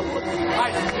 és akkor...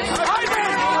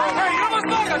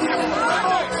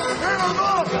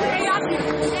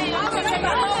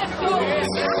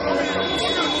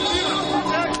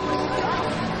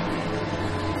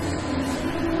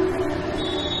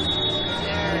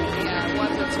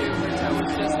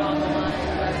 Was just on the line,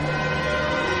 but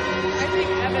I think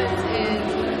Evans is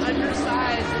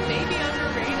undersized and maybe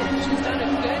underrated. She's done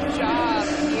a good job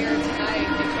here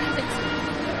tonight against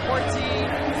Orti,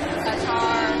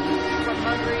 Tatar from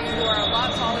Hungary, who are a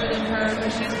lot taller than her,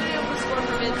 but she's been able to score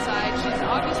from inside. She's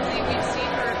obviously, we've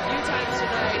seen her a few times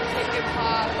tonight, pick and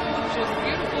pop. She has a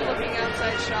beautiful looking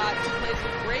outside shot. She plays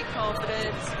with great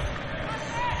confidence.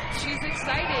 She's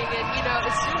exciting, and you know,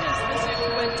 as soon as this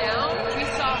went down, we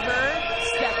saw her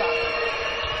step up.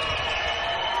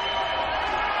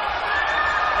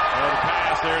 Oh, the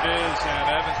pass, there it is, and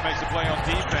Evans makes a play on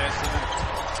defense, and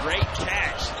great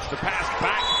catch. The pass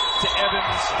back to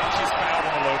Evans, and she's fouled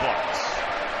on the low blocks.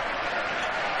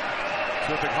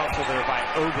 Terrific hustle there by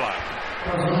OBLAK.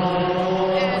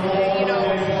 And, you know,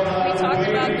 we talked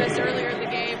about this earlier in the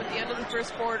game. At the end of the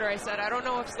first quarter, I said, I don't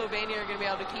know if Slovenia are going to be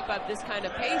able to keep up this kind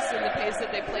of pace and the pace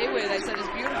that they play with. I said, it's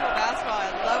beautiful basketball.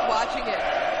 I love watching it.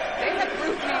 They have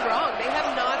proved me wrong. They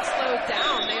have not slowed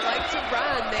down. They like to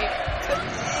run.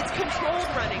 It's controlled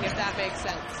running, if that makes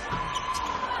sense.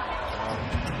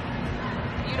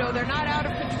 You know, they're not out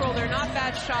of control. They're not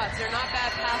bad shots. They're not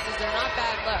bad passes. They're not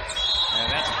bad looks. And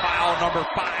that's foul number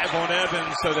 5 on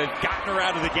Evans, so they've gotten her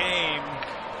out of the game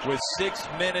with 6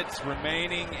 minutes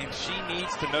remaining, and she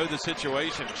needs to know the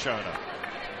situation, Shona.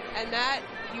 And that,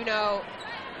 you know,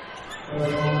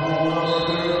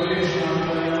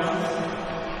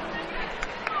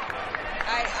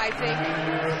 I think,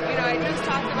 you know, I just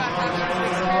talked about how she's an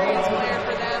experienced player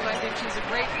for them. I think she's a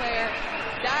great player.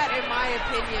 That, in my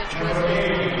opinion, was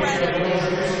incredibly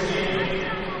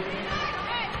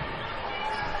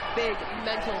big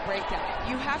mental breakdown.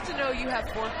 You have to know you have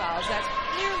 4 fouls. That's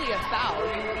clearly a foul.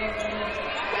 You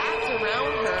wrapped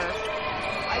around her.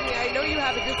 I mean, I know you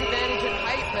have a disadvantage in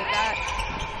height, but that...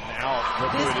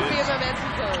 This could be a momentum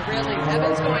killer, really.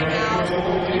 Evans going out.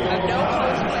 You have no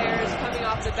post players coming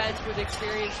off the bench with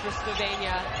experience for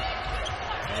Slovenia.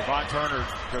 And Yvonne Turner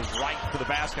goes right for the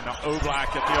basket. Now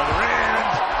OBLAK at the other end.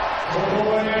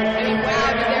 I mean,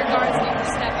 wow, their guards need to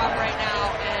step up right now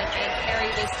and carry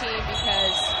this team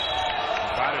because...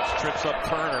 Badic trips up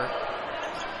Turner.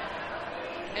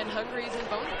 And Hungary's in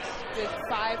bonus with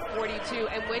 5:42.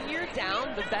 And when you're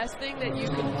down, the best thing that you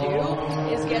can do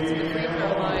is get to the free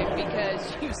throw line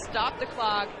because you stop the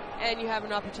clock and you have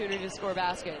an opportunity to score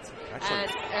baskets. Actually,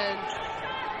 and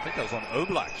I think that was on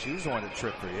OBLAK. She was the one that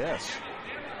tripped her, yes.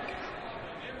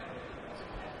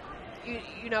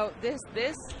 You know, this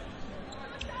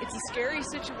it's a scary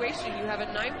situation. You have a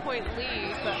 9-point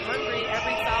lead, but Hungary,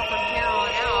 every foul from here on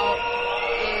out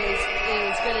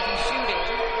is going to be shooting.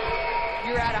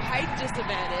 You're at a height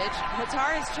disadvantage.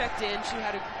 Hatar has checked in. She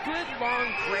had a good long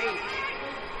break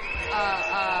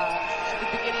at the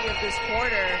beginning of this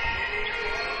quarter,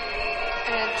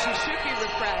 and she should be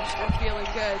refreshed and feeling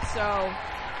good. So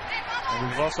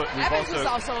Evans is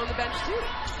also on the bench too.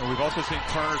 And we've also seen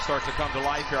Turner start to come to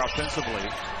life here offensively.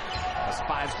 That's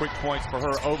 5 quick points for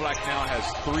her. OBLAK now has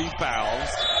 3 fouls.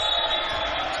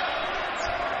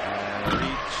 And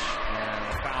reach, and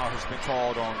the foul has been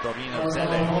called on Davina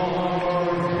Zele.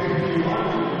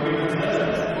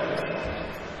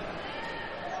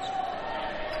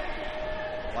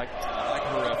 I like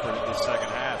her effort in the second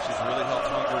half. She's really helped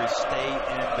Hungary stay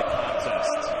in the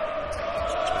contest.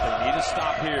 They need to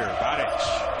stop here. Badic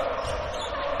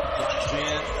drops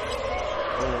in.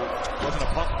 Wasn't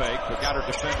a pump fake, but got her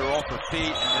defender off her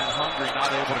feet, and then Hungary not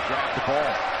able to grab the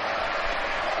ball.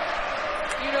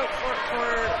 You know,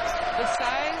 for the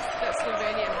size that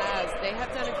Slovenia has, they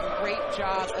have done a great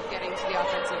job of getting to the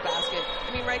offensive basket.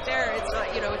 I mean, right there, it's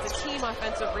not, you know, it's a team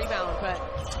offensive rebound, but...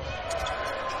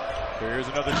 Here's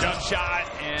another jump shot,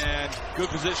 and good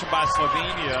position by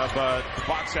Slovenia, but the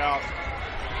box out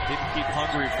didn't keep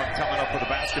Hungary from coming up with a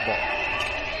basketball.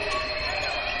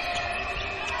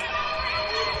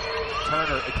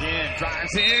 Turner again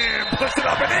drives in, puts it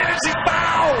up and in, and she's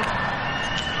fouled!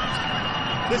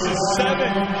 This is 7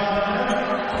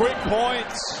 quick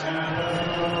points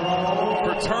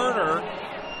for Turner,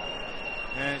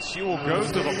 and she will go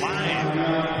to the line.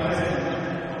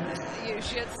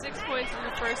 She had 6 points in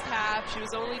the first half. She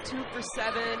was only 2 for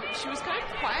 7. She was kind of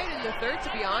quiet in the third,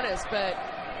 to be honest, but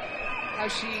how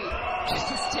she's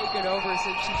taken over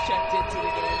since she's checked into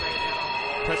the game right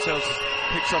now. Precious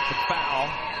picks up the foul.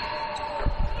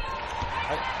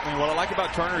 I mean, what I like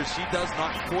about Turner is she does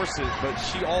not force it, but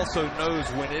she also knows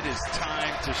when it is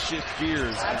time to shift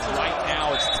gears. And right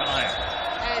now it's time.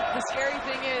 And the scary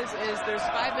thing is there's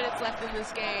 5 minutes left in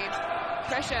this game.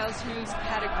 Precious, who's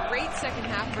had a great second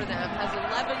half for them, has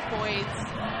 11 points.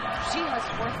 She has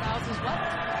 4 fouls as well.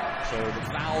 So the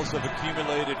fouls have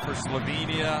accumulated for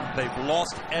Slovenia. They've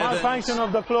lost Evans. Malfunction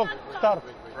of the clock. Start.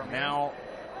 Now,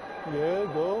 Yeah,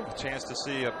 go. a chance to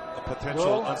see a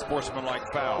potential unsportsmanlike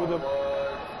foul.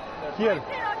 Here.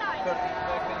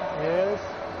 Yes.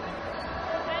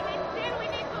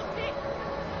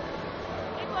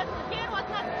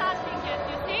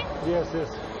 Yes, yes.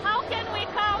 How can we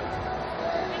count?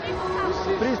 We need to count.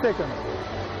 3 seconds.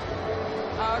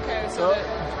 Okay, so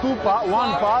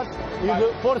One pass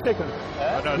is 4 seconds.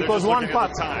 Oh, no, Because just one looking at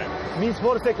pass the time. means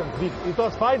 4 seconds. It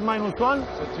was 5 minus 1,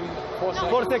 4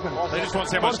 seconds. They just want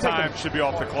to see how much 4 time seconds. should be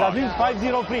off the That clock. means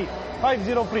 5-0-3.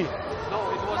 5-0-3.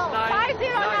 No, it was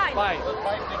 509.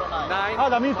 9. Ah,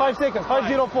 that means 5 seconds.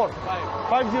 5-0-4.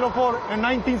 5-0-4 and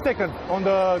 19 seconds on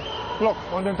the clock,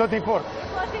 on the 34. It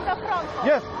was in the front.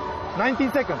 Yes,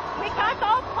 19 seconds. We cut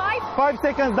off 5. 5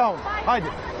 seconds down. Hide.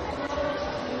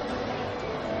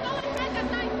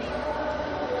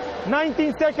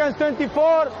 19 seconds,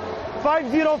 24,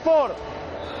 5-0-4.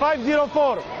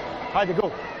 5-0-4. Hide,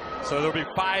 go. So there'll be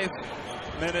 5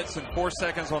 minutes and 4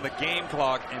 seconds on the game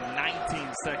clock and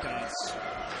 19 seconds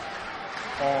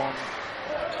on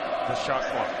the shot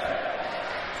clock.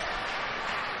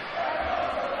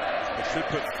 They should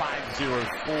put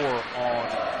 5-0-4 on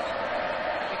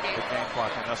the game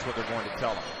clock, and that's what they're going to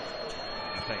tell them,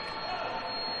 I think.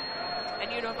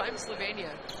 and you know, if I'm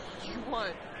Slovenia, you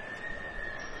want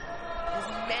as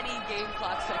many game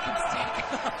clock seconds taken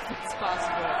off as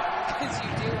possible, because you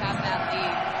do have that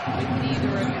lead with neither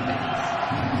of your benches.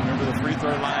 Remember the free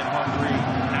throw line, Hungary,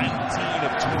 19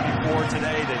 of 24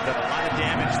 today. They've done a lot of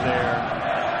damage there.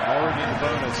 Already in the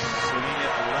bonus, Slovenia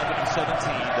 11 of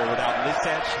 17. They're without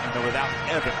Lisec and they're without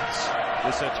Evans.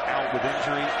 Lisec out with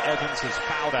injury. Evans has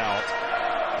fouled out.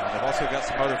 And they've also got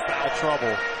some other foul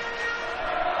trouble.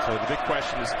 So the big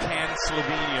question is, can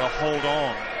Slovenia hold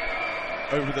on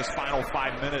over this final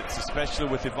 5 minutes, especially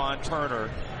with Yvonne Turner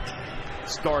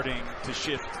starting to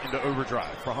shift into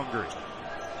overdrive for Hungary?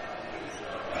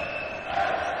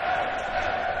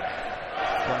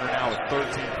 Turner now with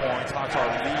 13 points. Hatar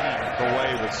leading the way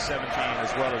with 17,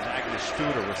 as well as Agnes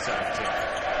Studer with 17.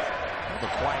 The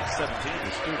quiet 17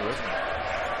 to Studer, isn't it?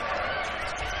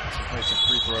 She's made some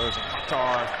free throws, and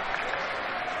Hatar,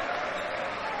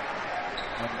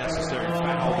 unnecessary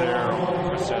foul there on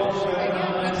Precious.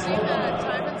 We've seen that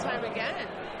time and time again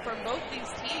from both these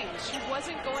teams. She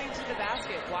wasn't going to the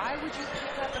basket. Why would you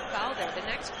pick up a foul there? The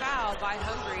next foul by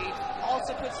Hungary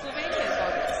also puts Slovenia in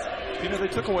bonus. You know, they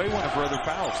took away one of her other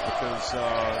fouls because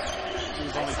she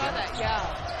was only. I saw that,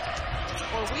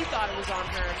 yeah. Or we thought it was on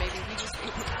her. Maybe we just.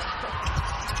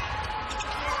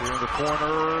 Here in the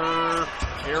corner,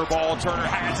 air ball. Turner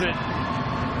has it.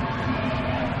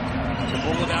 The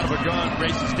bullet out of a gun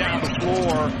races down the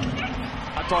floor.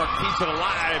 Hatar keeps it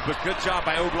alive, but good job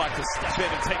by OBLAK to step in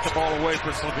and take the ball away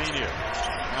for Slovenia.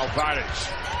 Now Varic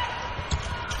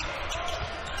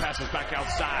passes back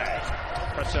outside.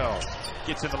 Precious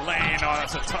gets in the lane. Oh,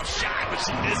 that's a tough shot, but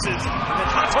she misses. And then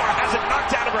Hatar has it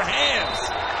knocked out of her hands.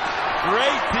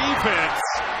 Great defense.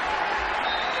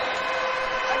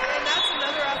 And that's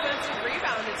another offensive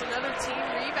rebound. It's another team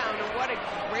rebound, and what a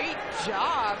great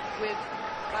job with,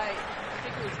 I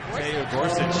think it was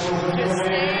Gorsuch. Just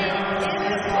staying in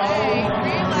his play,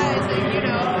 realizing, you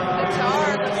know, the jar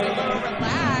looks a little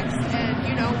relaxed, and,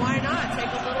 you know, why not take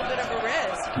a little bit of a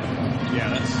risk? Yeah,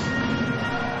 that's.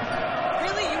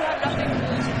 Really, you have nothing to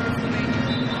lose if you're Slovenia.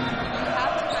 You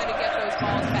have to kind of get those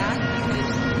balls back, because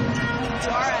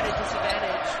you are at a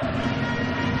disadvantage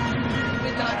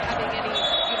with not having any,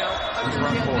 you know,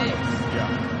 real bigs. Yeah.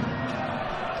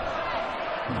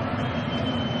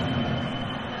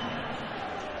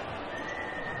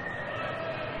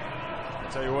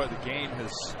 Tell you what, the game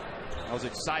has, I was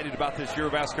excited about this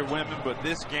Eurobasket women, but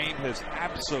this game has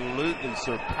absolutely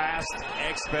surpassed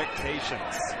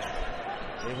expectations.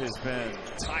 It has been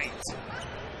tight.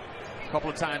 couple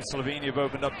of times Slovenia have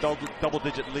opened up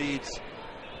double-digit leads,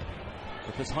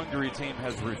 but this Hungary team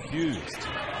has refused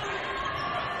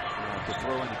to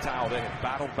throw in the towel. They have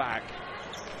battled back,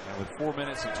 and with 4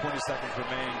 minutes and 20 seconds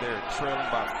remaining, they're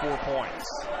trailing by 4 points.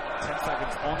 10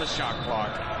 seconds on the shot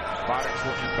clock. Bodic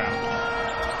will inbound.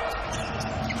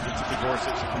 Gets it to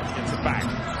Gorsuch, gets it back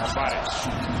on Bodic.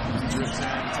 Drifts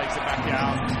in, takes it back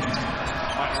out.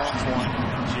 Might wrongs one.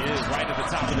 She is right at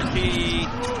the top of the key.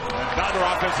 Another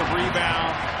offensive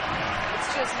rebound.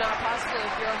 It's just not possible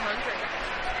if you're hungry.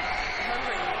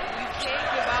 You can't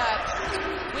give up.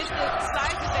 With the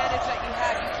size advantage that you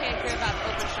have, you can't give up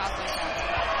open shots like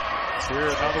that.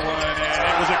 Here, another one, and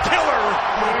it was a killer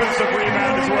offensive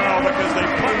rebound as well because they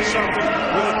punched something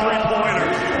with a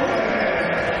three-pointer.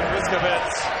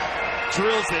 Riskovets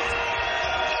drills it.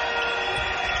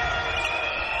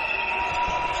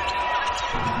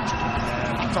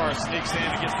 Hatar sneaks in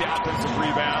and gets the offensive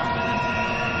rebound.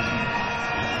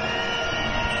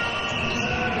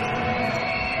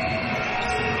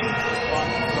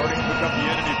 Starting to become the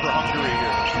enemy for Hungary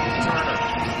here. Turner.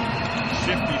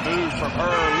 Shifty move from her,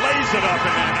 lays it up,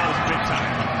 and that was big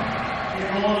time.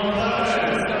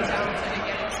 She's so talented at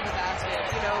getting to the basket.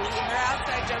 You know, her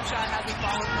outside jump shot hasn't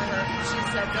fallen for her. She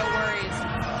said, no worries.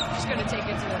 She's going to take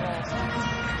it to the hole.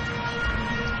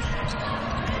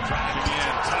 Driving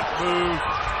in, tough move.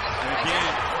 And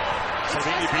again,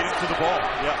 Slovenia beat it to the ball.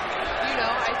 Yep. You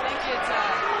know, I think it's,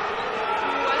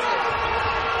 who was it?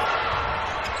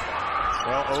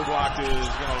 Well, OBLAK is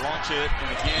going to launch it, and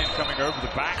again, coming over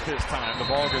the back this time, the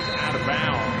ball goes out of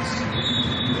bounds.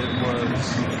 It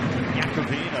was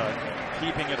Yakovina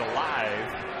keeping it alive.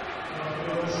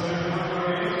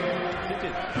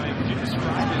 Would you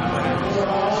describe it perhaps?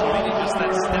 Slovenia just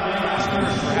that step faster,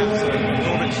 perhaps a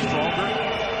little bit stronger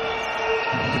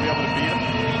to be able to beat them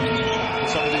with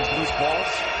some of these loose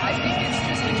balls? I think it's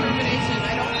just determination.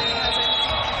 I don't think it has anything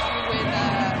to do with the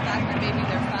fact that maybe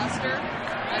they're faster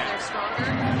and they're stronger.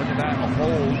 Look at that, a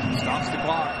hold, stops the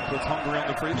clock, puts Hungary on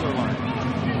the free throw line.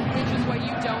 Which is what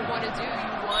you don't want to do.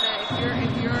 You want to,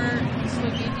 if you're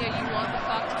Slovenia, you want the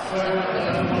clock to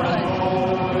continually run.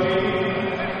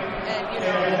 And, you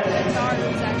know, Tatar,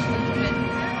 who's actually been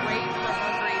great for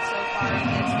Hungary so far in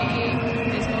this game,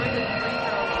 is going to the free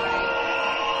throw line.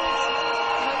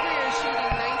 Hungary are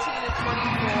shooting 19 of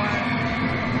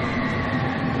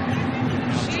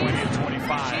 24. 20 of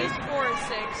 25. She's 4 of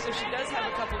 6, so she does have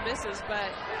a couple misses,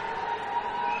 but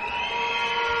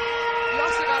you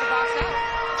also got to box out.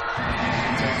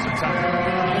 Takes the time.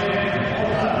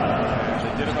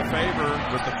 They did him a favor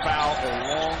with the foul a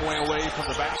long way away from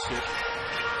the basket.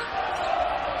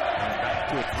 And back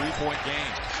to a 3-point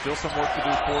game. Still some work to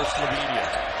do for Slovenia.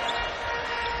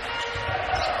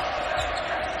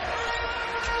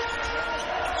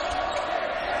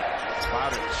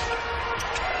 Bodic.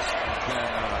 Again,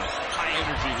 high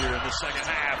energy here in the second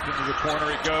half. Into the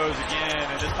corner it goes again,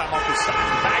 and this time off the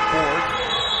side backboard.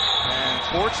 And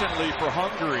fortunately for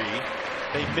Hungary,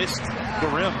 they missed the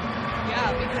rim.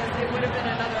 Yeah, because it would have been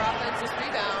another offensive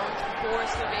rebound for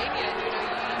Slovenia. You know,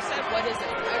 you said, what is it?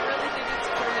 I really think it's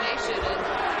determination. And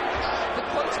the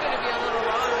quote's going to be a little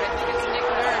wrong. I think it's Nick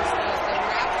Nurse, the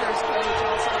Raptors coach,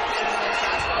 also a Canadian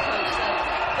basketball coach, said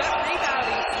that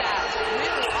rebounding stat,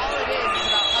 really all it is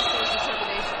about hustle and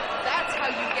determination. That's how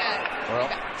you get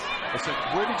rebounds. Listen,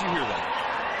 where did you hear that?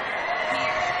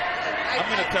 I'm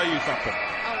going to tell you something.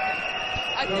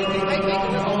 I think it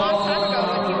was a long time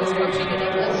ago when he was coaching in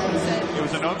England. He said it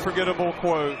was an unforgettable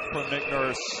quote from Nick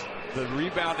Nurse. The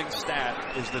rebounding stat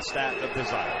is the stat of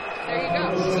desire. There you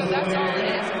go. So that's all it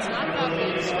is. It's not about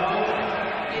being strong.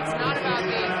 It's not about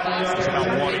being faster. It's about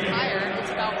wanting it.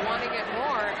 It's about wanting it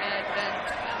more. And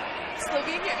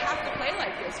Slovenia have to play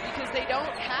like this because they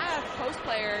don't have post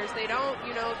players. They don't,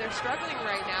 you know, they're struggling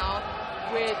right now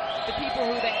with the people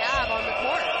who they have on the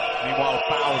court. Meanwhile, a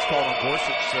foul is called on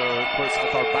Gorsuch, so it puts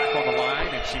Hatar back on the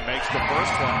line, and she makes the first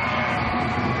one.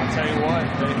 I'll tell you what,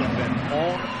 they have been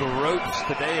on the ropes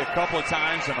today a couple of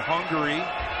times, and Hungary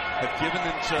have given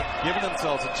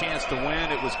themselves a chance to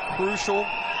win. It was crucial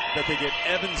that they get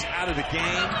Evans out of the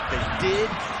game. They did.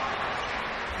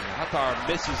 Hatar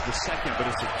misses the second, but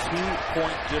it's a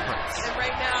 2-point difference. And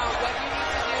right now, what you need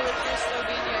to do if you're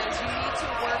Slovenia is you need to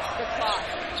work the clock.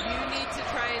 You need to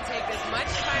try and take as much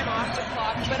time off the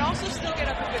clock, but also still get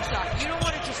up a good shot. You don't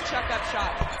want to just chuck up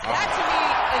shots. That, to me,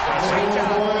 is a great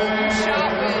job. You shot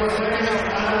with,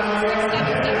 6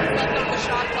 seconds left on the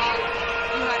shot clock.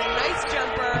 You had a nice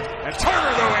jumper. And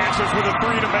Turner, though, answers with a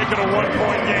 3 to make it a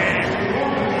 1-point game.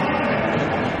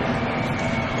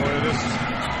 Boy, this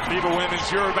FIBA Women's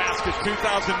Eurobasket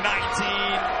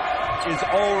 2019 is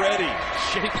already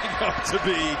shaping up to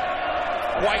be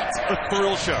quite a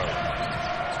thrill show.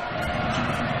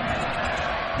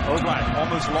 Oblak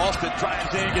almost lost it,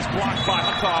 drives in, gets blocked by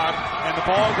Hatar, and the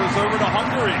ball goes over to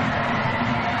Hungary.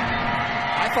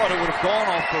 I thought it would have gone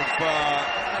off of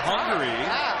Hungary,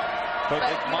 but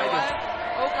it might have.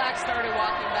 Oblak started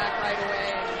walking back right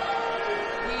away.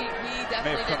 We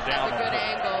definitely didn't have a good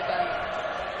angle, but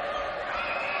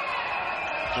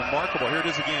remarkable. Here it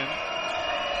is again.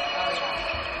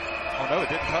 Oh no, it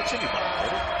didn't touch anybody,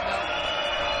 did it? No.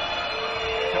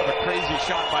 Kind of a crazy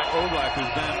shot by Oblak,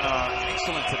 who's been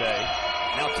excellent today.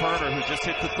 Now Turner, who just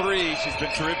hit the three. She's been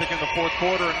terrific in the fourth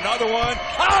quarter. Another one.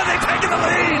 Oh, they've taken the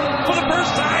lead for the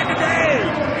first time today.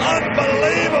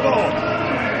 Unbelievable.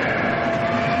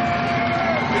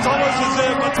 It's almost as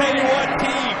if, I'll tell you what,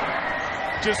 team,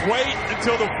 just wait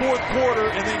until the fourth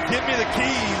quarter and then give me the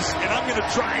keys, and I'm going to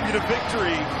try and get a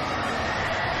victory.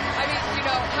 I mean, you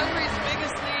know, Hungary's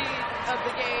biggest lead of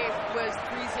the game was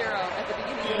 3-0 at the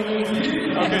beginning of the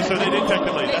game. Okay, so they did take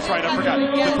the lead. That's right, I forgot.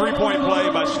 The three-point play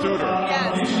by Studer.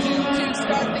 Yes, to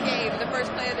start the game, the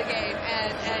first play of the game.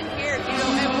 And here, you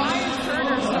know, and why is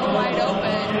Turner so wide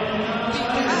open?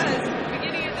 Because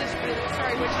beginning of this, when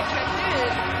she checked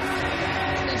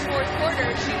in this fourth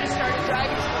quarter, she just started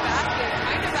driving to the basket,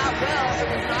 kind of at will, and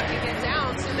was knocking it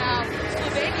down. So now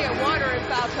Slovenia won her in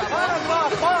foul trouble.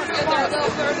 And they're a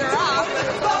little further off, but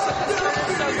it's also because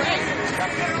Turner's so great.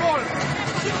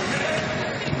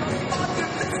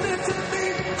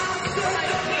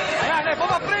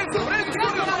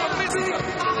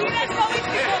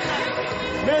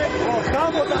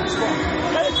 Samo daško,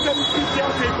 nećete mi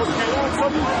pitati porque ja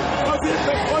sam azért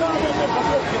meghalálom meg a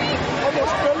bokra. Ha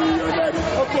most felüljönnek,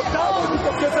 akkor távolít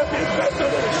a közepét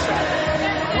betörőssel.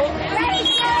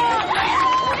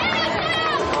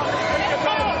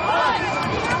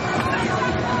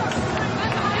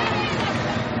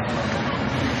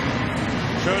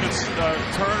 Showed us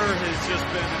Turner has just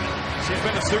been, she's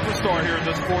been a superstar here in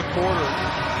this fourth quarter.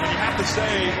 And you have to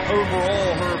say,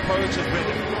 overall, her approach has been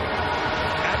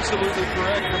absolutely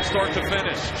correct from start to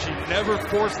finish. She never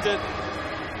forced it,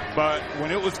 but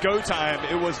when it was go time,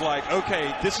 it was like,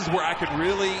 okay, this is where I could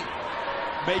really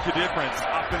make a difference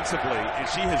offensively, and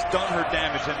she has done her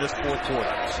damage in this fourth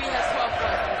quarter. She has 12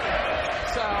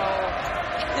 points. So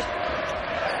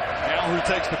now who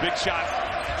takes the big shot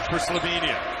for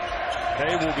Slovenia?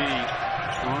 They will be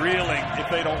reeling if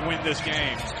they don't win this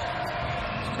game.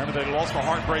 Remember, they lost a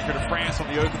heartbreaker to France on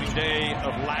the opening day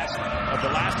of the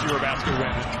last Eurobasket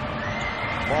women.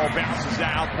 Ball bounces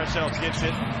out. Prešels gets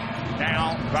it.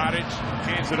 Now Varic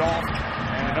hands it off.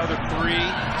 And another three.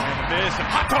 And this. And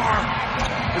Hatar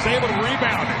is able to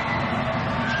rebound it.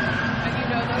 And you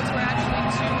know, those were actually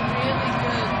two really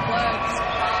good looks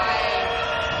by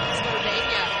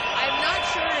Slovenia. I'm not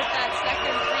sure if that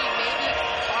second three, maybe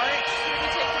Varic should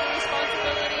have taken the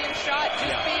responsibility and shot.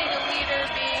 Just being a leader,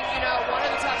 being, you know, one of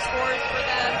the top scorers for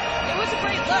them. It was a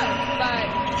great look, but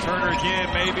Turner again,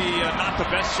 maybe not the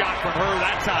best shot from her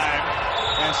that time.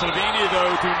 And Slovenia,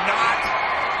 though, do not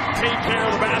take care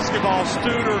of the basketball.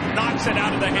 Studer knocks it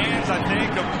out of the hands, I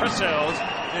think, of Prešels.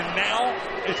 And now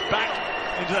it's back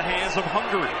into the hands of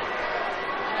Hungary.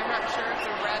 I'm not sure if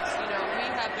the refs, you know, we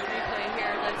have the replay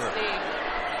here. Let's see.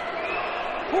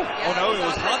 Yeah, oh, no, it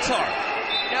was Hatar.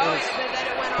 No, then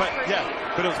it went off her knee.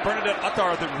 But it was Bernadette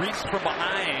Hatar that reached from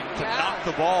behind to knock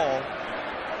the ball.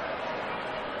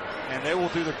 And they will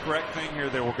do the correct thing here.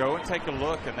 They will go and take a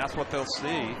look, and that's what they'll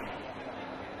see.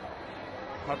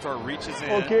 Hatar reaches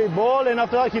in. Okay, ball, and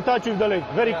after that he touches the leg.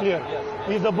 Very clear.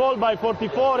 It's the ball by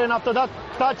 44, and after that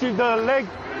touches the leg.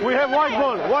 We have white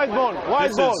ball, white ball,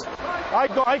 white ball. I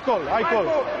call.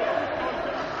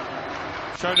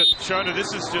 Shona,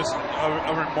 this is just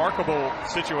a remarkable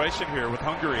situation here with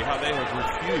Hungary, how they have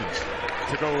refused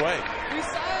to go away. We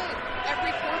saw it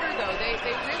every quarter, though. They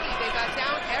got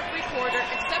down every quarter,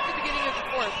 except the beginning of the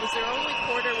fourth was their only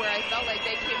quarter where I felt like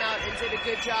they came out and did a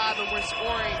good job and were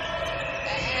scoring.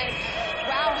 And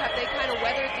wow, have they kind of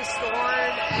weathered the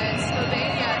storm? And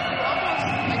Slovenia,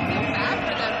 I feel bad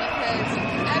for them because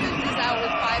Evans is out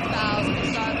with 5 fouls.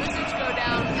 We saw Lizards go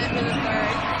down end of the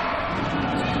third.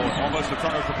 Almost a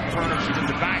turnover from Turner. She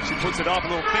gets it back. She puts it up. A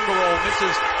little finger roll.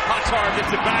 Misses. Hatar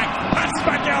gets it back. Passes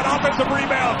back out. Offensive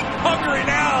rebound. Hungary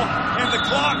now. And the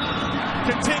clock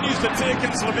continues to tick.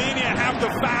 And Slovenia have to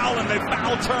foul. And they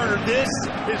foul Turner. This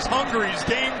is Hungary's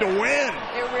game to win.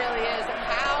 It really is. And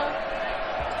how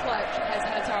clutch has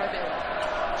Hatar been?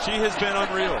 She has been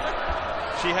unreal.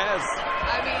 She has.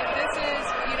 I mean, this is,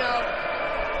 you know,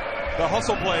 the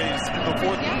hustle plays in the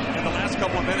fourth, in the last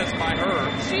couple of minutes by her.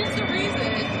 She's the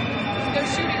reason they're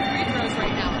shooting free throws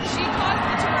right now. She caused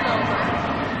the turnover.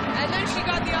 And then she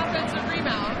got the offensive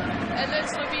rebound, and then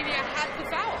Slovenia had the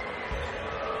foul.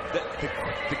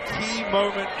 The key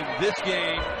moment in this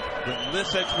game when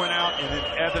Lisec went out and then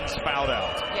Evans fouled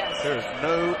out. Yes. There is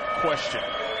no question.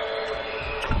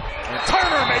 And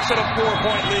Turner makes it a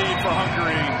 4-point lead for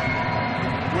Hungary,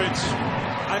 which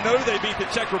I know they beat the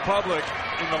Czech Republic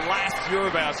in the last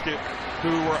Eurobasket,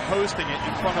 who were hosting it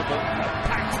in front of a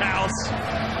packed house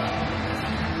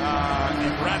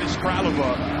in Radiš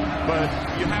Kralova. But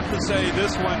you have to say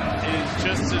this one is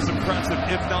just as impressive,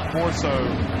 if not more so.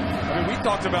 I mean, we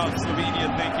talked about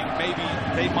Slovenia thinking maybe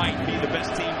they might be the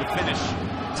best team to finish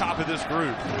top of this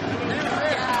group.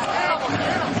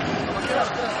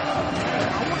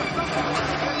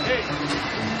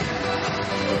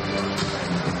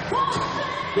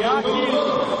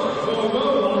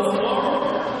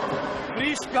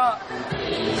 Bliska.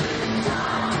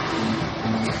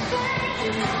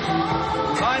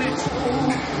 Manić.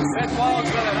 Red ball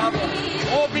gleda na bol.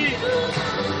 Obi.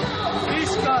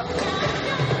 Bliska.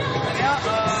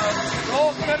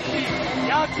 Krti.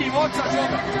 Jaki moćan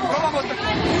joga. Probamo tako.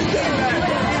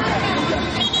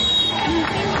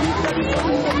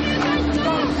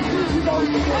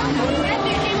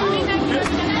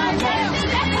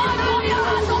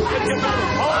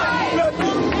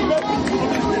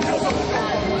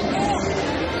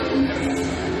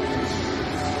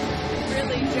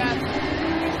 Really, Jeff,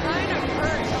 kind of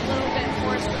hurt a little bit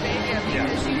for Slovenia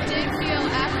because you did feel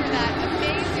after that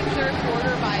amazing third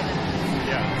quarter by them.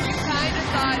 Yeah. You kind of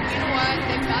thought, you know what,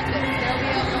 they've got this, they'll be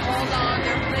able to hold on,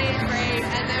 they're playing great,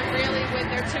 and then really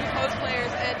with their two post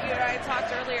players, and you know, I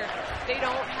talked earlier, they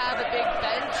don't have a big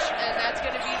bench, and that's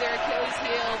going to be their Achilles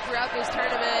heel throughout this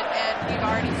tournament, and we've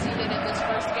already seen it in this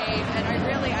first game, and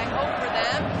I hope for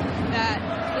them that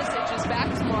Lisec is back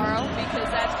tomorrow,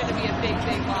 because that's going to be a big,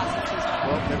 big loss to Tuesday.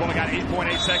 Well, they've only got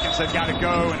 8.8 seconds, they've got to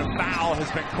go, and a foul has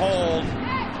been called.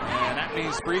 And that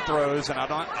means free throws, and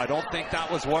I don't think that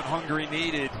was what Hungary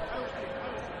needed.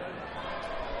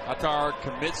 Atar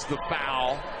commits the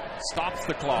foul, stops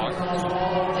the clock.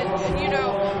 And, you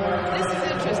know, this is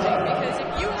interesting because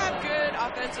if you have good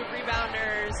offensive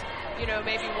rebounders, you know,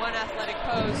 maybe one athletic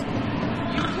post,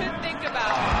 you could think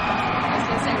about, as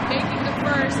they say, making the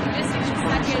first, missing the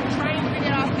second, trying to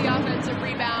get off the offensive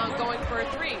rebound, going for a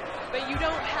three. But you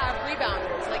don't have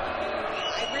rebounders. Like,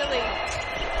 I really...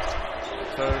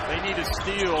 So they need to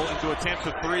steal and to attempt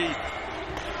a three.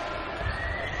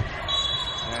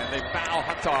 And they foul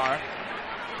Hatar,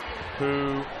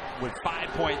 who, with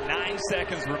 5.9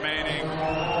 seconds remaining,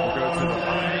 will go to the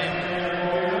line.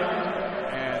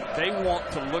 And they want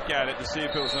to look at it to see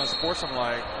if it was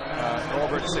unsportsmanlike,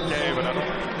 Norbert Sake, but I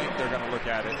don't think they're going to look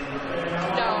at it.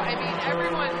 No, I mean,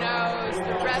 everyone knows,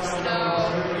 the refs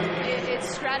know, it's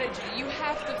strategy. You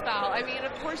have to foul. I mean,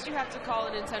 of course you have to call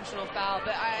an intentional foul,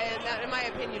 but in my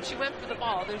opinion, she went for the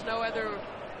ball. There's no other...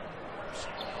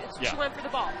 She went for the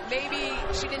ball. Maybe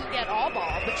she didn't get all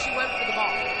ball, but she went for the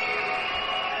ball.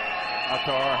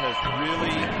 Atar has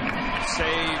really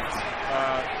saved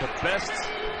the best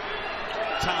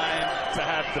time to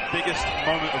have the biggest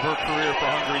moment of her career for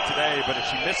Hungary today, but if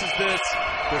she misses this,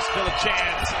 there's still a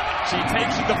chance. She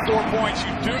takes it to 4 points.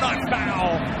 You do not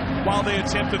foul while they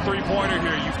attempt a three-pointer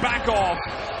here. You back off.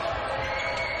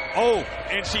 Oh,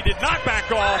 and she did not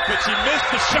back off, but she missed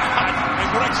the shot, and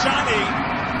Grekshani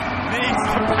needs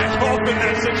to back off in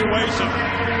that situation,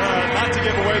 not to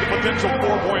give away the potential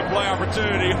 4-point play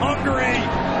opportunity. Hungary,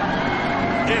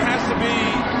 it has to be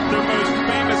their most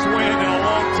famous win in a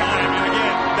long time. And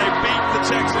again, they beat the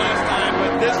Czechs last time,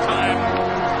 but this time,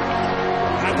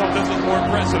 I thought this was more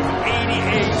impressive.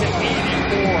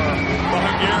 88-84, the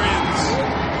Hungarians,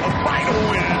 a vital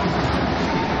win.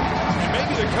 And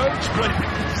maybe the coach played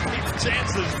the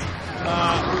chances.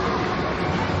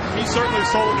 He certainly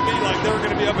sold it to me like they were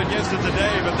going to be up against it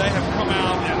today, but they have come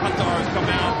out, and Hatar has come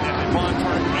out, and Devon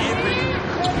Turner,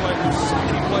 there's so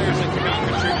many players that came out and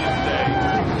contributed today.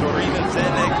 Dorina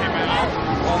Zene came out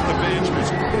off the bench, was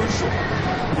crucial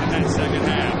in that second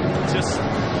half.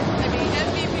 I mean,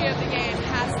 MVP of the game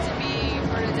has to be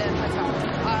Bernadette Hatar.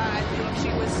 I think she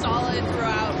was solid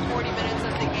throughout 40 minutes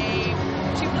of the game.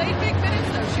 She played big minutes,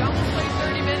 though. She almost played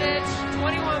 30 minutes,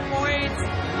 21 points,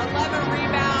 11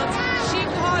 rebounds. She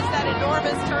caused that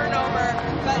enormous turnover,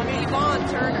 but Yvonne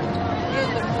Turner in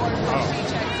the fourth when she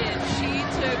checked in. She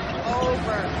took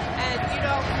over. And, you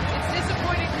know, it's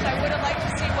disappointing because I would have liked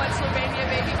to see what Slovenia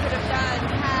maybe could have done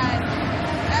had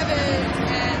Evans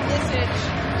and Lisec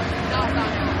not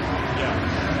gone out.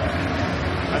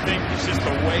 Yeah. I think it's just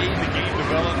the way the game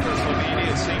developed for Slovenia.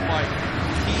 It seemed like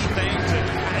key things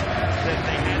that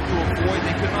they had to avoid,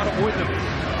 they could not avoid them.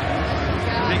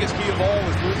 Yeah, biggest key of all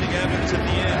was losing Evans at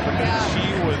the end because she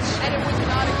was. And it was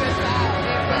not a good foul.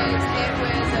 It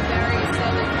was a very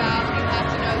silly foul. You have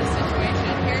to know the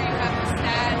situation. Here you have the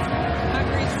stats.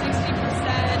 Hungary 60%.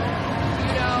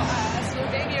 You know,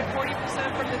 Slovenia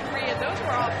 40% from the three, and those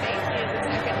were all mainly in the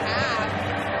second half.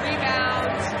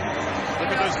 Rebounds. Look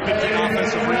at those 15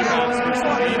 offensive rebounds for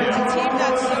Slovenia. It's a team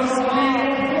that's so small.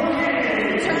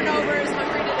 Turnovers.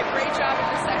 Hungary did a great job in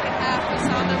the second half. We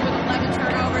saw them with 11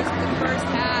 turnovers in the first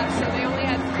half, so they only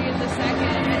had 3 in the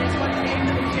second, and it's what gave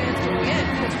them a chance to win,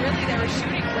 because really they were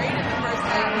shooting great in the first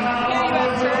half. Here you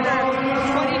have Turner,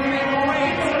 23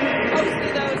 points. Most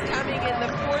of those coming in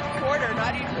the fourth quarter,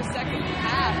 not even the second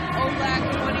half. OBLAK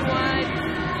 21,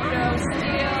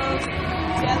 steals.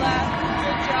 TEJA,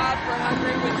 good job for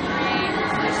Hungary with 3.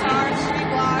 Koyer, 3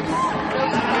 blocks. No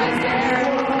surprise there.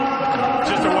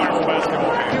 Just a wonderful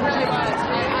basketball game. It really was.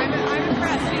 I'm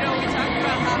impressed. You know, we talked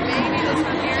about how maybe this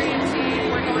Hungarian team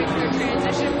were going through a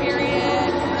transition period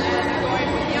and they're going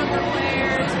with younger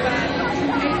players, but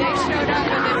they showed up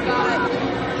and they've got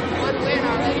 1 win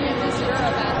already in this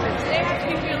Eurobasket. They have to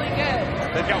be feeling good.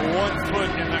 They've got 1 foot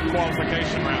in that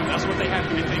qualification round. That's what they have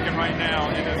to be thinking right now.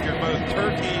 And if you're both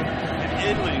Turkey and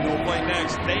Italy, who will play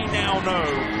next, they now know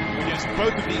against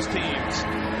both of these teams,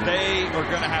 they are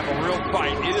going to have a real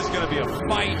fight. It is going to be a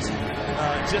fight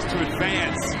just to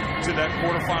advance to that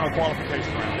quarterfinal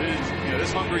qualification round. It is,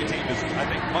 this Hungary team is, I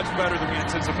think, much better than we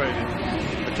anticipated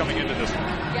coming into this one.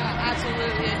 Yeah,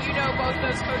 absolutely. And both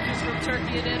those coaches from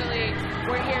Turkey and Italy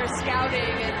were here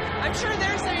scouting, and I'm sure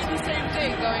they're saying the same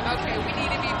thing, going, okay, we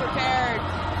need to be prepared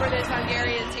for this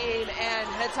Hungarian team, and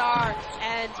Hatar,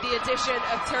 and the addition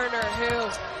of Turner, who,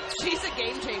 she's a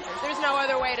game changer. There's no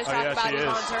other way to talk about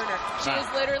Yvonne Turner. She is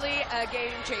literally a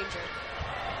game changer.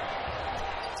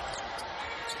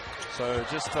 So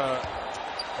just a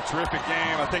terrific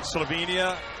game. I think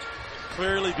Slovenia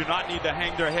clearly do not need to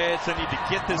hang their heads. They need to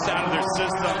get this out of their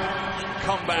system,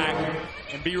 come back,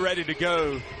 and be ready to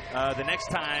go the next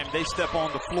time they step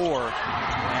on the floor.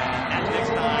 And that next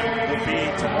time will be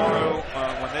tomorrow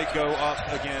when they go up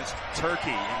against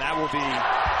Turkey. And that will be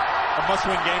a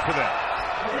must-win game for them.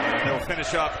 And they'll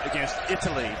finish up against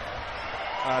Italy.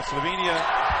 Slovenia,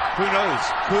 who knows,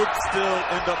 could still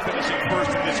end up finishing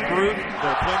first in this group.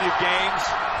 There are plenty of games.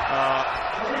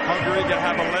 Hungary could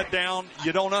have a letdown.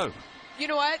 You don't know. You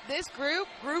know what? This group,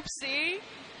 Group C,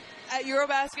 at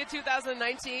Eurobasket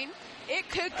 2019, it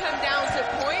could come down to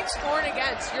points for and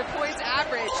against, your points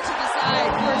average to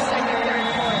decide first, second, third,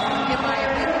 fourth, in my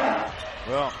opinion.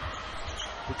 Well,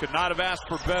 we could not have asked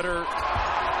for better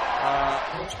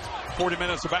 40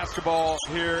 minutes of basketball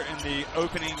here in the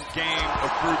opening game of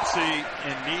Group C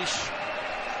in Niš.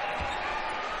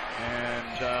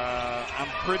 And I'm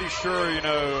pretty sure,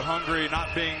 Hungary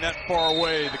not being that far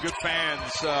away, the good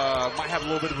fans might have a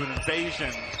little bit of an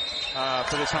invasion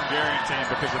for this Hungarian team,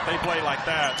 because if they play like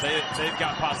that, they've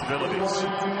got possibilities.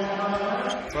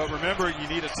 But remember, you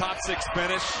need a top 6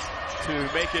 finish to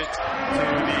make it to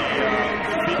the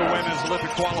FIBA Women's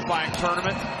Olympic Qualifying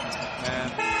Tournament.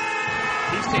 And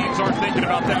these teams aren't thinking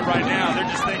about that right now. They're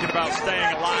just thinking about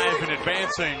staying alive and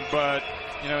advancing. But,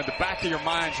 in the back of your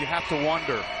minds, you have to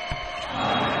wonder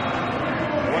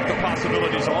what the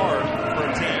possibilities are for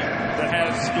a team that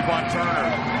has Yvonne Turner,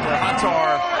 for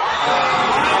Hatar,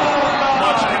 how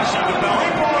much can she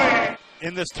develop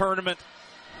in this tournament.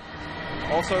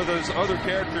 Also, those other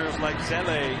characters like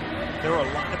Zele, there were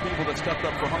a lot of people that stepped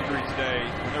up for Hungary today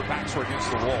when their backs were against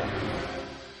the wall.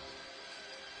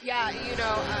 Yeah,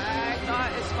 I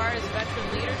thought as far as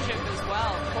veteran leadership as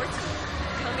well,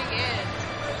 Portsmouth coming in.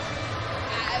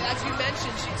 As you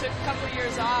mentioned, she took a couple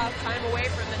years off, time away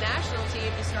from the national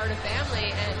team to start a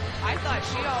family, and I thought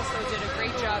she also did a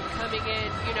great job coming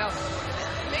in.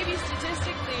 Maybe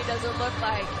statistically it doesn't look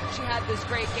like she had this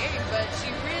great game, but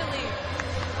she really,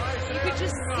 you could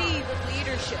just see the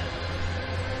leadership.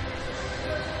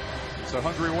 So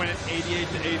Hungary win it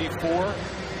 88-84.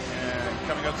 And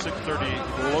coming up 6:30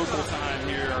 local time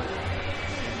here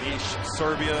in Niš,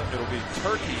 Serbia, it'll be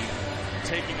Turkey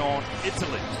taking on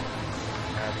Italy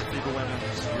at the FIBA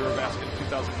Women's Eurobasket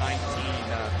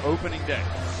 2019 opening day.